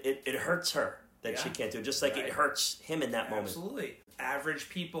it hurts her that she can't do it, just like it hurts him in that moment. Absolutely. Average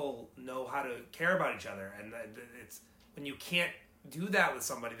people know how to care about each other, and it's when you can't do that with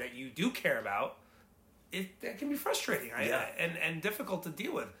somebody that you do care about, that can be frustrating and difficult to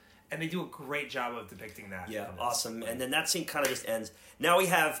deal with. And they do a great job of depicting that. Yeah, awesome. And then that scene kind of just ends. Now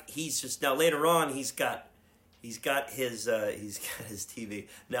later on he's got his TV.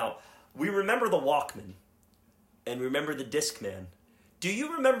 Now we remember the Walkman, and remember the Discman. Do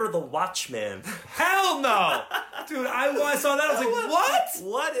you remember the Watchman? Hell no, dude! I saw that. I was like, what?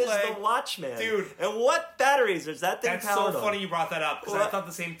 What is the Watchman, dude? And what batteries is that thing? That's so funny you brought that up, because I thought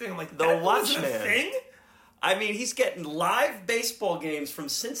the same thing. I'm like, the Watchman thing. I mean, he's getting live baseball games from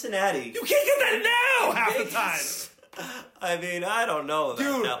Cincinnati. You can't get that now half the time. I mean, I don't know about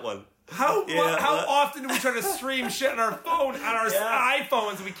Dude. that one. How Yeah, often do we try to stream shit on our phone, on our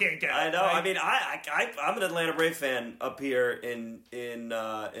iPhones we can't get? I know. Like, I mean, I'm an Atlanta Brave fan up here in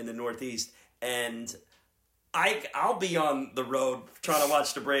the Northeast, and I'll be on the road trying to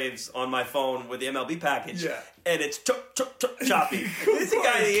watch the Braves on my phone with the MLB package, and it's choppy. There's a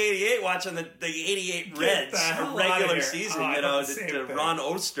guy in the '88 watching the '88 Reds regular season, to Ron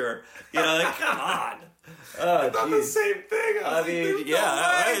Oster. Like, come on. I thought the same thing. I mean, it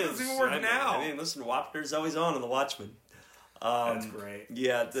doesn't even work now. I mean, listen, Wapner's always on in The Watchmen. That's great.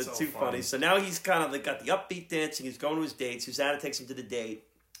 Yeah, that's so too funny. So now he's kind of got the upbeat dancing. He's going to his date. Susanna takes him to the date.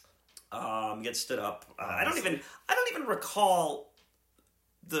 Gets stood up. I don't even recall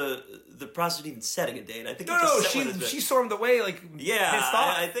the prostitute even setting a date. I think she stormed away pissed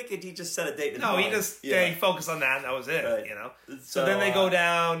off. I think he just set a date. He focused on that, and that was it. Right. So then they go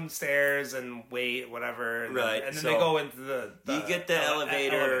downstairs and wait, whatever, and then they go into the you get the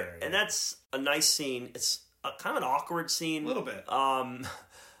elevator, and that's a nice scene. It's kind of an awkward scene, a little bit. I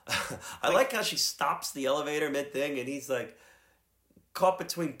like how she stops the elevator mid thing, and he's like caught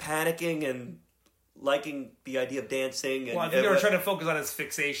between panicking and liking the idea of dancing. And, I think they were trying to focus on his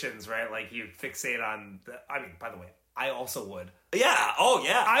fixations, right? Like he'd fixate on by the way, I also would. Yeah. Oh,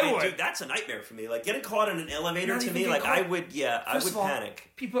 yeah. I would. Dude, that's a nightmare for me. Like getting caught in an elevator to me, like I would. Yeah, I would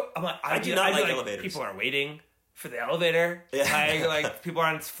panic. People, I do not like elevators. People are waiting for the elevator. Yeah. Like people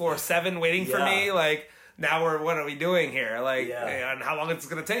are on floor 7 waiting for me. Like now what are we doing here? Like and how long it's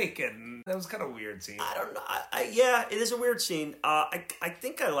gonna take? And that was kind of a weird scene. I don't know. It is a weird scene. I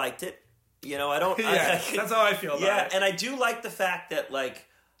think I liked it. I don't. That's how I feel about it. Yeah, and I do like the fact that like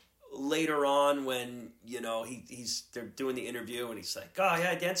later on when they're doing the interview and he's like, oh yeah,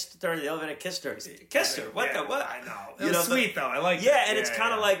 I danced to her in the elevator, and kissed her. Kissed her? What? I know. It was sweet though. I like. Yeah, and it's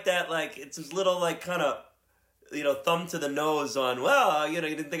kind of like that. Like it's this little like kind of thumb to the nose on. Well, you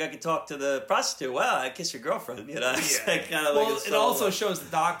didn't think I could talk to the prostitute. Well, I kissed your girlfriend. It's like kind of like. It also shows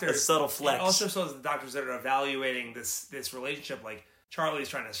the doctors a subtle flex. It also shows the doctors that are evaluating this relationship like. Charlie's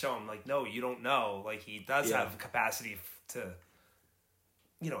trying to show him, like, no, you don't know. Like, he does have the capacity to,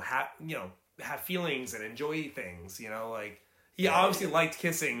 have feelings and enjoy things, Like, he obviously liked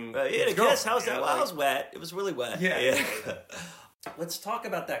kissing his girl. Yes, how's that? Well, it was wet. It was really wet. Yeah. Let's talk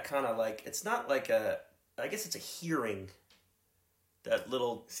about that kind of, like, it's not like I guess it's a hearing. That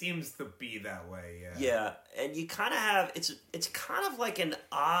little... Seems to be that way, yeah. Yeah, and you kind of have... It's kind of like an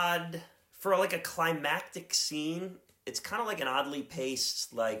odd... For, like, a climactic scene... It's kind of like an oddly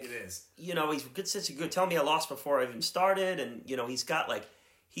paced, like... It is. He's good sense of good. Tell me I lost before I even started. And, he's got, like...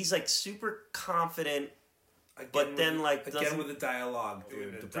 He's, like, super confident. But then, like... Again with the dialogue,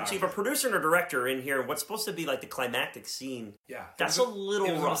 dude. If a producer and a director in here, what's supposed to be, like, the climactic scene... Yeah. That's a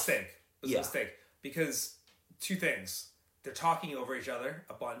little rough. It was a mistake. Because, 2 things. They're talking over each other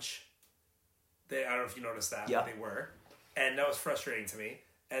a bunch. I don't know if you noticed that. Yeah. But they were. And that was frustrating to me.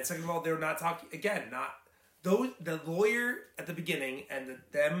 And second of all, they were not talking... Again, the lawyer at the beginning and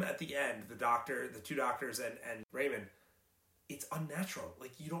them at the end, the 2 doctors and Raymond, it's unnatural.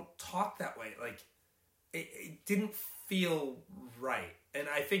 Like, you don't talk that way. Like, it didn't feel right. And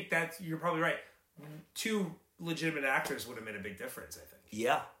I think you're probably right. 2 legitimate actors would have made a big difference, I think.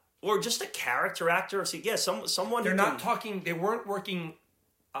 Yeah. Or just a character actor. So, yeah, someone... They're not talking... They weren't working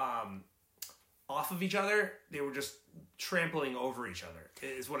off of each other. They were just trampling over each other,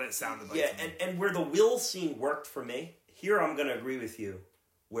 is what it sounded like. Yeah, and where the will scene worked for me, here I'm going to agree with you,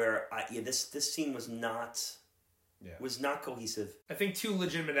 where this scene was not cohesive. I think 2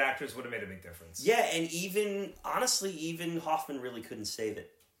 legitimate actors would have made a big difference. Yeah, and even Hoffman really couldn't save it,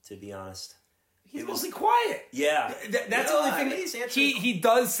 to be honest. He's mostly quiet. Yeah. That's the only thing. He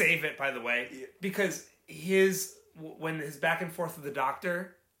does save it, by the way, because when his back and forth with the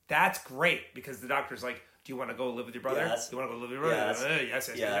doctor, that's great, because the doctor's like, do you want to go live with your brother? Yes. Do you want to go live with your brother?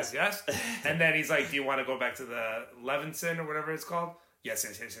 Yes. And then he's like, do you want to go back to the Levinson or whatever it's called? Yes.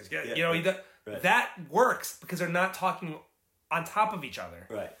 Yeah. That works because they're not talking on top of each other.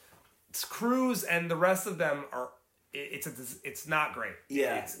 Right. Cruz and the rest of them are. It's not great.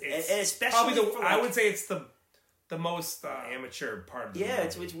 Yeah. It's and especially probably I would say it's the most amateur part of the movie.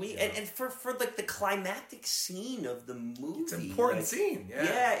 It's we and for like the climactic scene of the movie. It's an important scene.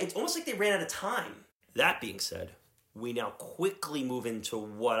 Yeah, it's almost like they ran out of time. That being said, we now quickly move into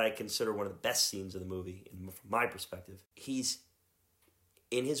what I consider one of the best scenes of the movie, from my perspective. He's,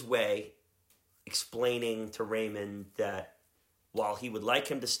 in his way, explaining to Raymond that while he would like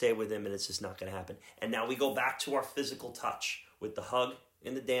him to stay with him, and it's just not going to happen. And now we go back to our physical touch with the hug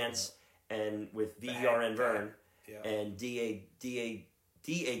in the dance, and with VRN Vern, and DAD,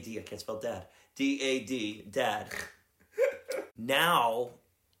 I can't spell dad, DAD, dad. Now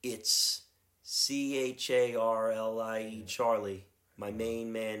it's Charlie, Charlie, my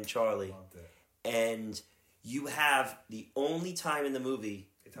main man Charlie. Loved it. And you have the only time in the movie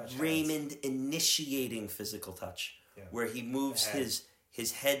Raymond initiating physical touch, where he moves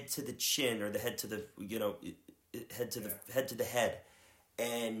his head to the chin, or the head to the head to the head,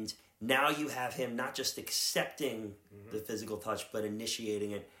 and now you have him not just accepting the physical touch but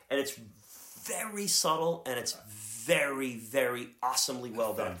initiating it, and it's very subtle and it's very, very awesomely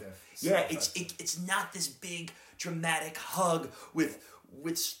well done. It's not this big dramatic hug with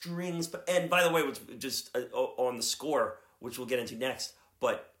strings, but, and by the way, just on the score, which we'll get into next,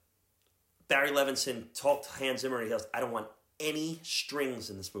 but Barry Levinson talked to Hans Zimmer and he goes, I don't want any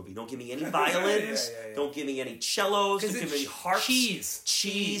strings in this movie. Don't give me any violins. Don't give me any cellos. Don't give me any harps.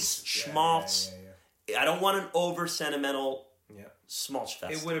 Cheese, schmaltz. I don't want an over sentimental schmaltz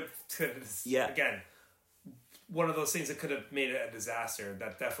fest. It would have, again, one of those things that could have made it a disaster.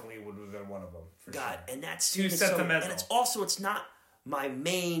 That definitely would have been one of them. For God, sure. and that's too sentimental. And it's not my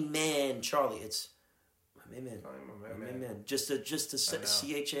main man Charlie. It's my main man. My main man. Just a Charlie.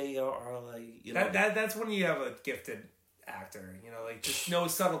 You know. That's when you have a gifted actor. You know, like just no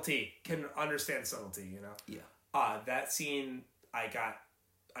subtlety, can understand subtlety. You know. Yeah. That scene, I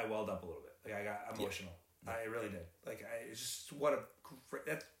welled up a little bit. Like I got emotional. Yeah. I really did. Like it's just what a great.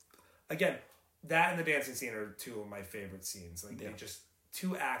 Again, that and the dancing scene are two of my favorite scenes. Like they just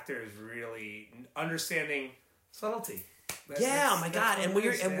two actors really understanding subtlety. Oh my God! And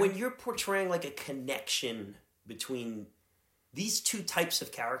when you're portraying like a connection between these two types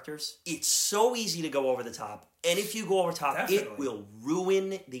of characters, it's so easy to go over the top. And if you go over the top, it will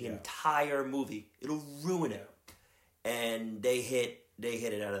ruin the entire movie. It'll ruin it. And they hit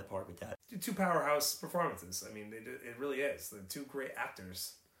it out of the park with that. Two powerhouse performances. I mean, it really is. They're two great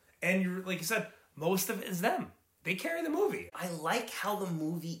actors. And like you said, most of it is them. They carry the movie. I like how the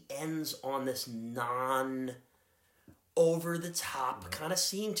movie ends on this over the top kind of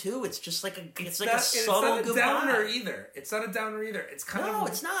scene too. It's just like a subtle goodbye. Downer either. It's not a downer either. It's kind of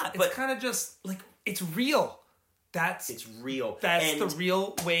it's not. It's kind of just like it's real. It's real. That's the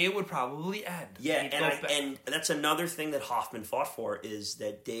real way it would probably end. Yeah, and that's another thing that Hoffman fought for, is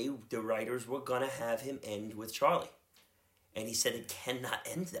that the writers were gonna have him end with Charlie, and he said it cannot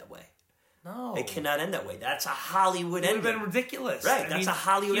end that way. No, it cannot end that way. That's a Hollywood ending. It would have been ridiculous. Right, that's a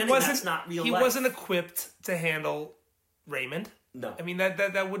Hollywood ending. That's not real life. He wasn't equipped to handle Raymond. No. I mean,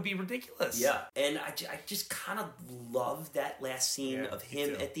 that would be ridiculous. Yeah. And I just kind of love that last scene of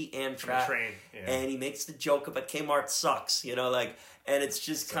him at the Amtrak. Train. Yeah. And he makes the joke about Kmart sucks, you know, like, and it's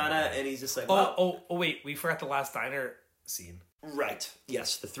just kind of, and he's just like, wait, we forgot the last diner scene. Right.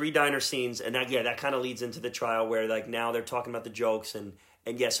 Yes, the 3 diner scenes, and that kind of leads into the trial where, like, now they're talking about the jokes, and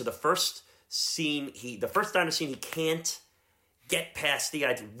so the first diner scene, he can't get past the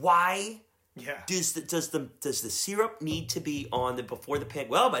idea. Why? Yeah. Does the syrup need to be on before the pan?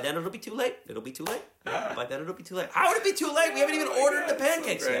 Well, by then it'll be too late. By then it'll be too late. How would it be too late? We haven't even ordered the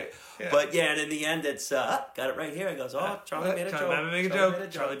pancakes yet. Yeah. But and in the end, it's got it right here. It goes, Charlie made a joke.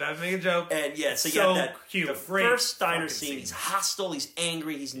 Charlie Babbitt made a joke. And so that cute. The first diner scene, he's hostile, he's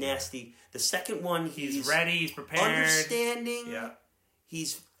angry, he's nasty. The second one, he's ready, he's prepared, understanding. Yeah.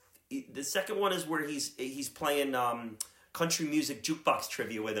 The second one is where he's playing country music jukebox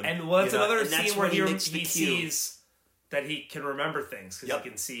trivia with him. And that's another scene where he sees that he can remember things, because he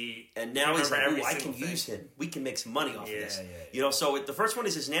can see. And now he's like, I can use him. We can make some money off of this. Yeah. You know, so the first one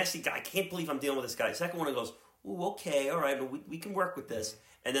is this nasty guy. I can't believe I'm dealing with this guy. The second one, he goes, ooh, okay, all right, but we can work with this.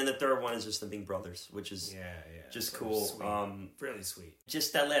 And then the third one is just them being brothers, which is just cool. Sweet. Really sweet.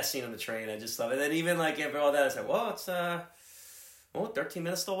 Just that last scene on the train, I just love it. And then even like after all that, I was like, well, it's 13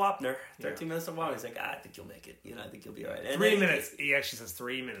 minutes to Wapner. 13 minutes to Wapner. He's like, I think you'll make it. You know, I think you'll be all right. And 3 minutes. He actually says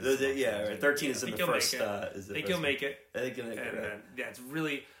 3 minutes. 13 is in the first. I think he'll make it. I think he'll make it. And it's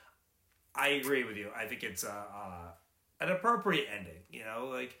really. I agree with you. I think it's an appropriate ending. You know,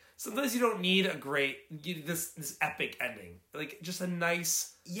 like sometimes you don't need a great this epic ending. Like just a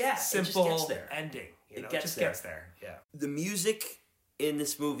nice, simple ending. You know, it just gets there. Yeah. The music in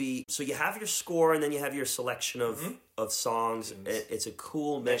this movie, so you have your score and then you have your selection of songs. It's a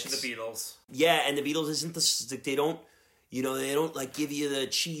cool mix. Mention the Beatles. Yeah, and the Beatles they don't like give you the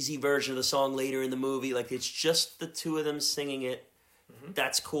cheesy version of the song later in the movie. Like it's just the two of them singing it.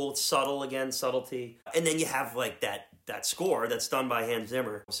 That's cool. It's subtle again, subtlety. And then you have like that score that's done by Hans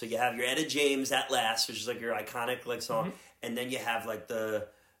Zimmer. So you have your Etta James at last, which is like your iconic like song, and then you have like the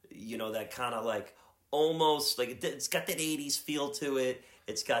that kind of like almost like it's got that 80s feel to it.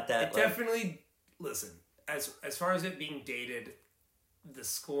 It's got that. It definitely. Listen, as far as it being dated, the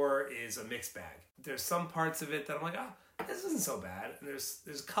score is a mixed bag. There's some parts of it that I'm like, this isn't so bad. And there's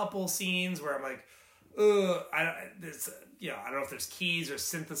a couple scenes where I'm like, ugh, I don't know if there's keys or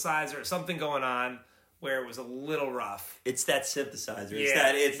synthesizer or something going on where it was a little rough. It's that synthesizer.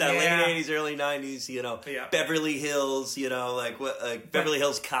 Yeah. It's that late 80s, early 90s, Yeah. Beverly Hills, Beverly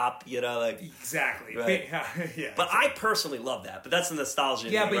Hills Cop, Exactly. Right. Yeah. But I personally love that. But that's the nostalgia.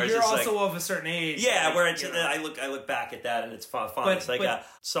 Yeah, where but it's you're just also of a certain age. Yeah, where it's, I look back at that and it's fun. But- It's like but-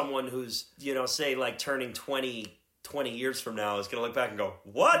 someone who's, say like turning 20 years from now is going to look back and go,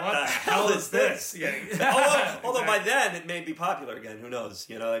 what the hell is this? Yeah. Although by then it may be popular again. Who knows?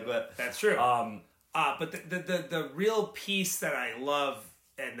 But That's true. But the real piece that I love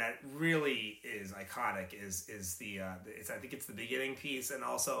and that really is iconic is I think it's the beginning piece, and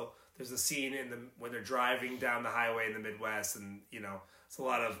also there's a scene when they're driving down the highway in the Midwest, and it's a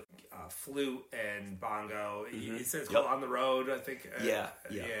lot of flute and bongo. Mm-hmm. It's called On the Road, I think. Yeah.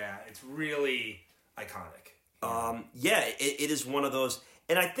 It's really iconic. It is one of those,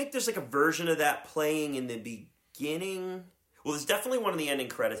 and I think there's like a version of that playing in the beginning. Well, there's definitely one in the ending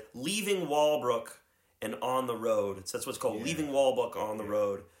credits, Leaving Walbrook and On the Road. So that's what's called, Leaving Walbrook, On the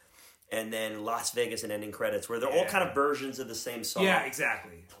Road. And then Las Vegas and ending credits, where they're all kind of versions of the same song. Yeah,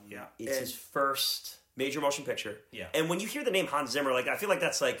 exactly. Yeah. It's his first major motion picture. Yeah. And when you hear the name Hans Zimmer, I feel like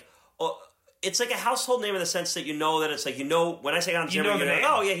that's like, it's like a household name in the sense that that it's like, when I say Hans Zimmer, you're like,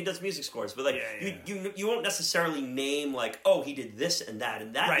 oh yeah, he does music scores. But you won't necessarily name like, oh, he did this and that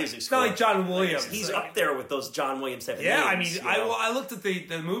music score. It's not like John Williams. He's up there with those John Williams type of names. I looked at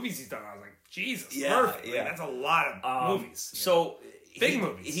the movies he's done. I was like, Jesus, Murphy. Yeah. That's a lot of movies. So big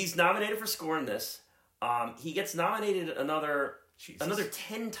movies. He's nominated for score in this. He gets nominated another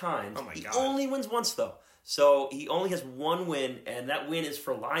 10 times. Oh my God. He only wins once though. So he only has one win, and that win is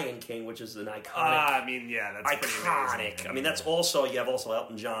for Lion King, which is an iconic. That's pretty amazing. That's also you have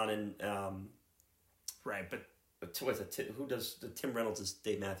Elton John and right, but what's it? Who does the Tim Reynolds is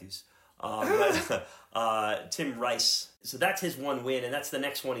Dave Matthews, Tim Rice. So that's his one win, and that's the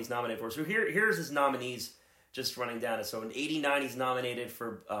next one he's nominated for. So here's his nominees, just running down it. So in '89 he's nominated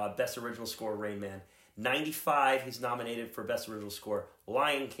for Best Original Score, Rain Man. 95 he's nominated for Best Original Score,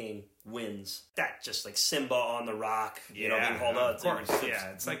 Lion King wins. That just like Simba on the Rock, being hauled out. Of course,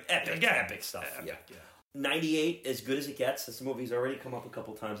 it's like epic stuff. 98, As Good as It Gets. This movie's already come up a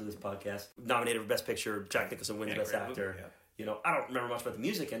couple times in this podcast. Nominated for Best Picture, Jack Nicholson wins Best Actor. Movie, I don't remember much about the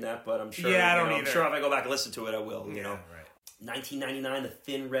music in that, but I'm sure. I don't either. I'm sure if I go back and listen to it, I will. Right. 1999, The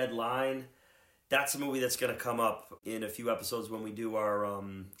Thin Red Line. That's a movie that's going to come up in a few episodes when we do our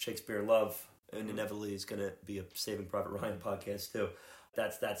Shakespeare in Love. And inevitably, it's going to be a Saving Private Ryan podcast, too.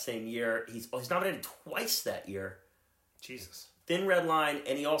 That's that same year. He's nominated twice that year. Jesus. Thin Red Line,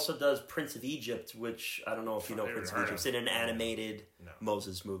 and he also does Prince of Egypt, which I don't know if you know Prince of Egypt. It's in an animated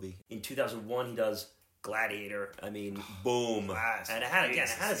Moses movie. In 2001, he does Gladiator. I mean, boom. And how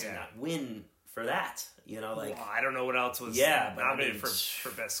does he not win for that? I don't know what else was nominated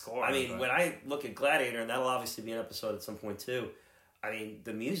for Best Score. When I look at Gladiator, and that'll obviously be an episode at some point, too.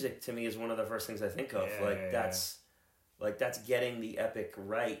 The music to me is one of the first things I think of. That's getting the epic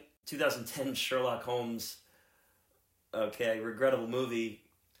right. 2010 Sherlock Holmes. Okay, regrettable movie.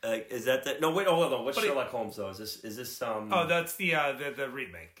 Is that the... No, wait, hold on. What's Sherlock Holmes though? Is this Oh, that's the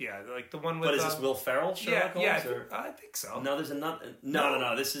remake. Yeah, like the one with. But is this Will Ferrell Sherlock Holmes? Yeah, I think so. No, there's another.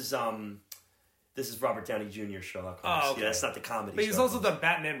 No. This is Robert Downey Jr. Sherlock Holmes. Oh, okay. Yeah, it's not the comedy. But he's also done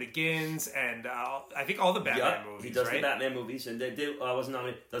Batman Begins and I think all the Batman movies. He does right? the Batman movies, and they wasn't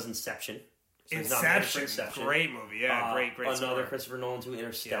nominated. Does Inception. So Inception, great movie. Yeah, great. Another score. Christopher Nolan to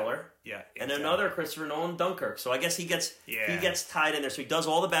Interstellar. Yeah. And another Christopher Nolan, Dunkirk. So I guess he gets tied in there. So he does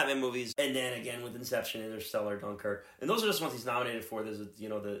all the Batman movies, and then again with Inception, Interstellar, Dunkirk, and those are just ones he's nominated for. There's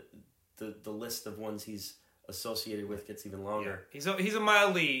the list of ones he's associated with gets even longer. Yeah. He's a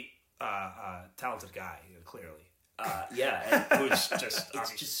mildly talented guy, clearly. And it's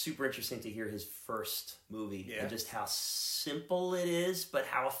just super interesting to hear his first movie and just how simple it is, but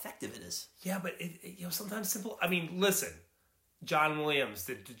how effective it is. Yeah, but it sometimes simple. Listen, John Williams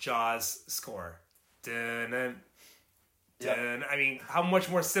did the Jaws score. Dun, dun. How much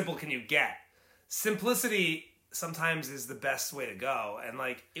more simple can you get? Simplicity sometimes is the best way to go, and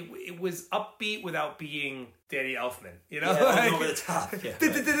it was upbeat without being Danny Elfman. Over the top. Yeah,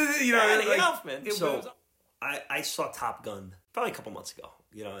 Danny Elfman. I saw Top Gun probably a couple months ago.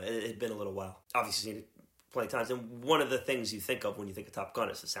 It had been a little while. Obviously, seen it plenty of times. And one of the things you think of when you think of Top Gun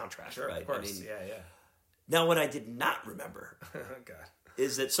is the soundtrack, sure, right? Of course. Yeah. Now, what I did not remember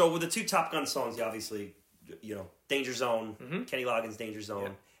is that, so with the two Top Gun songs, you obviously, Danger Zone, Kenny Loggins' Danger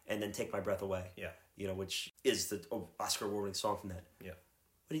Zone, and then Take My Breath Away. Yeah. Which is the Oscar award-winning song from that. Yeah.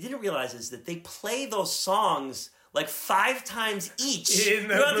 What he didn't realize is that they play those songs like 5 times each In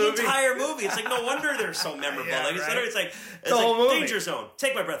the throughout the movie. entire movie. It's like, no wonder they're so memorable. Yeah, like, right. it's like whole movie. danger zone,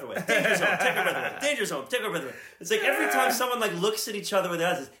 take my breath away. Danger zone, take my breath away. Danger zone, take my breath away. It's like every time someone like looks at each other with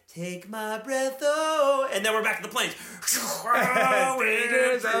their eyes, it's, take my breath away. And then we're back to the planes.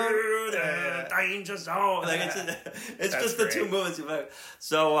 Danger zone. Danger zone. Like it's just the great. 2 movies.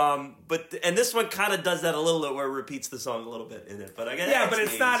 So, and this one kind of does that a little bit, where it repeats the song a little bit in it. But I guess Yeah, but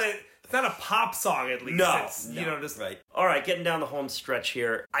it's not a pop song, at least. No, It's, just right. All right, getting down the home stretch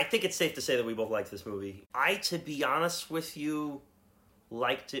here. I think it's safe to say that we both liked this movie. To be honest with you,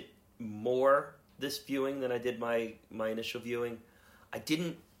 liked it more this viewing than I did my initial viewing.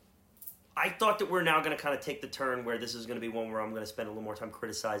 I thought that we're now going to kind of take the turn where this is going to be one where I'm going to spend a little more time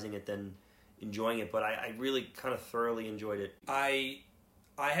criticizing it than enjoying it, but I really kind of thoroughly enjoyed it. I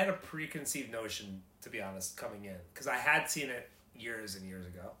had a preconceived notion, to be honest, coming in, because I had seen it years and years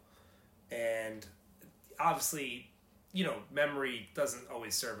ago, and obviously, memory doesn't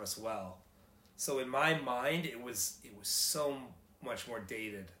always serve us well. So in my mind, it was so much more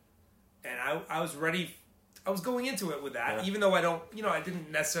dated, and I was ready. I was going into it with that, even though I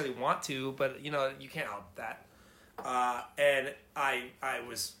didn't necessarily want to, but you can't help that. And I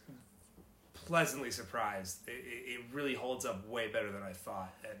was pleasantly surprised. It really holds up way better than I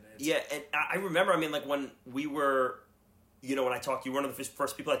thought. And I remember, like when we were, when I talked, you were one of the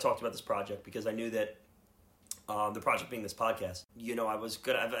first people I talked about this project, because I knew that the project being this podcast, I was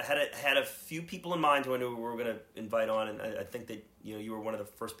good. I've had a few people in mind who I knew we were going to invite on, and I think that you were one of the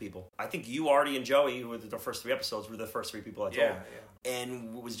first people. I think you, Artie, and Joey, who were the first 3 episodes, were the first 3 people I told. Yeah.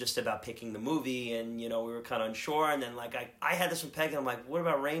 And it was just about picking the movie, and we were kind of unsure. And then I had this with Peg, and I'm like, what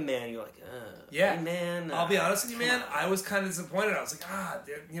about Rain Man? And you're like, Rain Man. I'll be honest with you, man. I was kind of disappointed. I was like,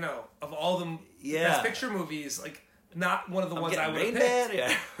 of all the Best Picture movies, like not one of the ones I would have picked. Man?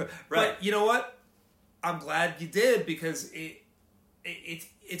 Yeah, right. But you know what? I'm glad you did, because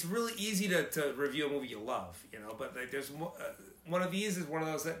it's really easy to review a movie you love, But like, there's one of these is one of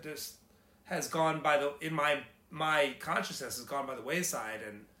those that just has gone by in my consciousness has gone by the wayside,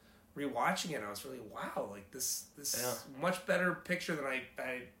 and rewatching it, I was really like this is much better picture than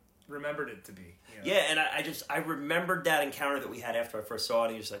I remembered it to be. Yeah, and I remembered that encounter that we had after I first saw it,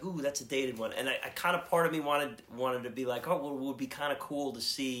 and you're just like, ooh, that's a dated one. And I kind of, part of me wanted to be like, oh, well, it would be kind of cool to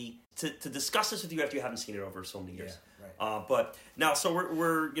see, to discuss this with you after you haven't seen it over so many years. Yeah, right. But now, so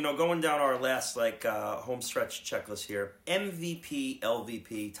we're going down our last home stretch checklist here. MVP,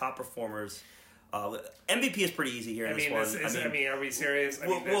 LVP, top performers. MVP is pretty easy here in this one. Are we serious?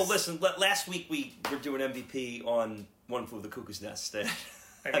 Well, listen, last week we were doing MVP on One Flew Over the Cuckoo's Nest.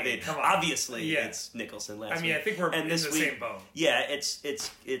 Come on. Obviously, it's Nicholson last week. I think we're in the same boat. Yeah,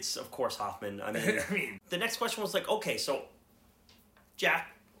 it's of course Hoffman. The next question was like, okay, so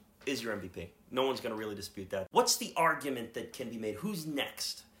Jack is your MVP. No one's going to really dispute that. What's the argument that can be made? Who's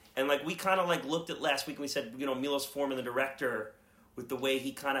next? And we kind of looked at last week and we said, Milos Forman, the director, with the way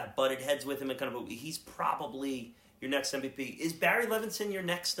he kind of butted heads with him and kind of, he's probably your next MVP. Is Barry Levinson your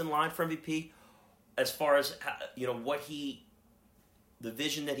next in line for MVP? As far as, the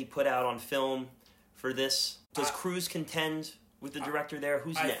vision that he put out on film for this? Does Cruise contend with the director there?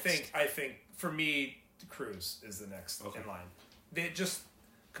 Who's next? I think for me, Cruise is the next in line.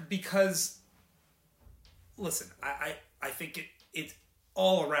 Because listen, I think it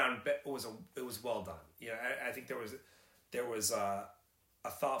all around it was well done. I think there was a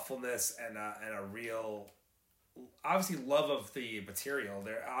thoughtfulness and a real, obviously, love of the material.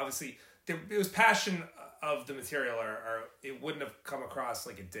 It was passion of the material, or it wouldn't have come across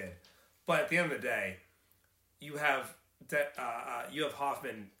like it did. But at the end of the day, you have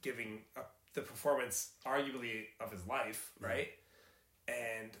Hoffman giving the performance, arguably, of his life, right?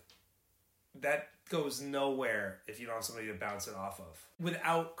 And that goes nowhere if you don't have somebody to bounce it off of.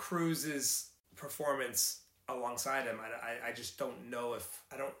 Without Cruise's performance alongside him, I just don't know if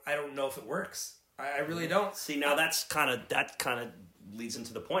I don't know if it works. I really don't. See, now that kind of leads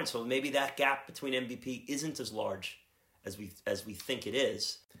into the point. So maybe that gap between MVP isn't as large as we think it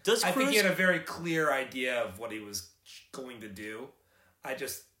is. I think he had a very clear idea of what he was going to do. I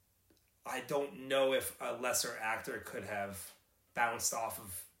don't know if a lesser actor could have bounced off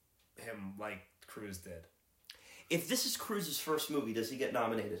of him like Cruise did. If this is Cruise's first movie, does he get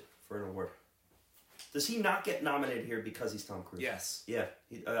nominated for an award? Does he not get nominated here because he's Tom Cruise? Yes. Yeah,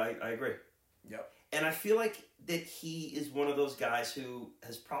 I agree. Yep. And I feel like that he is one of those guys who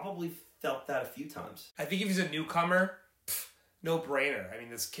has probably felt that a few times. I think if he's a newcomer, no brainer.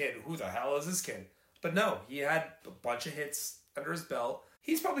 This kid, who the hell is this kid? But no, he had a bunch of hits under his belt.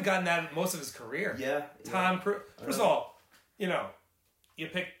 He's probably gotten that most of his career. Yeah. Tom Cruise. First of all, you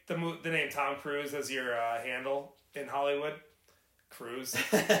pick the name Tom Cruise as your handle. in Hollywood, Cruise.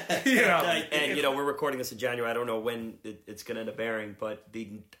 And we're recording this in January. I don't know when it's going to end up airing, but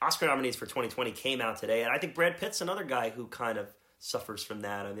the Oscar nominees for 2020 came out today, and I think Brad Pitt's another guy who kind of suffers from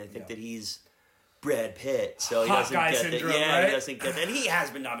that. I mean, I think that he's Brad Pitt, so he doesn't get syndrome, that. Yeah, right? he doesn't get that. And he has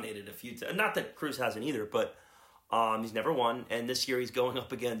been nominated a few times. Not that Cruise hasn't either, but he's never won. And this year he's going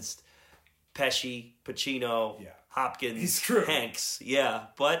up against Pesci, Pacino, Hopkins, Hanks. Yeah,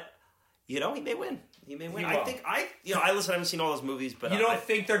 but he may win. He may win. I haven't seen all those movies, but you don't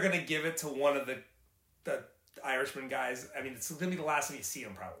think they're going to give it to one of the Irishman guys? I mean, it's going to be the last time you see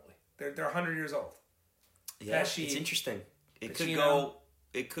them. Probably they're 100 years old. Yeah, Pesci, it's interesting. It could Pacino. go.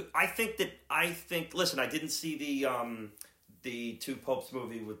 It could. I think. Listen, I didn't see the Two Popes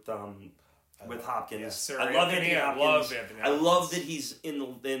movie with Hopkins. Yeah, I love Anthony Hopkins. I love that he's in.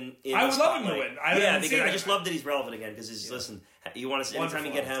 I would love him to win. Because I just love that he's relevant again. Because listen, you want to see anytime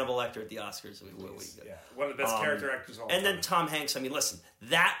you get Hannibal Lecter at the Oscars, one of the best character actors of all time. And then Tom Hanks. I mean, listen,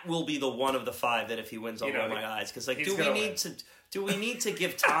 that will be the one of the five that if he wins, I'll roll my eyes. Because do we need to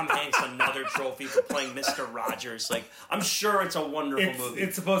give Tom Hanks another trophy for playing Mr. Rogers? Like, I'm sure it's a wonderful movie.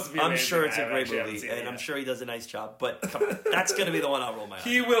 It's supposed to be amazing. I'm sure it's a great movie, and I'm sure he does a nice job. But come on, that's going to be the one I'll roll my eyes.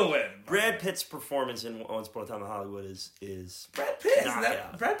 He will win. Brad Pitt's performance in Once Upon a Time in Hollywood is Brad Pitt.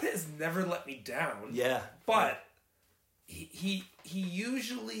 Brad Pitt has never let me down. Yeah, but he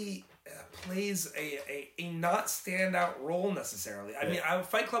usually plays a not standout role necessarily. I mean,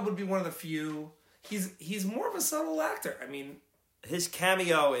 Fight Club would be one of the few. He's more of a subtle actor. I mean, his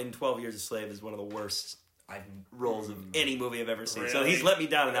cameo in 12 Years a Slave is one of the worst roles of any movie I've ever seen. Really? So he's let me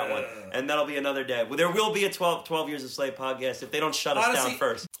down in that one. And that'll be another day. Well, there will be a 12 Years a Slave podcast if they don't shut us down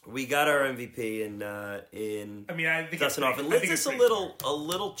first. We got our MVP in I think Dustin Hoffman. Let's just a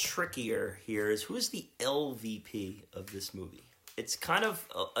little trickier here is who's the LVP of this movie? It's kind of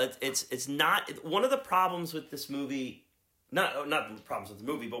it's not one of the problems with this movie. Not the problems with the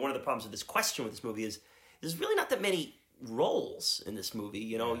movie, but one of the problems with this question with this movie is there's really not that many roles in this movie.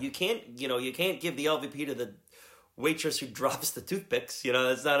 You can't give the LVP to the waitress who drops the toothpicks.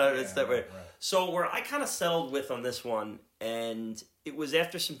 That's not it's that way. Right. So where I kind of settled with on this one, and it was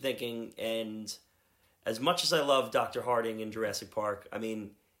after some thinking, and as much as I love Dr. Harding in Jurassic Park, I mean,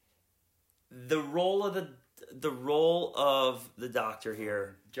 the role of the doctor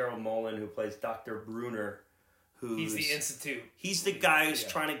here, Gerald Mullen, who plays Dr. Brunner, he's the Institute. He's the guy who's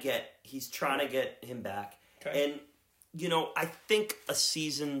trying to get him back. Okay. And I think a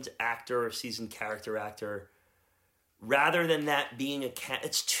seasoned actor or seasoned character actor, rather than that being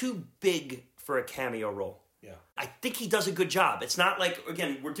it's too big for a cameo role. Yeah. I think he does a good job. It's not like,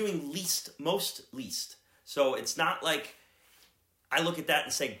 again, we're doing most least. So it's not like I look at that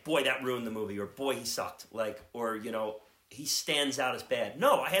and say, boy, that ruined the movie, or boy, he sucked. He stands out as bad.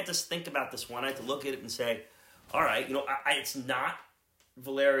 No, I had to think about this one. I had to look at it and say, all right, it's not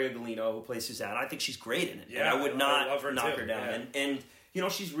Valeria Golino, who plays Susanna. I think she's great in it. Yeah, and I would not knock her down. Yeah.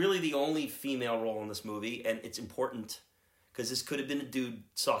 And she's really the only female role in this movie, and it's important because this could have been a dude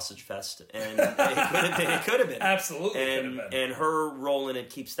sausage fest, and it could have been. Absolutely, and her role in it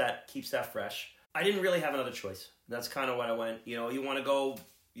keeps that fresh. I didn't really have another choice. That's kind of what I went. You want to go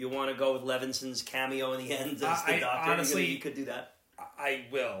with Levinson's cameo in the end as the doctor. Honestly, you could do that. I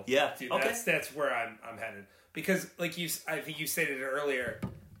will. Yeah. Dude, okay. That's where I'm headed. Because, I think you stated it earlier,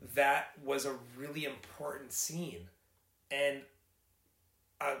 that was a really important scene, and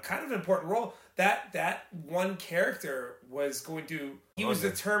a kind of an important role. That one character was going to. He was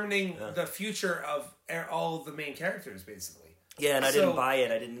determining the future of all of the main characters, basically. Yeah, and I didn't buy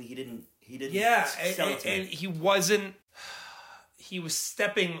it. He didn't. Yeah, and he wasn't. He was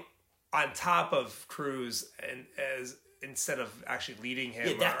stepping on top of Cruise, and instead of actually leading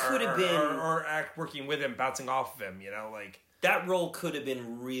him, that could have been, or working with him, bouncing off of him, that role could have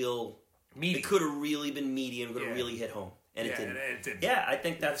been real meaty. It could have really been meaty and could have really hit home, and it didn't. And it didn't. Yeah, I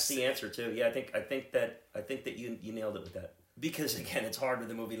think that's the answer too. Yeah, I think that you nailed it with that, because again, it's hard with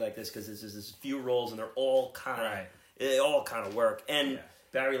a movie like this because there's few roles and they're all they all kind of work. And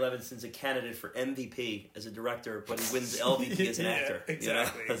Barry Levinson's a candidate for MVP as a director, but he wins LVP as an actor.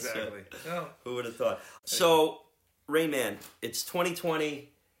 Exactly, exactly. Who would have thought? So, Rain Man, it's 2020.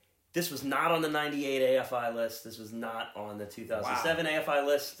 This was not on the 98 AFI list. This was not on the 2007 AFI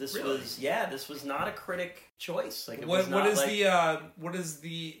list. This was not a critic choice. What are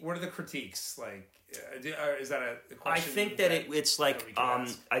the critiques like? Is that a question? I think that it's like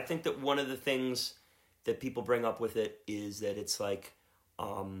I think that one of the things that people bring up with it is that it's like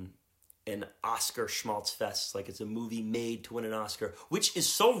an Oscar schmaltz fest, like it's a movie made to win an Oscar, which is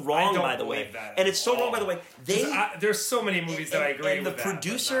so wrong, by the way. And it's so wrong, by the way. There's so many movies that I agree with. And the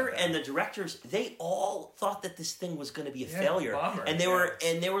producer and the directors, they all thought that this thing was going to be a failure. Bummer, and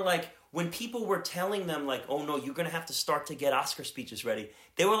they were like, when people were telling them like, oh no, you're going to have to start to get Oscar speeches ready,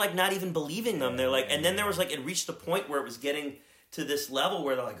 they were like not even believing them. They're like, and then there was like, it reached a point where it was getting to this level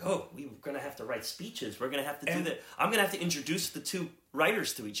where they're like, oh, we're going to have to write speeches. We're going to have to do that. I'm going to have to introduce the two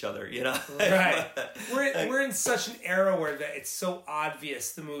writers to each other, you know? Right. We're in such an era where that it's so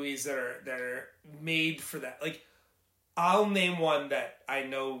obvious, the movies that are made for that. Like, I'll name one that I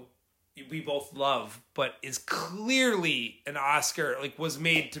know we both love, but is clearly an Oscar, like was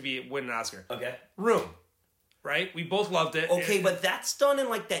made to win an Oscar. Okay. Room. Right? We both loved it. Okay, but that's done in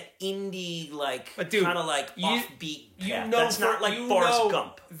like that indie, like kind of like offbeat path. That's not like Forrest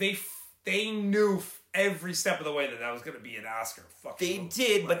Gump. They knew every step of the way that was going to be an Oscar. They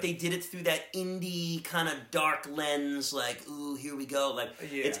did, but they did it through that indie kind of dark lens, like, ooh, here we go. Like,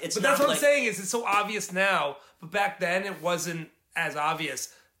 it's but that's what I'm saying is it's so obvious now, but back then it wasn't as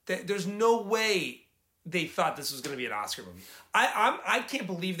obvious. There's no way they thought this was going to be an Oscar movie. I can't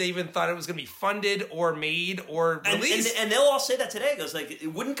believe they even thought it was going to be funded or made or released. And they'll all say that today. It goes like,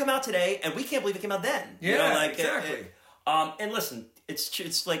 it wouldn't come out today, and we can't believe it came out then. Yeah, you know, like, exactly. And listen,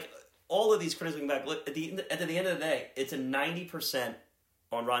 it's like all of these critics looking back. Look, at the end of the day, it's a 90%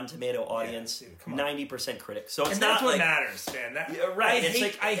 on Rotten Tomato audience, 90% critic. So it's and not that's what like, matters, man.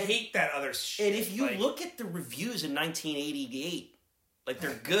 Right. I hate that other shit. And if you look at the reviews in 1988. Like,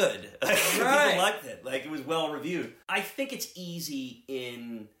 they're good. Right. People liked it. Like, it was well reviewed. I think it's easy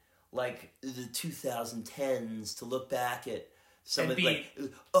in, like, the 2010s to look back at some of the, like,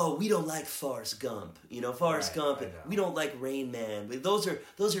 oh, we don't like Forrest Gump. You know, Forrest Gump. We don't like Rain Man. But those are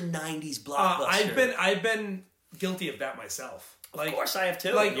 90s blockbusters. I've been guilty of that myself. Like, of course I have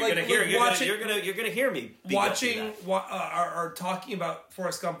too. Like, you're gonna hear me watching or talking about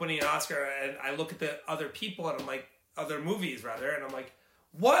Forrest Gump winning an Oscar, and I look at the other people and I'm like, other movies rather, and I'm like,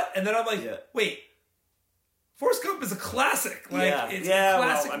 what? And then I'm like, wait, Forrest Gump is a classic. Like, it's a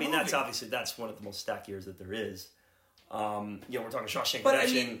classic well, I mean, movie. that's one of the most stacked years that there is. You know, we're talking Shawshank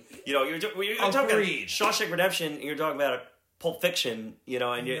Redemption. I mean, you know, you're talking about Shawshank Redemption, and you're talking about Pulp Fiction. You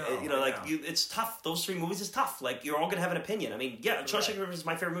know, and it's tough. Those three movies is tough. Like, you're all gonna have an opinion. I mean, Shawshank Redemption is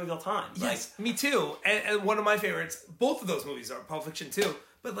my favorite movie of all time. Yes, me too. And one of my favorites. Both of those movies are Pulp Fiction too.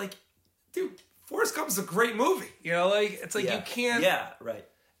 But like, dude, Forrest Gump is a great movie. You know, like, it's like you can't. Yeah, right.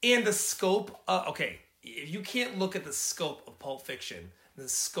 And the scope. Okay, if you can't look at the scope of Pulp Fiction, the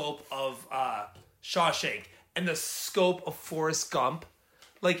scope of Shawshank, and the scope of Forrest Gump,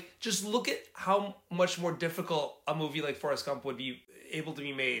 like, just look at how much more difficult a movie like Forrest Gump would be able to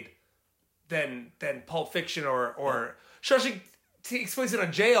be made than Pulp Fiction or Shawshank takes place in a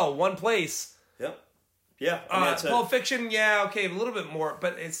jail, one place. Yep. Yeah, Pulp Fiction, a little bit more,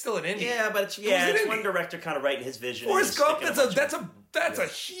 but it's still an indie. Yeah, but it's one director kind of writing his vision. Forrest Gump, that's a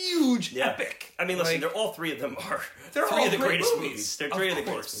huge epic. I mean, listen, all three of them are three of the greatest movies. They're three of the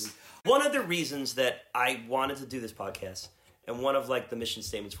greatest movies. One of the reasons that I wanted to do this podcast, and one of like the mission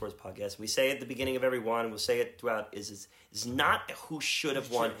statements for this podcast, we say at the beginning of every one, and we'll say it throughout, is not who should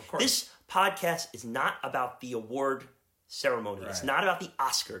have won. This podcast is not about the award ceremony. Right. It's not about the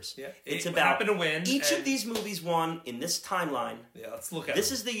Oscars. Yeah. It's about to win, each of these movies won in this timeline. Yeah, let's look at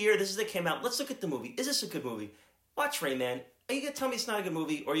this. Is the year. This is that came out. Let's look at the movie. Is this a good movie? Watch Rain Man. Are you gonna tell me it's not a good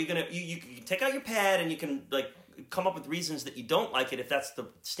movie, or are you gonna you can take out your pad and you can like come up with reasons that you don't like it if that's the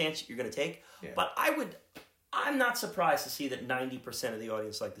stance that you're gonna take? Yeah. But I'm not surprised to see that 90% of the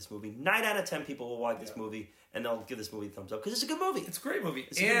audience like this movie. 9 out of 10 people will like this movie and they'll give this movie a thumbs up because it's a good movie. It's a great movie.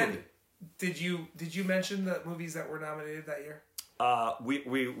 It's a good movie. Did you mention the movies that were nominated that year?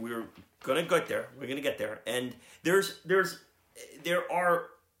 We're gonna get there. We're gonna get there, and there are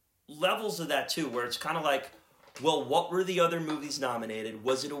levels of that too, where it's kind of like, well, what were the other movies nominated?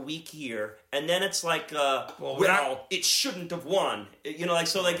 Was it a weak year? And then it's like, it shouldn't have won. You know, like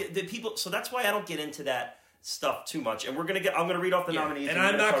so, like the people. So that's why I don't get into that stuff too much. And I'm gonna read off the nominees, and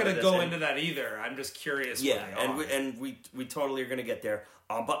I'm not gonna go into that either. I'm just curious. Yeah, and we totally are gonna get there.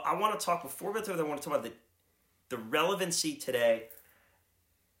 But I want to talk before we get there. I want to talk about the relevancy today,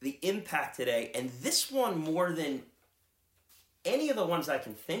 the impact today, and this one more than any of the ones I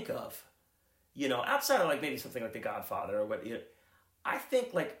can think of. You know, outside of like maybe something like The Godfather or what. You know, I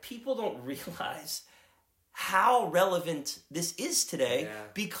think like people don't realize how relevant this is today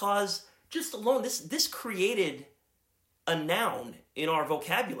because just alone this created a noun in our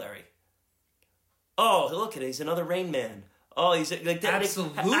vocabulary. Oh, look at it, he's another Rain Man. Oh, he's like that.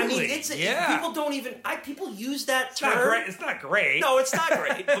 Absolutely. I mean, people don't even. People use that term. Not great. It's not great. No, it's not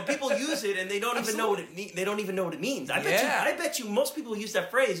great. But people use it and they don't even know what it means. They don't even know what it means. I bet you most people use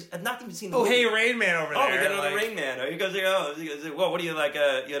that phrase have not even seen the movie. Hey, Rain Man over there. Oh, we got another Rain Man. Or he goes, well, what are you like?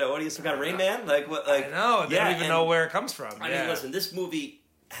 What are you, some kind of Rain Man? Like what? Like I know. They don't even know where it comes from. I mean, listen, this movie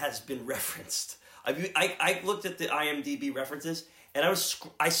has been referenced. I mean, I looked at the IMDb references and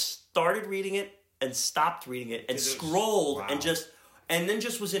I started reading it and stopped reading it and scrolled and then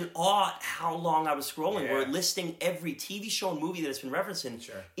just was in awe at how long I was scrolling. We're listing every TV show and movie that it's been referencing.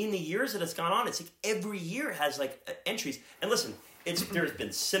 In the years that it's gone on, it's like every year has like entries. And listen, there's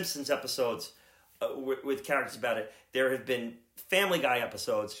been Simpsons episodes with characters about it. There have been Family Guy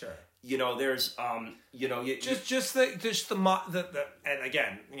episodes. Sure. There's and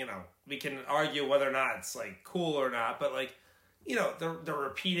again, we can argue whether or not it's like cool or not, but like. The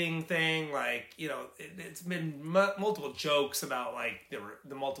repeating thing, like, it's been multiple jokes about, like,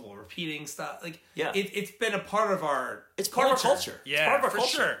 the multiple repeating stuff. Like, it's been a part of our It's part of our culture. Yeah, it's part of our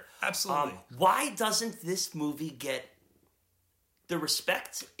culture. Sure. Absolutely. Why doesn't this movie get the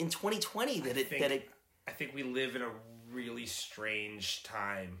respect in 2020 I think we live in a really strange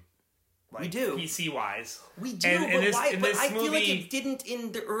time. Like, we do. PC-wise. We do, but I feel like it didn't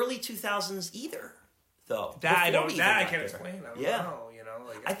in the early 2000s either. Though I can't explain. I don't know.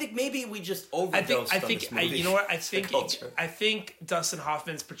 I think maybe we just overdosed on this movie. You know what? I think Dustin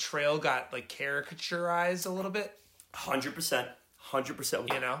Hoffman's portrayal got like caricaturized a little bit. 100%.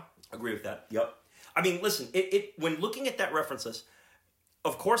 Agree with that. Yep. I mean, listen. It when looking at that references,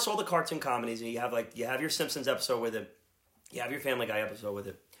 of course, all the cartoon comedies. You have your Simpsons episode with it. You have your Family Guy episode with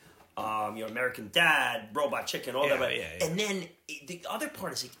it. American Dad, Robot Chicken, all that. And then the other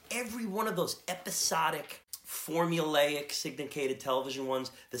part is like every one of those episodic, formulaic, syndicated television ones,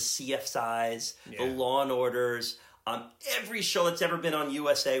 the CSIs, the Law and Orders, every show that's ever been on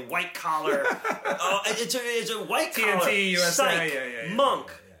USA, White Collar, it's a White Collar, TNT, USA, Psych, Monk.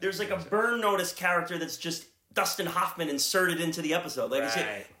 There's like a Burn Notice character that's just Dustin Hoffman inserted into the episode. Like I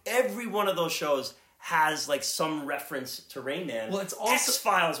said, every one of those shows has like some reference to Rain Man. Well, it's also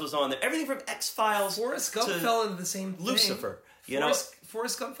X-Files was on there. Everything from X-Files Forrest Gump fell into the same thing. Lucifer.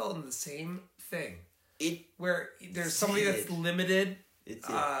 Forrest Gump fell into the same thing. Where there's somebody that's limited.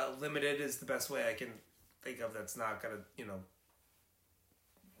 Limited is the best way I can think of that's not gonna,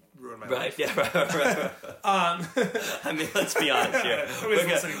 ruin my life. Right. I mean, let's be honest here.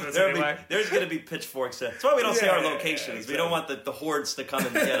 There's going to be pitchforks. That's why we don't say our locations. Exactly. We don't want the hordes to come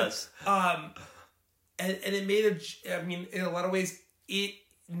and get us. And it made in a lot of ways, it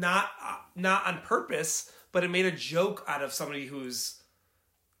not on purpose, but it made a joke out of somebody who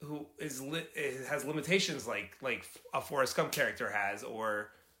has limitations like a Forrest Gump character has, or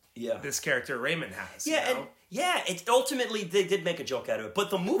this character Raymond has. It ultimately they did make a joke out of it,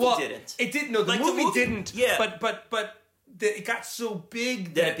 but the movie didn't. It didn't. No, the movie didn't. Yeah, but it got so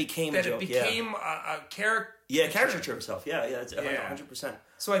big that it became a joke. It became a character. Yeah, caricature himself. Yeah, it's 100%.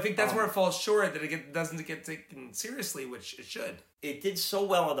 So I think that's where it falls short, that it doesn't get taken seriously, which it should. It did so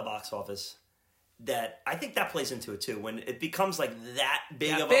well at the box office that I think that plays into it too. When it becomes like that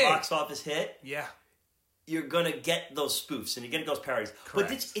big of a box office hit, you're gonna get those spoofs and you get those parodies. Correct.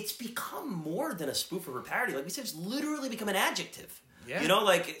 But it's become more than a spoof or a parody. Like we said, it's literally become an adjective. Yeah.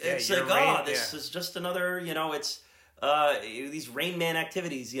 This is just another. It's. These Rain Man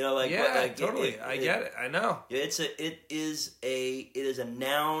activities, totally. I get it. I know. It is a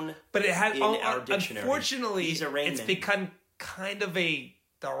noun. But it had in our dictionary. Unfortunately, it's become kind of a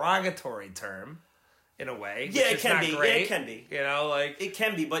derogatory term in a way. Yeah, it can be. Great. Yeah, it can be. It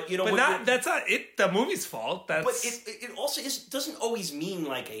can be, but that's not it. The movie's fault. But it also doesn't always mean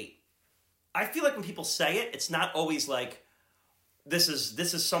like a. I feel like when people say it, it's not always like this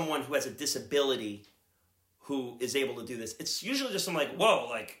is someone who has a disability who is able to do this. It's usually just something like, whoa,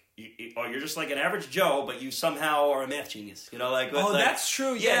 like, you're just like an average Joe, but you somehow are a math genius. That's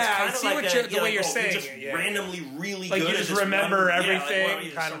true. Yeah, I see the way you're saying. You're just randomly really like good. You just remember everything.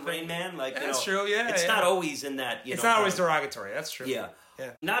 You're kind of Rain Man. That's true. Yeah, it's not always in that. It's not always derogatory. That's true. Yeah.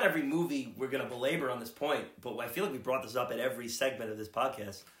 Not every movie we're going to belabor on this point, but I feel like we brought this up at every segment of this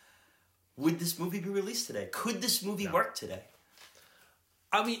podcast. Would this movie be released today? Could this movie work today?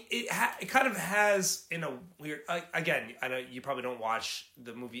 I mean, it kind of has in a weird. Again, I know you probably don't watch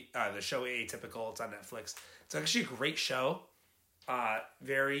the movie, the show Atypical. It's on Netflix. It's actually a great show.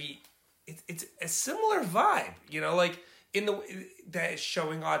 It's a similar vibe, like in that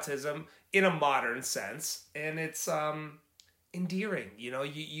showing autism in a modern sense, and it's endearing.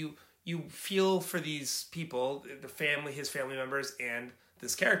 You feel for these people, his family members, and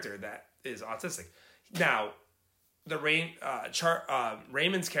this character that is autistic. Now,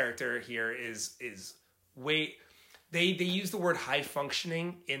 Raymond's character here is way they use the word high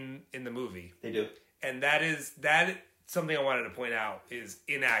functioning in the movie. They do. And that something I wanted to point out is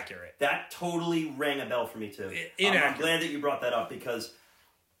inaccurate. That totally rang a bell for me too. Inaccurate. I'm glad that you brought that up because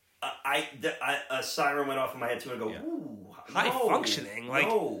a siren went off in my head too and I go, ooh, high functioning, like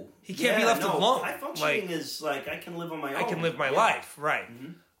no. He can't be left alone. High functioning is like I can live on my own. I can live my life, right?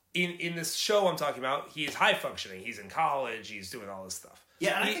 Mm-hmm. In this show I'm talking about, he is high functioning. He's in college. He's doing all this stuff.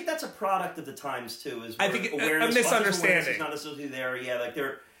 Yeah, and I think that's a product of the times too. Is I think awareness, a misunderstanding. Is not necessarily there. Yeah, like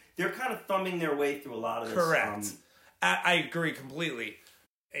they're kind of thumbing their way through a lot of this. Correct. I agree completely.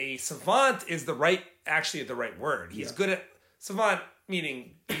 A savant is the right word. He's good at savant,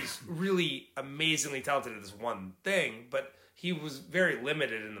 meaning he's really amazingly talented at this one thing, but he was very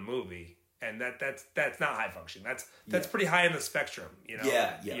limited in the movie. And that's not high function. That's pretty high in the spectrum, you know.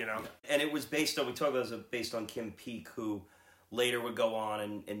 Yeah. And it was based on based on Kim Peek, who later would go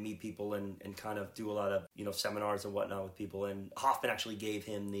on and meet people and kind of do a lot of seminars and whatnot with people. And Hoffman actually gave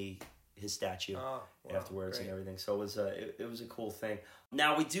him his statue afterwards. Great. And everything. So it was a cool thing.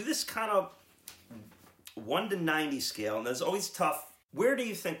 Now we do this kind of 1 to 90 scale, and that's always tough. Where do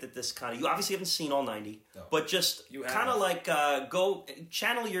you think that this you obviously haven't seen all 90, but just kind of like go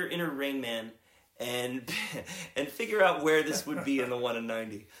channel your inner Rain Man and figure out where this would be in the 1 to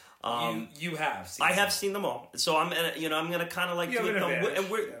 90. You have seen I have seen them all. So I'm gonna kind of like do it. And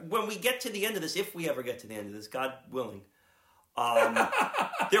when we get to the end of this, if we ever get to the end of this, God willing,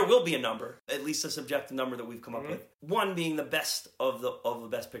 there will be a number, at least a subjective number that we've come up with. 1 being the best of the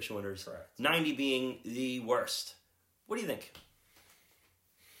best picture winners. Correct. 90 being the worst. What do you think?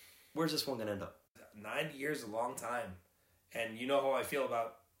 Where's this one going to end up? 90 years is a long time. And you know how I feel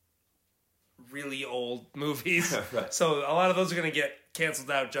about really old movies. Right. So a lot of those are going to get canceled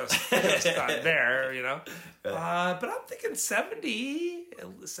out just on there, you know. Right. But I'm thinking 70,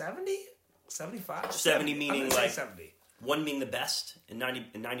 75? 70 meaning like 70. 1 being the best and 90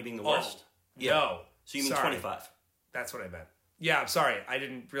 being the worst? Yeah. No. So you mean 25? That's what I meant. Yeah, I'm sorry. I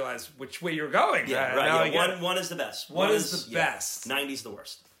didn't realize which way you were going. Yeah, right. Yeah. One is the best. One is the best. 90's the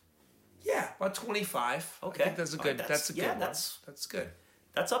worst. Yeah, about 25. Okay, I think that's a good. That's a good one. That's good.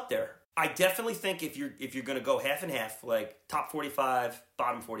 That's up there. I definitely think if you're going to go half and half, like top 45,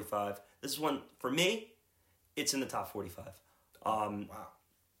 bottom 45, this is one for me. It's in the top 45. Wow.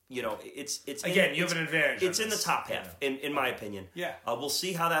 It's again. You have an advantage. It's in the top half, in my opinion. Yeah. We'll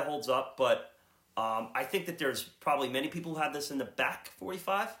see how that holds up, but I think that there's probably many people who have this in the back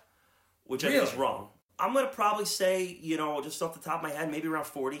 45, which I think is wrong. I'm going to probably say, just off the top of my head, maybe around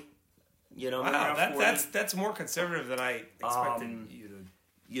 40. Wow, that's more conservative than I expected you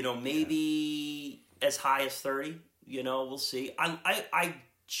to. Maybe as high as 30. We'll see. I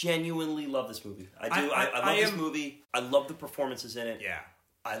genuinely love this movie. I do. I love this movie. I love the performances in it. Yeah,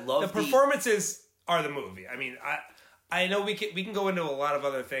 I love the performances are the movie. I mean, I know we can go into a lot of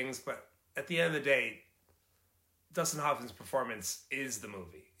other things, but at the end of the day, Dustin Hoffman's performance is the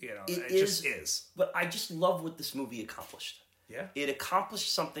movie. It just is. But I just love what this movie accomplished. Yeah, it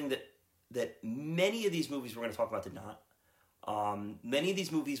accomplished something that many of these movies we're going to talk about did not. Many of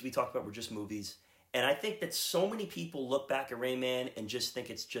these movies we talked about were just movies. And I think that so many people look back at Rain Man and just think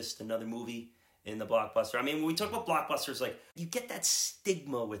it's just another movie in the blockbuster. I mean, when we talk about blockbusters, like, you get that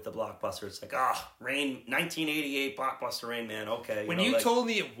stigma with the blockbuster. It's like, 1988 blockbuster Rain Man, okay. When you told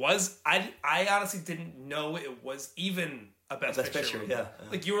me it was, I honestly didn't know it was even a Best Picture. Yeah.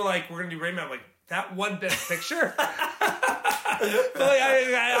 Like, you were like, we're going to do Rain Man. I'm like, that one Best Picture? But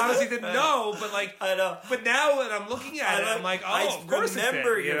I honestly didn't know, but I know. But now when I'm looking at it, I'm like, of course it's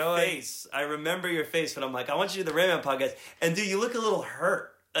there. Your face. I remember your face, but I'm like, I want you to do the Rain Man podcast, and dude, you look a little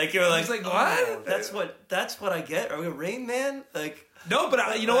hurt. Like you're like, what? Oh, that's what I get. Are we a Rain Man? Like no,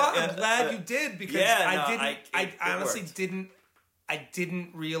 but you know what? I'm glad you did because I honestly worked.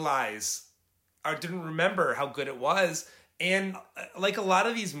 didn't realize or didn't remember how good it was, and like a lot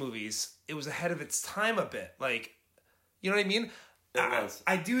of these movies, it was ahead of its time a bit. Like. You know what I mean?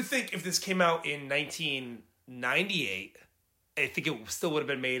 I do think if this came out in 1998, I think it still would have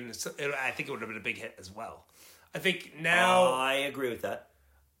been made. I think it would have been a big hit as well. I think now... I agree with that.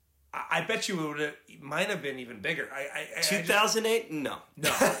 I bet you it might have been even bigger. 2008? No.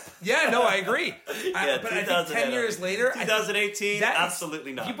 Yeah, no, I agree. But I think 10 years later... 2018?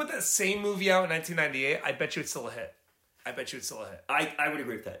 Absolutely not. If you put that same movie out in 1998, I bet you it's still a hit. I I would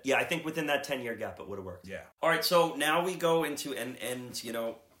agree with that. Yeah, I think within that 10-year gap, it would have worked. Yeah. All right, so now we go into, and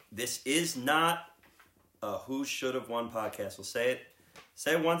this is not a Who Should Have Won podcast. We'll say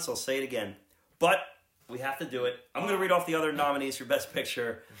it once, I'll say it again. But We have to do it. I'm going to read off the other nominees for Best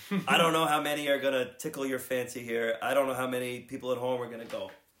Picture. I don't know how many are going to tickle your fancy here. I don't know how many people at home are going to go,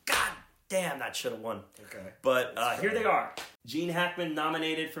 God damn, that should have won. Okay. But here they are. Gene Hackman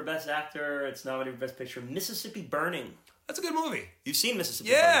nominated for Best Actor. It's nominated for Best Picture. Mississippi Burning. That's a good movie. You've seen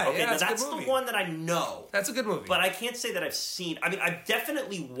Mississippi Yeah, Burning? Okay, yeah, now it's a good that's the movie. one that I know. That's a good movie. But I can't say that I've seen. I mean, I've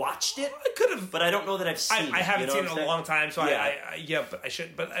definitely watched it. I could have. But I don't know that I've seen it. I haven't you know seen what it I'm in a saying? long time, so Yeah. but I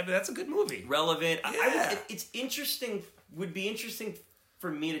should. But that's a good movie. Relevant. Yeah. It's interesting. Would be interesting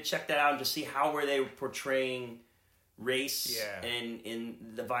for me to check that out and just see how were they portraying race and in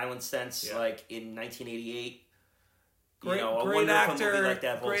the violent sense, like in 1988. Great, you know, I great wonder actor. if a movie like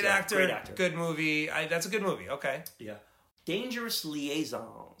that holds Great up. actor. Great actor. Good movie. That's a good movie. Okay. Yeah. Dangerous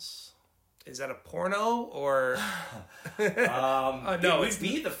Liaisons. Is that a porno or? No, no, it would it's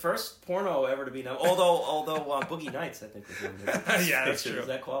be the first porno ever to be known. Although Boogie Nights, I think, was nominated. Yeah, that's true. Does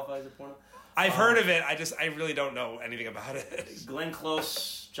that qualify as a porno? I've heard of it. I really don't know anything about it. Glenn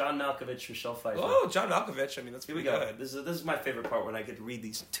Close, John Malkovich, Michelle Pfeiffer. Oh, John Malkovich. I mean, that's Here we pretty go. good. This is my favorite part when I get to read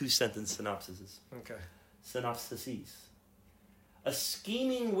these 2-sentence synopsises. Okay. Synopsises. A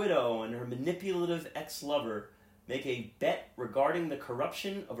scheming widow and her manipulative ex-lover make a bet regarding the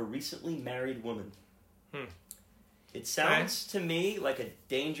corruption of a recently married woman. It sounds to me like a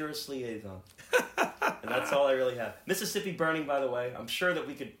dangerous liaison. And that's all I really have. Mississippi Burning, by the way. I'm sure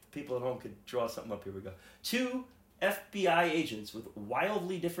that people at home could draw something up. Here we go. 2 FBI agents with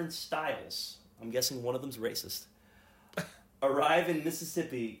wildly different styles, I'm guessing one of them's racist, arrive in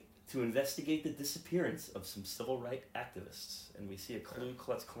Mississippi to investigate the disappearance of some civil rights activists. And we see a Ku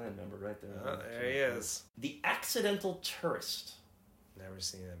Klux Klan member right there. Oh, there he is. The Accidental Tourist. Never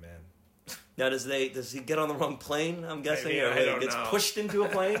seen it, man. Now, does he get on the wrong plane, I'm guessing? Maybe, or I don't gets know. pushed into a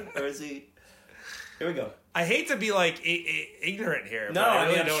plane? Or is he... Here we go. I hate to be like ignorant here. No, but I I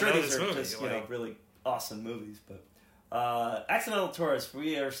really mean, I'm don't sure know these this are movie. just, really awesome movies. But Accidental Tourist,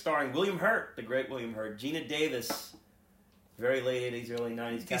 we are starring William Hurt, the great William Hurt, Gina Davis, very late 80s, early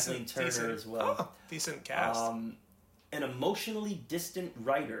 90s, Kathleen Turner as well. Oh, decent cast. An emotionally distant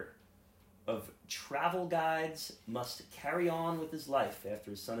writer of travel guides must carry on with his life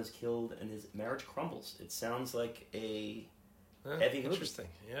after his son is killed and his marriage crumbles. It sounds like a heavy movie. Interesting.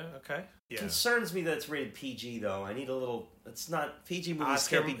 Yeah, okay. Yeah. Concerns me that it's rated PG, though. I need a little... It's not... PG movies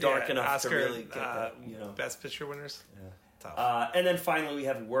can't be dark enough Oscar, to really get that, Best Picture winners? Yeah. Tough. And then finally we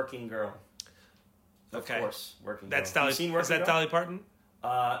have Working Girl. Of Okay. course, Working That's Girl. Dolly. You seen Is Working that Girl? Dolly Parton?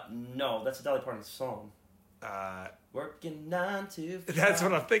 No, that's a Dolly Parton song. Working 9 to 5. That's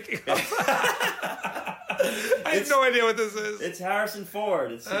what I'm thinking of. I have no idea what this is. It's Harrison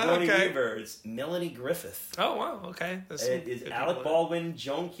Ford. It's Sigourney okay. Weaver. It's Melanie Griffith. Oh, wow. Okay. That's It is good Alec people. Baldwin,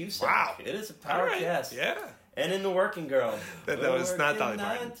 Joan Cusack. Wow. It is a All power right. cast. Yeah. And in The Working Girl. That was not Dolly Working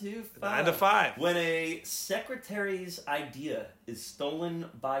Parton. 9 to 5. 9 to 5. When a secretary's idea is stolen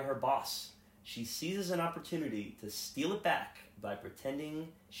by her boss, she seizes an opportunity to steal it back by pretending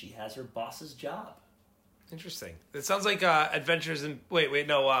she has her boss's job. Interesting. It sounds like Adventures in... Wait,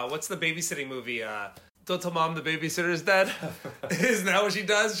 no. What's the babysitting movie? Don't tell mom the babysitter's dead. Isn't that what she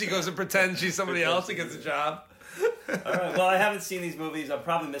does? She goes and pretends she's somebody else and gets a job. All right. Well, I haven't seen these movies. I'm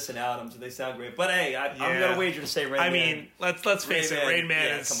probably missing out on them, so they sound great. But hey, I'm going to wager to say Rain Man. I mean, let's face it. Rain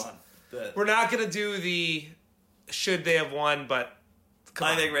Man is... Come on. We're not going to do the should they have won, but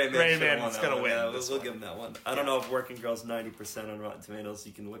I think Rain Man is going to win. Yeah, we'll give him that one. I don't know if Working Girl's 90% on Rotten Tomatoes.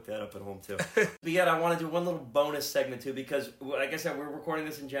 You can look that up at home, too. But yet, I want to do one little bonus segment, too, because, like I said, we're recording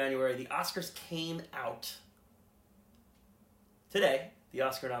this in January. The Oscars came out today, the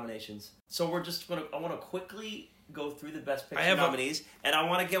Oscar nominations. So I want to quickly go through the Best Picture nominees, and I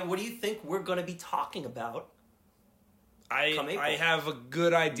want to get, what do you think we're going to be talking about? I have a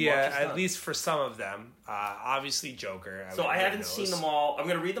good idea, at least for some of them. Obviously, Joker. I haven't seen them all. I'm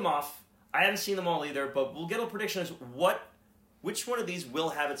going to read them off. I haven't seen them all either, but we'll get a prediction as which one of these will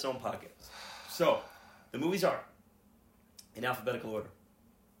have its own podcast. So, the movies are, in alphabetical order,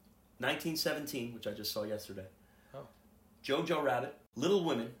 1917, which I just saw yesterday, Jojo Rabbit, Little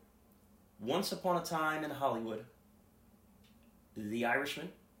Women, Once Upon a Time in Hollywood, The Irishman,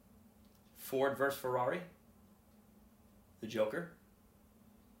 Ford vs. Ferrari, The Joker,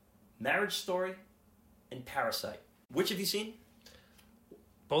 Marriage Story, and Parasite. Which have you seen?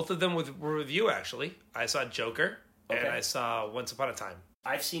 Both of them were with you, actually. I saw Joker, and I saw Once Upon a Time.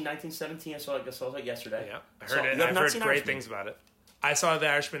 I've seen 1917. I saw it yesterday. Yeah, I've heard great things about it. I saw The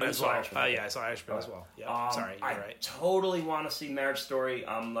Irishman as well. I saw Irishman as well. Yeah, sorry, you're right. I totally want to see Marriage Story.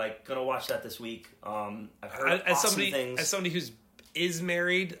 I'm gonna watch that this week. I've heard awesome things. As somebody who is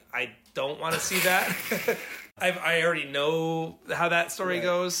married, I don't want to see that. I already know how that story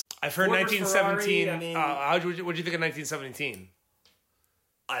goes. I've heard Ford versus 1917. Ferrari, I mean, What do you think of 1917?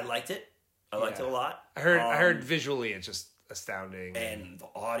 I liked it. I liked it a lot. I heard visually it's just astounding. And the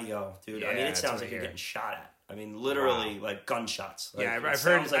audio, dude. Yeah, I mean, it that's sounds what like I you're hear. getting shot at. I mean, literally, like gunshots. Like, Yeah, it I've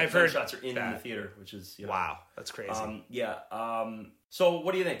sounds heard- like I've heard gunshots are in that. the theater, which is Wow, that's crazy. Yeah. So,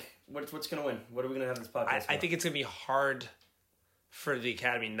 what do you think? What's going to win? What are we going to have this podcast? I think it's going to be hard for the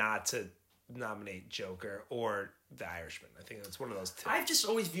Academy not to nominate Joker or The Irishman. I think it's one of those two. I've just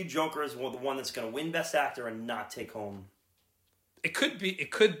always viewed Joker as the one that's going to win Best Actor and not take home. It could be.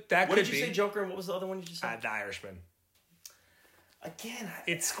 It could. That What could did you be. say, Joker? And what was the other one you just said? The Irishman. Again,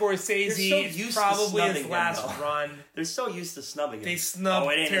 It's they're Scorsese. so It's used to probably snubbing his him, last though. run. They're so used to snubbing him. They snubbed Oh,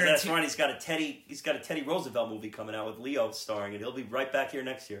 it ain't his last Tarantino. run. He's got a Teddy Roosevelt movie coming out with Leo starring, and he'll be right back here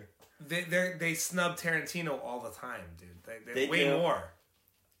next year. They snub Tarantino all the time, dude. They way do. more.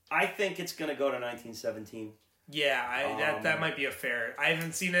 I think it's going to go to 1917. Yeah, that might be a fair. I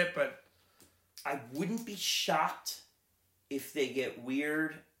haven't seen it, but I wouldn't be shocked if they get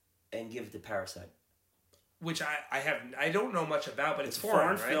weird and give it to Parasite. which I don't know much about, but it's a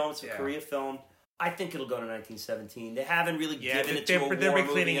foreign right? film. It's a Korea film. I think it'll go to 1917. They haven't really Yeah, given it they've to a been war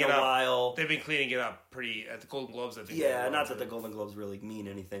cleaning movie in it a up. while. They've been cleaning it up pretty at the Golden Globes. I think. Yeah, not that the Golden Globes really mean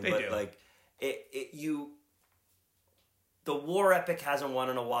anything, They but do. like the war epic hasn't won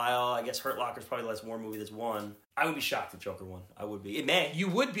in a while. I guess Hurt Locker's probably the last war movie that's won. I would be shocked if Joker won. I would be. It may. You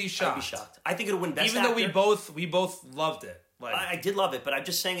would be shocked. I'd be shocked. I think it'll win Best Even Actor. though we both loved it. Like I did love it, but I'm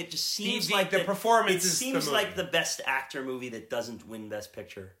just saying it just seems like the performance It is the seems movie. like the Best Actor movie that doesn't win Best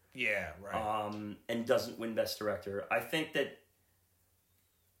Picture. yeah, right. And doesn't win Best Director. I think that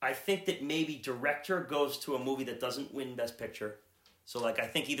maybe director goes to a movie that doesn't win Best Picture. So like I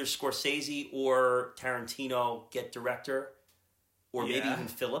think either Scorsese or Tarantino get director, or maybe Yeah. even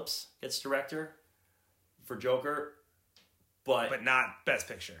Phillips gets director for Joker, but not Best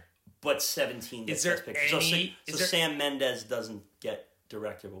Picture. 17 gets Is there Best Picture. any- so is there- Sam Mendes doesn't get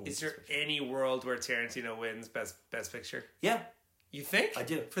director. But Is wins there Best Picture. any world where Tarantino wins Best Picture? Yeah, You think? I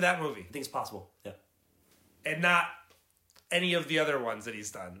do. For that movie. I think it's possible. Yeah. And not any of the other ones that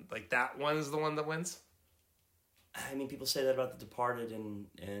he's done. Like that one is the one that wins? I mean, people say that about The Departed and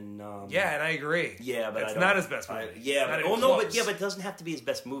Yeah, and I agree. yeah, but it's I don't, not his best movie. yeah, Not but, even but close. it doesn't have to be his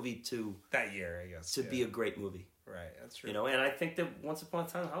best movie to That year, I guess. be a great movie. Right, that's true. You know, and I think that Once Upon a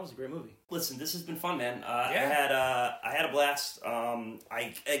Time in Hollywood was a great movie. Listen, this has been fun, man. I had a blast.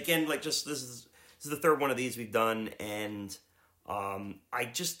 This is the third one of these we've done, and I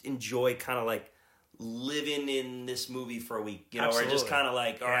just enjoy kind of like living in this movie for a week. You know, or just Absolutely. kind of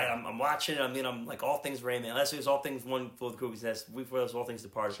like, all right, Yeah. I'm watching it. I'm like All Things Rain Man. Last week was All Things One Flew Over the Cuckoo's Nest. Week before that was All Things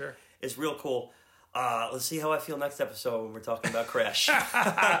Departed. Sure. It's real cool. Let's see how I feel next episode when we're talking about Crash.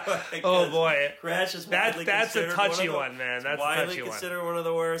 Oh, boy. Crash is That's widely a considered touchy one, one, man. It's That's a widely touchy one. considered one of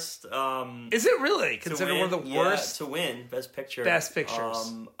the worst. Is it really considered one of the Yeah, worst? to win Best Picture. Best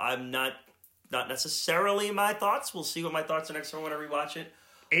Pictures. I'm not necessarily my thoughts. We'll see what my thoughts are next time when I rewatch it.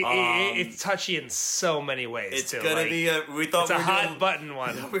 It's touchy in so many ways. It's too. gonna Like, be we thought it's we a were hot doing, button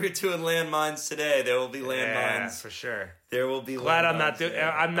one. we were doing landmines today. There will be Yeah, landmines. for sure. There will be. Glad I'm landmines not today.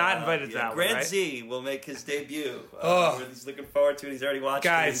 I'm not invited to that one, Grant right? Z will make his debut. Oh. He's looking forward to it. He's already watched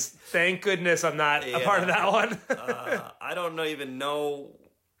Guys, thank goodness I'm not a part of that one. it. I don't even know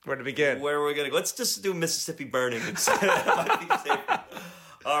Where to begin? where we're gonna go. Let's just do Mississippi Burning instead. That might be safer.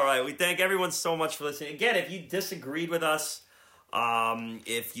 All right, we thank everyone so much for listening. Again, if you disagreed with us,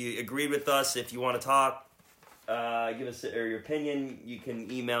 if you agreed with us, if you want to talk, give us your opinion, you can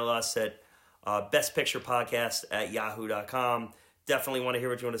email us at bestpicturepodcast@yahoo.com. Definitely want to hear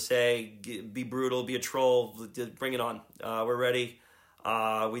what you want to say. Be brutal, be a troll, bring it on. We're ready.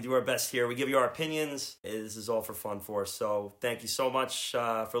 We do our best here. We give you our opinions. This is all for fun for us. So thank you so much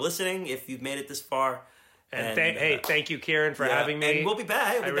for listening. If you've made it this far. And thank you, Kieran, for having me. And we'll be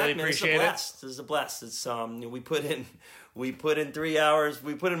back. I really appreciate it. This is a blast. It's we put in 3 hours.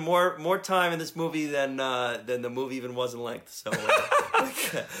 We put in more time in this movie than the movie even was in length. So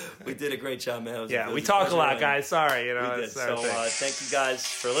we did a great job, man. We talk a lot, guys. Sorry, We did. it's our So thing. thank you guys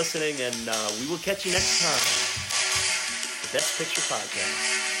for listening, and we will catch you next time. The Best Picture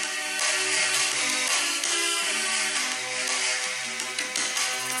Podcast.